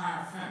the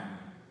entire family.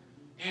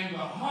 And the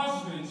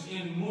husbands,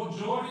 in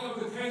majority of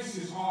the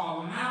cases, are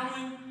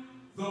allowing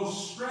those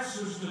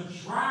stressors to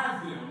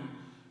drive them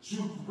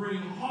to bring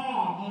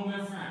harm on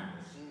their families.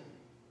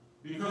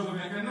 Because of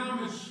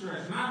economic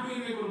stress, not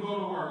being able to go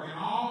to work, and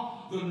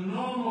all the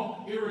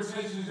normal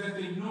irritations that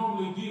they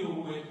normally deal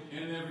with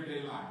in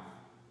everyday life.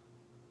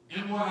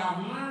 And what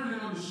I've learned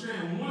and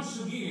understand, once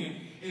again,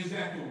 is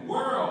that the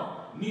world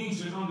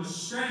needs an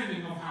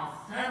understanding of how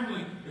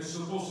family is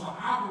supposed to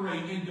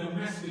operate in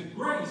domestic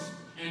grace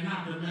and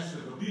not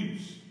domestic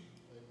abuse.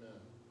 Amen.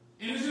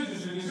 And it's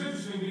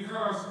interesting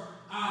because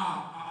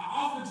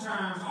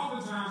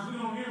oftentimes we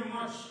don't hear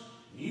much,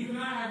 even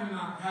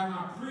I have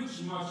not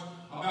preached much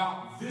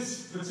about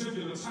this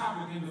particular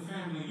topic in the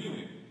family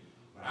unit.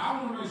 But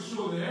I want to make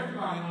sure that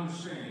everybody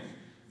understands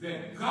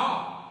that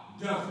God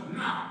does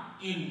not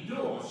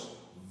endorse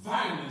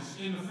violence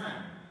in the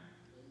family.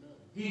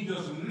 He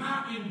does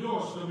not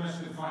endorse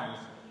domestic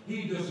violence.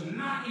 He does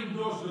not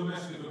endorse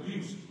domestic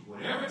abuse.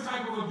 Whatever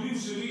type of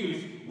abuse it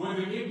is,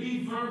 whether it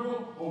be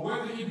verbal or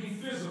whether it be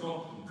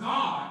physical,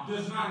 God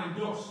does not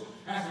endorse it.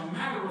 As a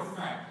matter of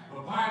fact,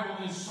 the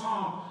Bible in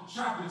Psalm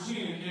chapter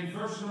 10 and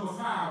verse number 5,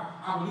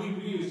 I believe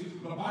it is,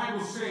 the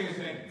Bible says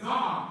that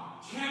God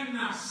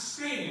cannot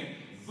stand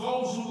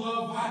those who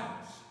love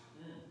violence.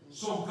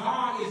 So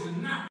God is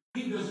not,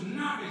 he does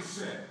not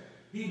accept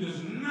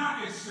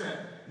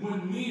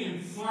when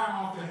men fly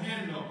off the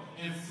handle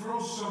and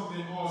throw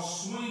something or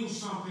swing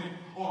something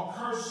or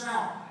curse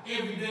out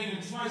every day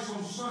and twice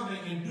on Sunday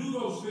and do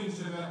those things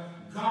to them.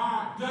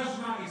 God does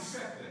not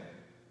accept that.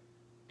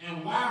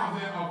 And while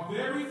there are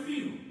very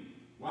few,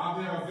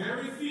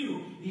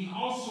 he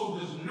also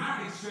does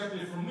not accept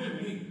it from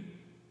women either.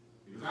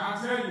 Because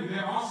I'll tell you,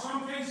 there are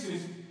some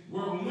cases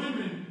where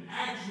women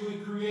actually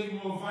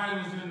create more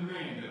violence than the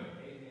man does.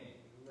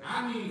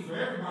 I need for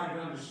everybody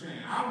to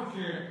understand, I don't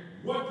care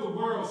what the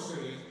world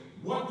says,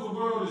 what the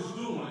world is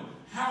doing,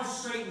 how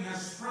Satan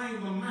has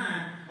framed the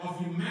mind of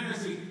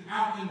humanity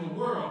out in the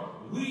world.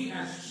 We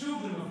as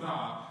children of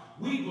God,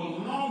 we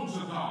belong to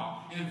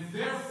God, and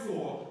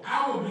therefore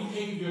our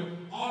behavior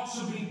ought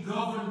to be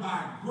governed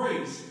by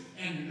grace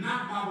and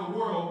not by the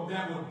world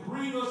that would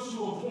bring us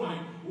to a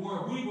point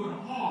where we would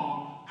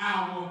harm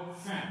our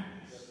families.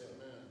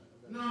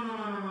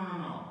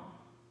 No.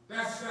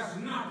 That's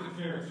not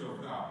the character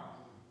of God.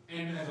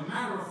 And as a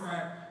matter of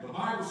fact, the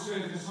Bible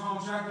says in Psalm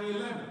chapter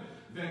 11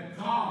 that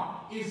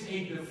God is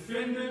a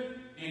defender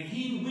and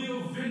he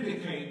will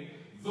vindicate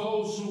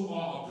those who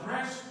are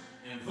oppressed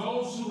and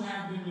those who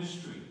have been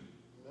mistreated.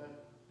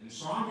 And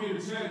so I'm here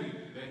to tell you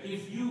that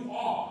if you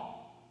are,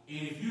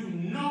 and if you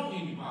know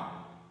anybody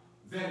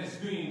that is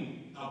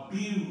being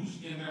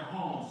abused in their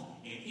homes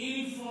in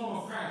any form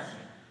or fashion,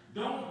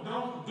 don't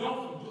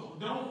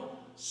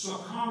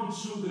succumb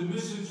to the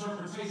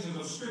misinterpretations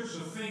of Scripture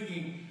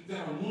thinking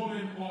that a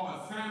woman or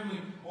a family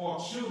or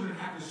children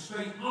have to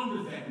stay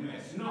under that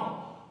mess.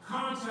 No.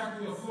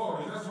 Contact the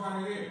authorities. That's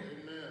why they're there.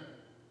 Amen.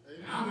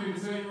 And I'm here to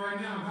tell you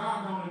right now,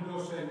 God don't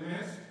endorse that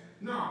mess.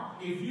 No.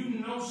 If you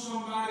know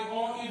somebody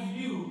or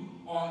if you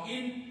are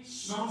in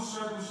some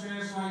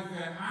circumstance like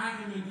that, I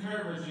am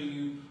encouraging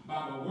you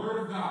by the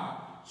Word of God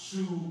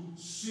to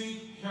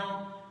seek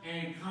help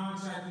and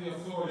contact the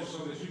authorities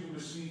so that you can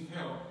receive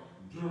help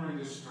during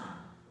this time.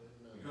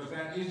 Because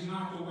that is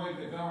not the way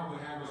that God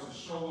would have us to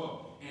show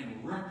up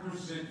and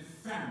represent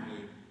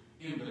family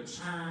in the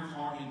times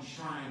or in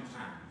trying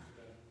times.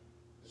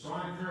 So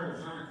I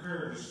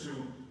encourage us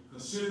to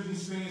consider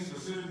these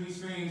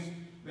things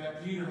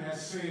that Peter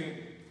has said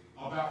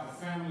about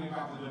the family,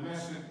 about the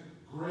domestic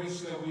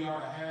grace that we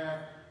ought to have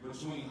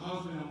between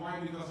husband and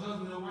wife, because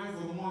husband and wife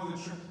are the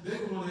ones that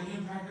they're the ones that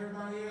impact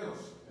everybody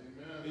else.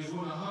 Amen. It's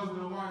when a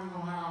husband and wife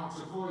know how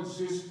to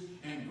coexist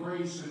and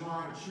grace and know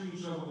how to treat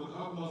each other with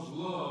utmost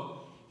love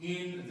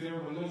in their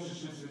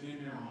relationships and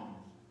in their homes.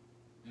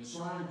 And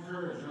so I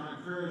encourage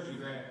you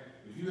that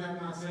if you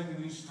have not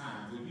taken these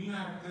times, if you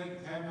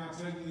have not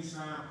taken these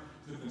time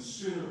to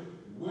consider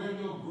where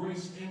your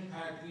grace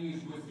impact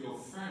is with your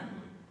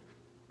family,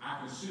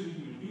 I consider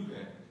you to do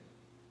that.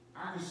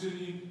 I consider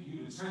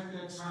you to take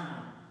that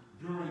time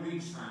during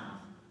these times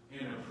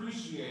and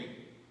appreciate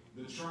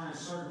the trying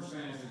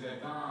circumstances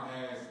that God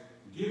has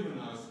given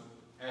us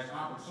as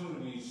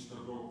opportunities to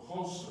grow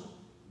closer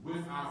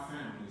with our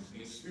families,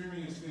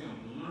 experience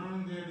them,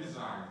 learn their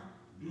desires,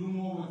 do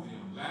more with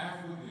them, laugh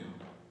with them,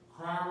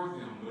 cry with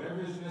them,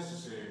 whatever is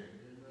necessary.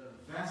 Amen.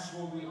 That's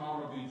what we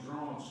ought to be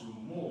drawn to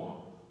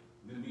more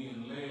than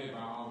being led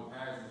by all the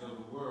passions of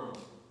the world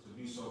to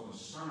be so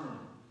concerned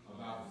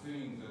about the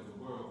things that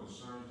the world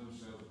concerns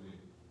themselves with.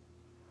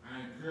 I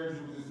encourage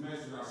you with this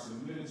message. I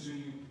submit it to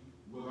you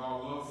with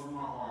all love from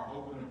my heart,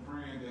 hoping and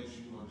praying that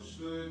you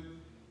understood,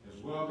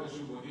 as well as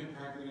you were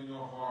impacted in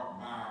your heart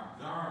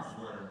by God's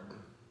word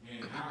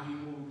and how he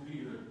moved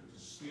Peter to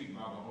speak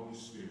by the Holy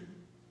Spirit.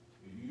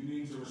 If you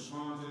need to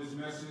respond to this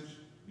message,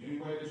 any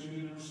way that you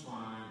need to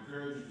respond, I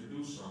encourage you to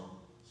do so.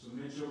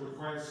 Submit your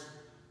request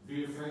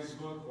via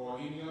Facebook or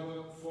any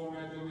other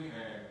format that we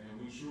have,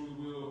 and we truly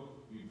will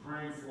be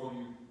praying for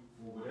you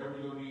for whatever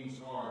your needs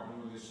are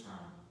during this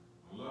time.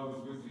 My love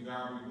is with you.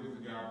 God be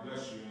with you. God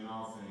bless you in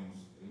all things.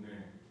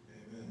 Amen.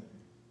 Amen.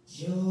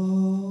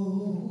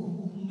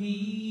 Show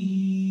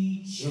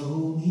me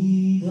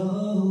the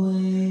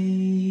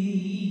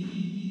way.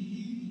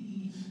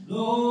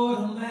 Lord,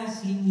 I'm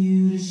asking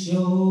you to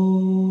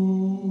show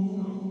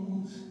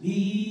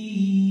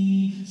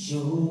me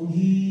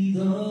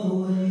the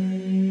way.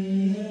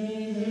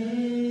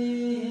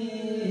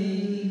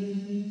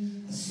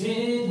 I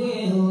said,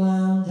 well,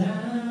 I'm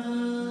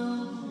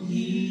down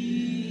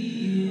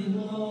here,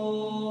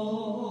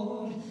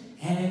 Lord,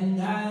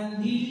 and I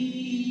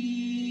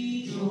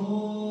need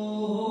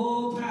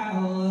your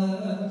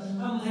power.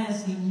 I'm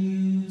asking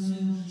you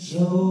to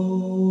show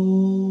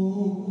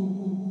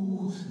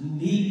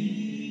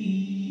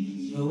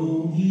me the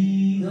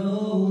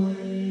way.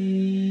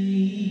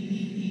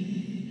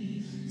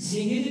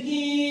 Sing it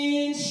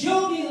again,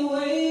 show me the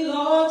way,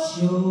 Lord,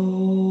 show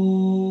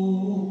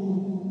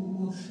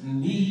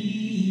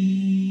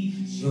me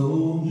the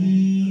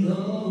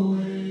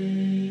way.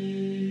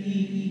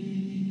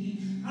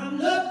 I'm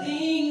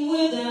nothing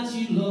without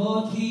you,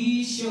 Lord,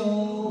 please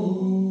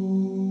show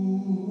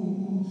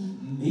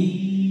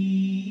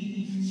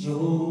me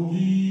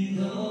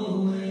the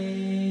way.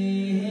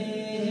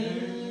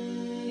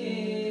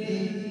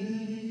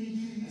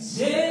 I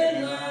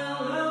said,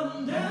 while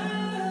I'm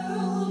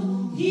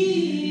down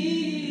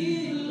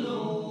here,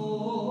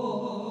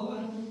 Lord,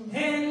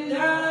 and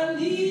I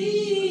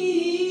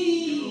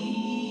need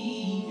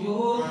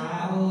your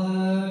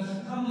power.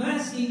 I'm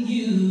asking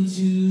you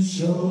to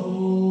show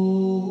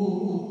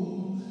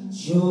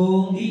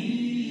me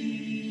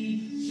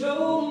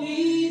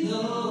the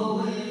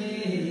way.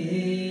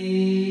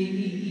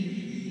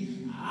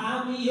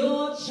 I'm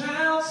your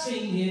child,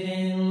 sing it,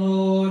 and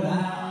Lord, I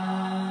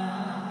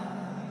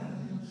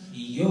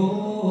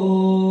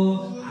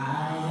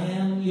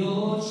am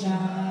your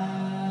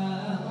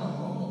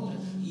child.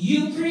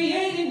 You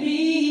created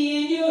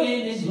me in your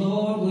image,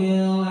 Lord,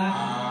 will I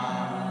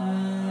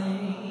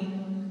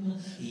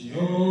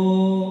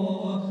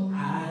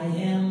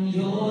am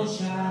your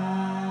child.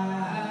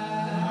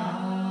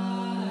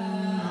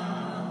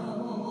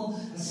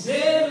 I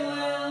said,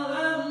 well,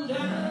 I'm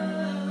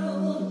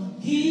down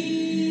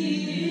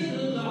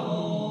here,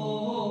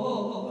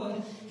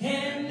 Lord,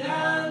 and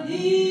I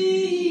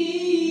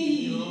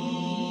need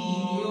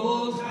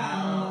your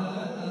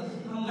power.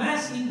 I'm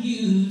asking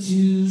you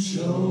to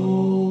show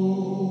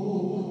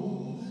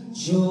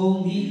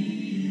me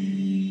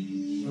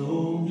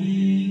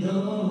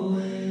the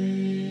way.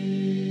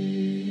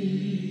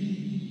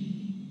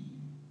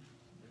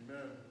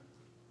 Amen.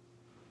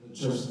 The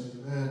church say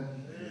amen.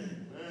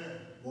 Amen.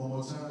 One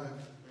more time.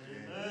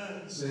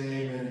 Amen. Say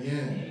amen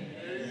again.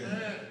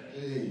 Amen.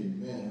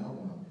 Amen. I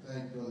want to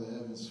thank Brother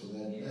Evans for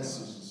that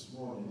message this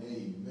morning.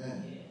 Amen.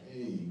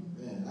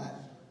 Amen. I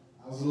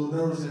was a little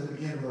nervous at the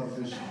beginning,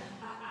 Brother Fisher.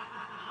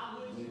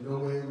 You know,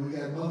 we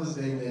got Mother's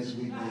Day next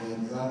week, Brother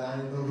Evans. I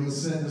didn't know he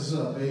was setting us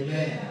up.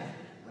 Amen.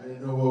 I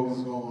didn't know what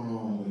was going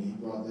on, but he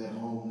brought that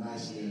home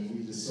nicely, and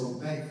we're just so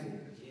thankful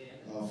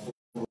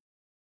for the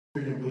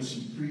spirit in which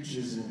he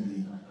preaches and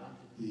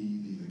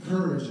the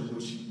courage in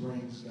which he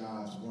brings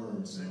God's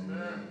word. So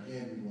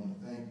again, we want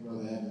to thank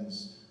Brother Evans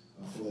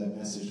for that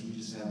message. We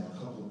just have a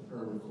couple of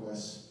prayer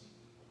requests,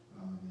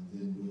 and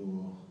then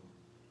we'll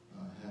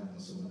have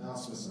some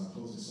announcements. I'll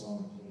close this song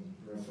and close the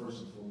prayer. First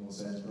and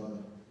foremost, as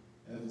Brother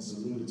Evans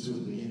alluded to at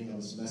the beginning of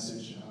his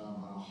message,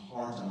 our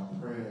heart, our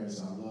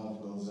prayers, our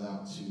love goes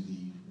out to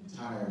the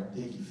entire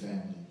Dickey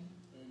family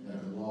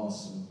at the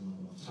loss of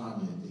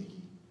Tanya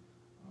Dickey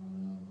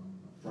on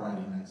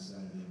Friday night,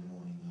 Saturday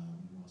morning. We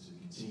want to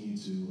continue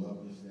to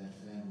uplift that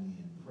family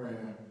in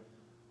prayer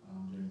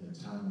during their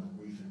time of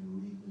grief and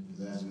bereavement,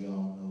 because as we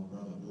all know,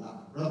 Brother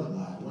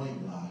Bly, Wayne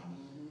Bly,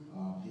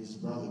 his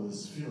brother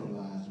was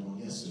funeralized on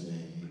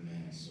yesterday.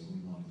 Amen. So we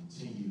want to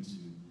continue to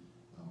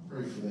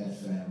pray for that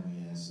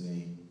family as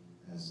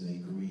they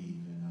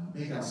grieve, and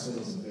make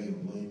ourselves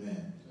available.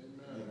 Amen.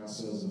 Make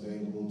ourselves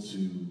available to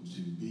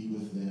be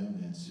with them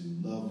and to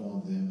love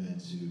on them and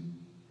to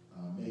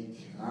make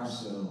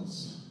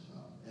ourselves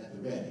at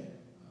the ready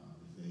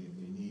if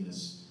they need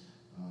us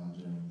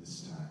during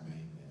this time.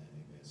 Amen.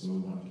 Amen. So we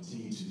want to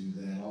continue to do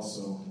that.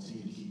 Also,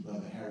 continue to keep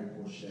Brother Harry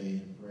Porche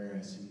in prayer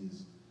as he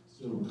is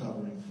still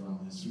recovering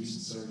from his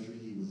recent surgery.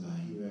 He was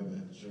here at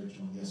the church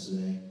on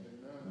yesterday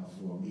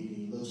for a meeting.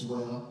 He looks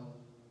well.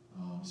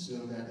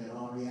 Still got that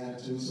ornery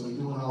attitude, so he's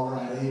doing all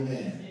right.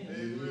 Amen.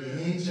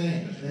 He ain't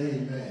changed.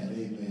 Amen.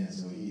 Amen.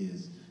 So he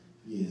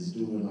is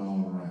doing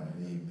all right.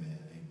 Amen.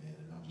 Amen.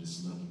 And I'm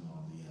just looking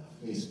on the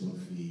Facebook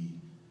feed.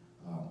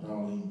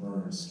 Darlene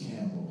Burns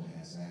Campbell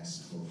has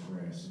asked for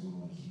prayer, so we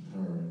want to keep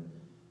her and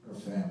her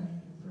family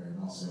in prayer. And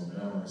also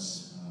Doris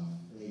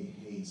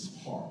Hayes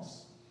Parks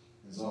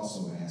has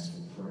also asked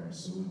for prayer,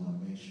 so we want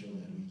to make sure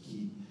that we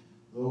keep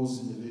those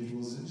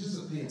individuals and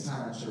just the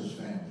entire church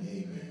family.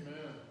 Amen.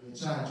 The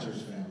entire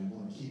church family. We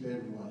want to keep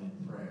everyone in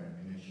prayer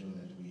and make sure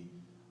that we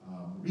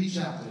reach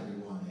out to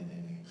everyone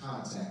and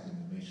contact them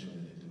and make sure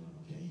that they're doing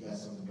okay. You got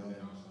something going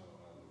on?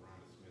 Also,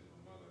 Laron Smith,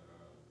 my mother,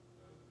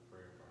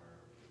 prayer for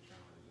her, the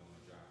challenges on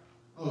the job.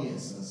 Oh,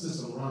 yes,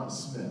 Sister Laron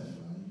Smith.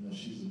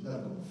 She's a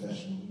medical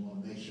professional. We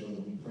want to make sure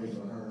that we pray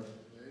for her.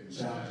 The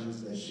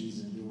challenges that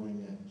she's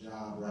enduring at the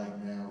job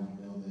right now.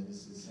 We know that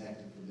this is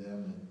hectic for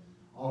them. And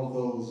all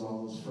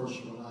those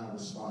first line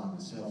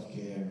responders,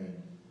 healthcare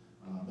and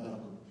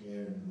medical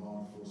care and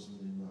law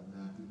enforcement and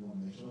whatnot. We want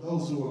to make sure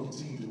those who are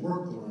continuing to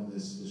work during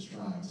this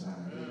trying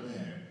time.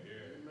 Amen.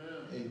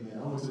 Amen.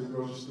 I went to the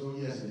grocery store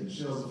yesterday. The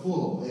shelves are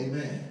full.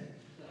 Amen.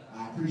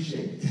 I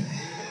appreciate it.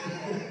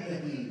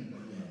 Amen.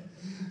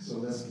 So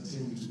let's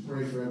continue to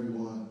pray for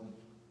everyone.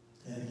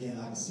 And again,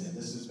 like I said,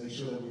 let's just make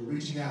sure that we're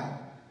reaching out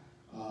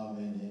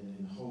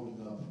and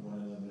holding up one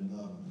another in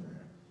love and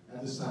prayer.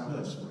 At this time,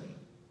 let us pray.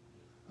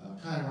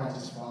 Kind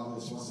righteous Father,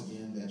 it's once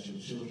again that your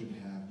children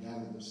have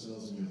gathered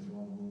themselves in your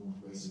throne room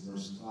with grace and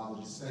mercy.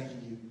 Father, just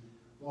thanking you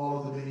for all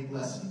of the many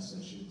blessings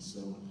that you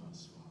bestowed upon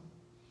us, Father.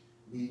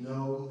 We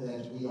know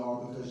that we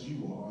are because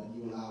you are, and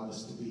you allowed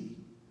us to be.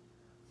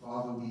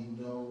 Father, we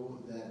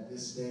know that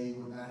this day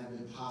would not have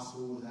been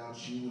possible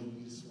without you, and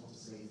we just want to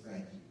say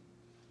thank you.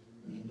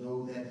 We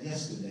know that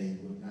yesterday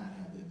would not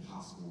have been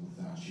possible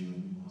without you,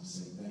 and we want to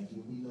say thank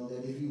you. We know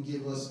that if you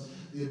give us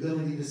the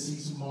ability to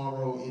see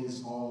tomorrow, it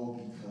is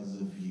all because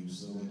of you.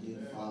 So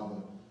again,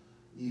 Father,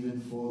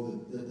 even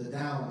for the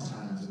down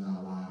times in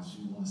our lives,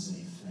 we want to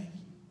say thank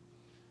you.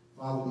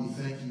 Father, we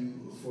thank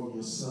you for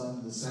your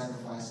Son, the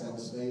sacrifice that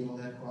was made on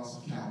that cross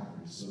of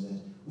Calvary, so that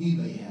we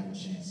may have a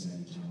chance at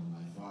eternal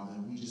life, Father.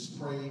 And we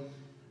just pray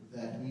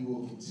that we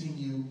will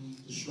continue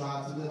to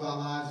strive to live our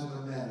lives in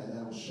a manner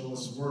that will show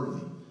us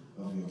worthy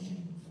of your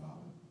kingdom,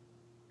 Father.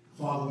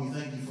 Father, we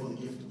thank you for the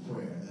gift of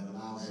prayer that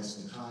allows us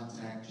to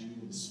contact you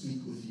and to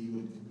speak with you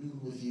and commune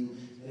with you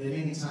and at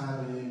any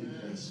time and any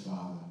place,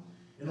 Father.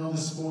 And on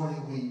this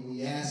morning,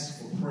 we ask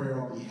for prayer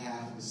on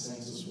behalf of the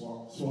saints of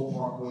Swole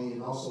Parkway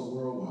and also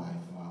worldwide,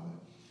 Father.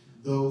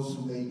 Those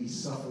who may be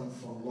suffering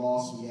from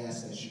loss, we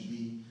ask that you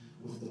be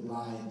with the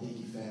blind and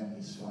Dickey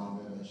families,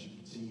 Father, that you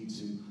continue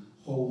to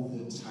hold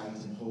them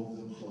tight and hold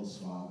them close,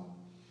 Father.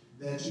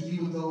 That you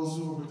be with those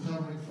who are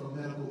recovering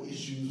from medical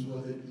issues,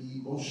 whether it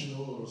be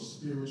emotional or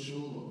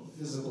spiritual or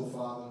physical,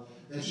 Father,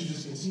 that you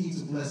just continue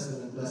to bless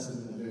them and bless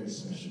them in a very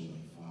special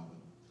way, Father.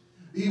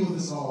 Be with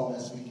us all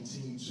as we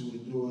continue to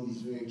endure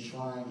these very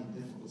trying and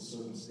difficult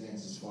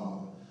circumstances,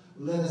 Father.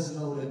 Let us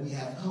know that we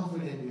have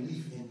comfort and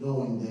relief in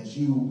knowing that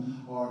you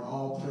are an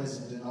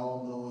all-present and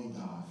all-knowing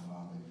God,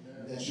 Father.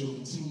 And that you'll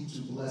continue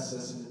to bless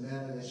us in the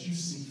manner that you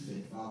see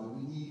fit, Father.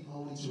 We need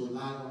only to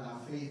rely on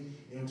our faith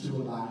and to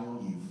rely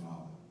on you,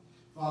 Father.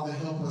 Father,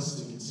 help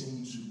us to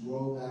continue to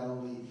grow not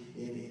only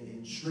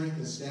in strength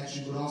and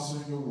stature, but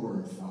also in your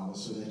word, Father,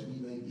 so that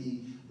we may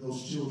be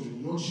those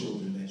children, your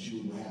children, that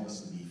you would have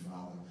us to be,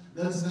 Father.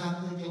 Let us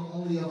not think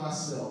only of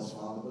ourselves,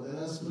 Father, but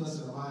let us put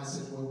us in a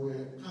mindset where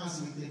we're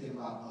constantly thinking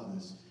about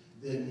others,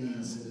 their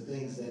needs, and the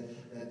things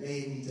that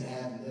they need to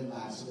have in their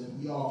lives so that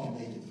we all can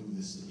make it through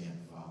this together,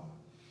 Father.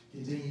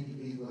 Continue to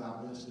be with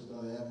our minister,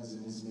 Brother Evans,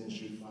 in his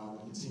ministry, Father.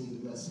 Continue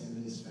to bless him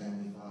and his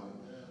family, Father.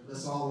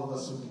 Bless all of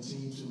us who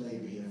continue to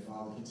labor here,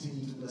 Father.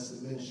 Continue to bless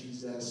the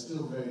ministries that are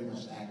still very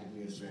much active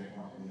here at Swole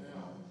Parkway,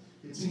 Father.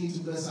 Continue to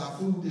bless our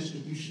food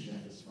distribution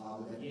efforts,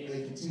 Father, that we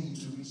may continue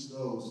to reach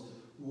those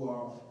who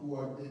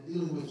are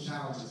dealing with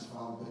challenges,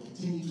 Father, but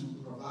continue to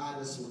provide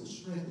us with the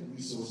strength and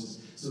resources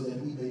so that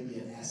we may be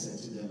an asset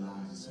to their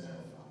lives as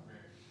well, Father.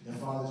 And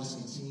Father, just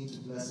continue to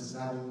bless us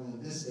not only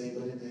in this day,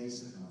 but in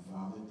days to come,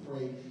 Father. And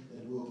pray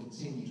that we'll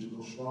continue to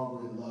grow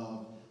stronger in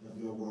love of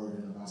your word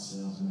and of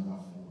ourselves and of our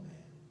fellow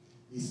man.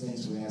 These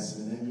things we ask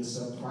in the name of your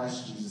Son,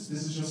 Christ Jesus.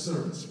 This is your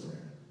servant's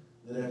prayer.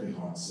 Let every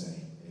heart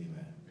say,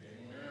 amen.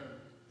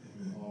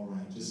 Amen. All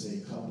right, just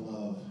a couple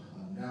of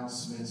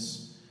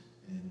announcements,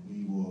 and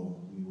we will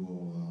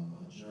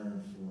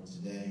adjourn for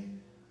today.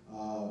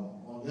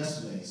 On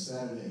yesterday,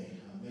 Saturday,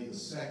 May the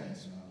 2nd,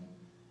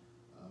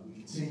 we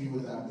continue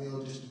with our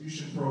meal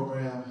distribution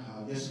program.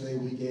 Yesterday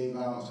we gave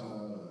out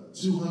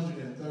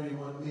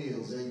 231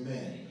 meals,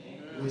 amen,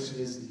 which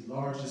is the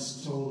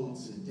largest total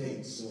to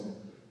date. So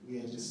we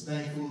are just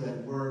thankful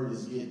that word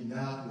is getting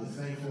out. We're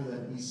thankful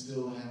that we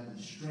still have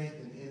the strength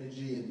and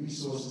energy and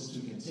resources to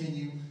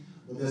continue,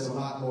 but there's a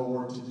lot more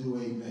work to do,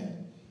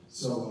 amen.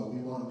 So we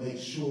want to make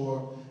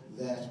sure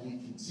that we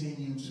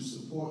continue to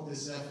support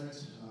this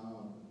effort.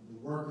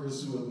 The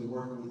workers who have been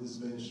working with this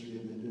ministry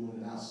have been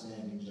doing an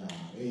outstanding job,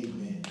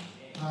 amen.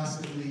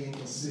 Constantly and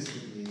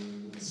consistently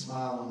with a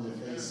smile on their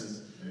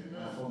faces.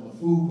 From the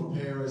food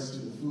preparers to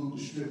the food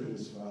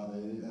distributors, Father. I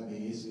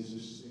mean, it's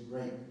just been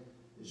great.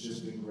 It's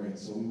just been great.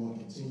 So we want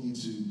to continue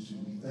to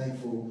be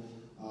thankful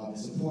and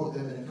support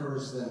them and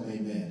encourage them,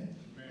 amen.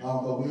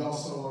 But we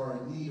also are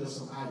in need of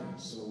some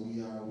items. So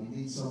we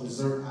need some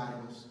dessert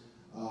items,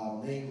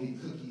 namely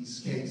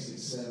cookies, cakes,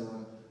 etc.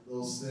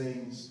 Those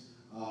things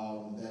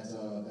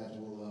that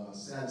will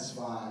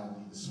satisfy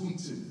the sweet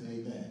tooth,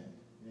 amen.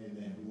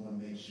 Amen. We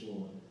want to make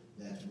sure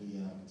that we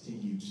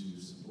continue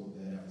to support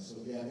that effort. So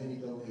if you have any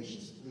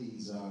donations,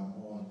 please,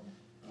 on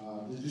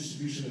The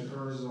distribution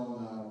occurs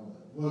on,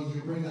 well, you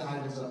can bring the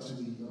items up to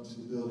the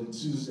building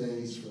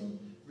Tuesdays from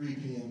 3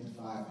 p.m. to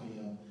 5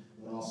 p.m.,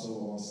 but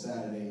also on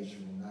Saturdays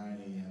from 9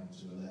 a.m.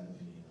 to 11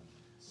 p.m.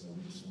 So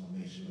we just want to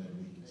make sure that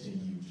we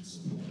continue to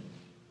support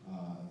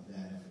that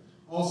effort.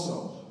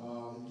 Also,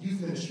 youth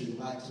ministry would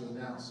like to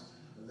announce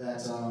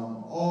that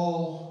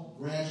all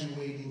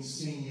graduating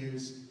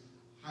seniors,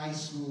 high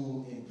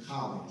school and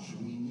college,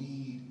 we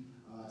need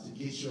to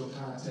get your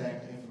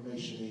contact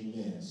information,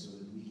 amen, so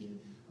that we can,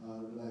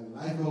 like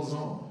life goes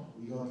on,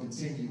 we're going to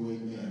continue,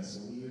 amen. So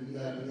we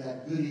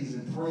got goodies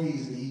and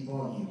praise to heap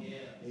on you,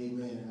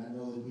 amen. And I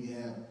know that we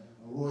have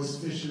Royce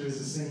Fisher as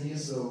a senior,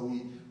 so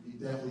we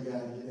definitely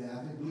got to get that.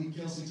 I believe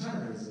Kelsey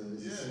Turner is a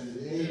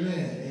senior.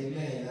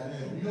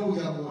 Amen. We know we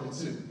got more than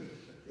two.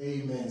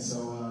 Amen.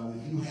 So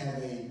if you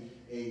have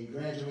a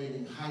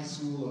graduating high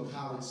school or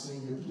college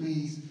senior,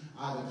 please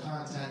either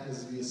contact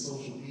us via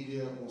social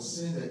media or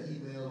send an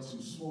email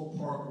to Swope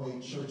Parkway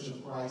Church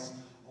of Christ,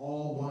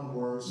 all one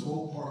word,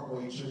 Swope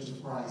Parkway Church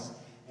of Christ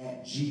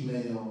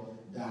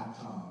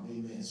 @gmail.com.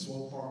 Amen.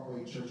 Swope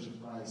Parkway Church of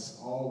Christ,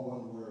 all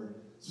one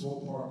word,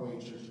 Swope Parkway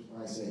Church of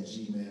Christ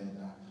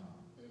 @gmail.com.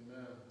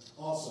 Amen.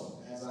 Also,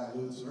 as I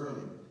alluded to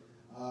earlier,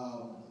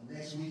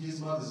 next week is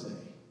Mother's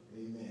Day.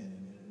 Amen.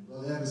 And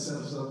Brother Evans set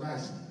us up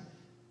nicely.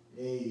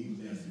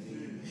 Amen.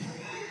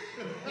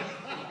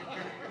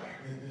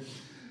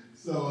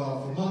 So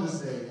for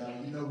Mother's Day,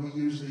 we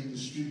usually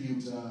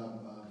distribute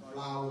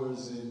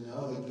flowers and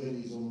other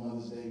goodies on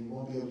Mother's Day. We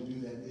won't be able to do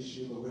that this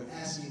year, but we're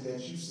asking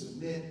that you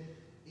submit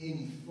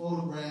any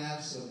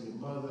photographs of your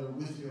mother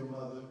with your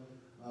mother.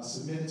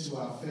 Submit it to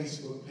our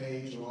Facebook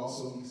page, or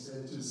also you can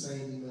send it to the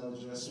same email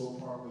address, Swope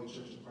Parkway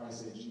Church of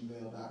Christ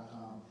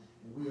 @gmail.com.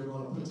 And we are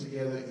going to put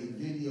together a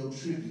video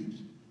tribute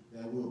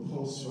that we'll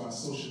post to our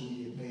social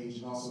media page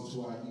and also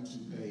to our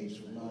YouTube page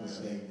for Mother's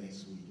Day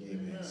next week.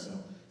 Amen. So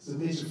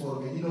submit your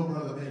photograph.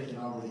 Brother Bennigan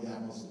already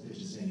got most of the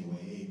pictures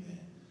anyway. Amen.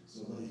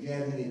 So, but if you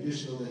have any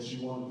additional that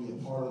you want to be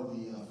a part of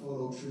the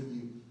photo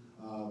tribute,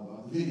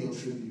 video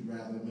tribute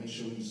rather, make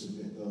sure you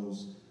submit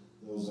those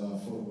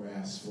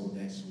photographs for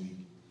next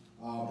week.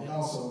 And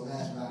also,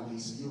 last but not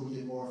least, you'll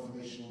get more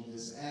information on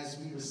this as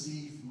we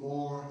receive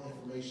more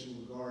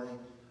information regarding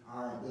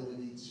our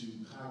ability to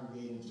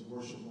congregate and to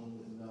worship one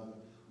with another.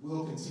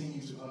 We'll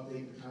continue to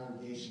update the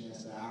congregation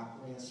as to our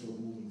plans for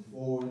moving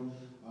forward.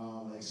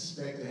 I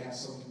expect to have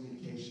some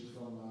communication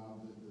from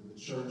the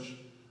church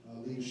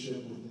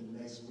leadership within the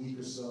next week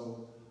or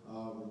so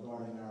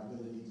regarding our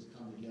ability to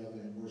come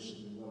together and worship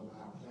and what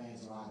our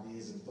plans or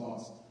ideas and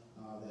thoughts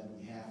that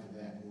we have for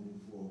that moving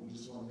forward. We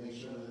just want to make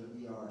sure that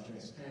we are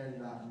transparent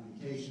in our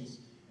communications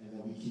and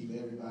that we keep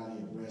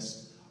everybody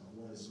abreast of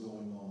what is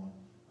going on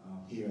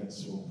here at the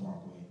Swope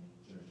Parkway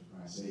Church of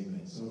Christ.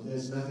 Amen. So if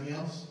there's nothing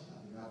else, I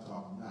think I'll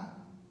talk not.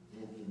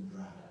 Open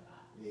dry.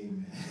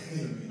 Amen.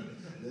 Amen.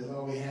 That's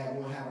all we have.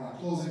 We'll have our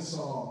closing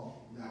song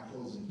and our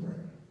closing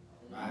prayer.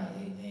 Right.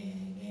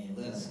 Amen.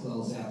 Let us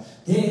close out.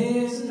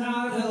 There's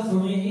not a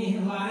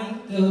friend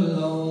like the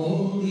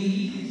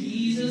lonely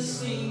Jesus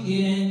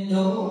singing,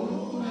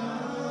 no,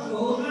 not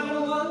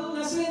one.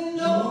 I said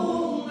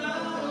no,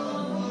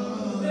 not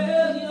one. Well,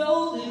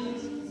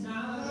 there's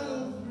not a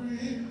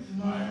friend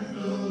like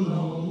the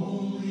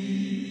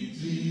lonely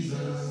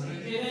Jesus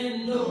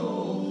singing,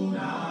 no,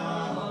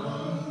 not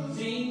one.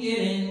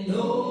 Singing,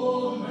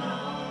 no,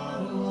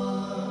 not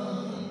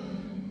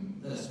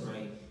one. Let's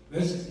pray.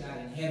 Gracious God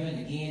in heaven,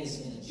 again, it's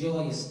been a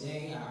joyous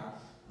day.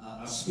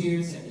 Our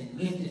spirits have been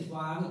lifted,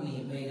 Father. We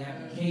have made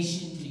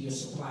application to your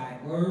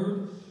supplied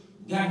word.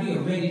 God, we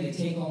are ready to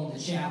take on the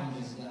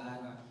challenges, God.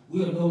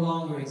 We are no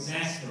longer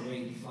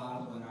exasperated,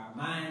 Father, but our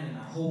mind and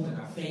our hope and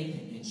our faith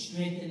have been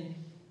strengthened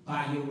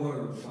by your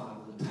word, Father.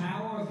 The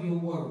power of your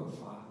word,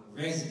 Father,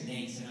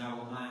 resonates in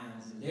our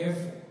minds, and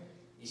therefore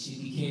it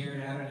should be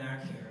carried out in our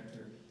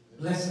character.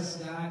 Bless us,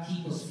 God.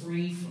 Keep us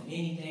free from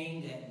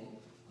anything that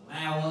will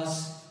allow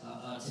us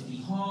to be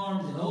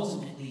harmed, and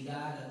ultimately,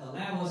 God,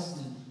 allow us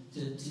to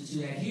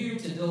adhere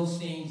to those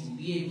things and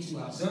be able to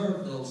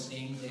observe those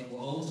things that will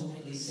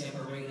ultimately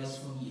separate us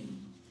from you.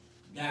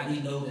 God,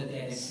 we know that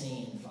is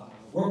sin, Father.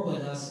 Work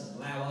with us and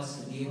allow us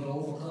to be able to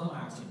overcome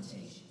our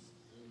temptations.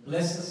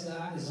 Bless us,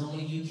 God, as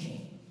only you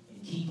can,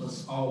 and keep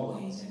us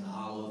always in the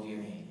hollow of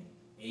your hand.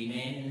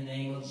 Amen. In the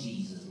name of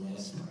Jesus, let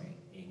us pray.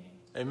 Amen.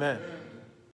 Amen.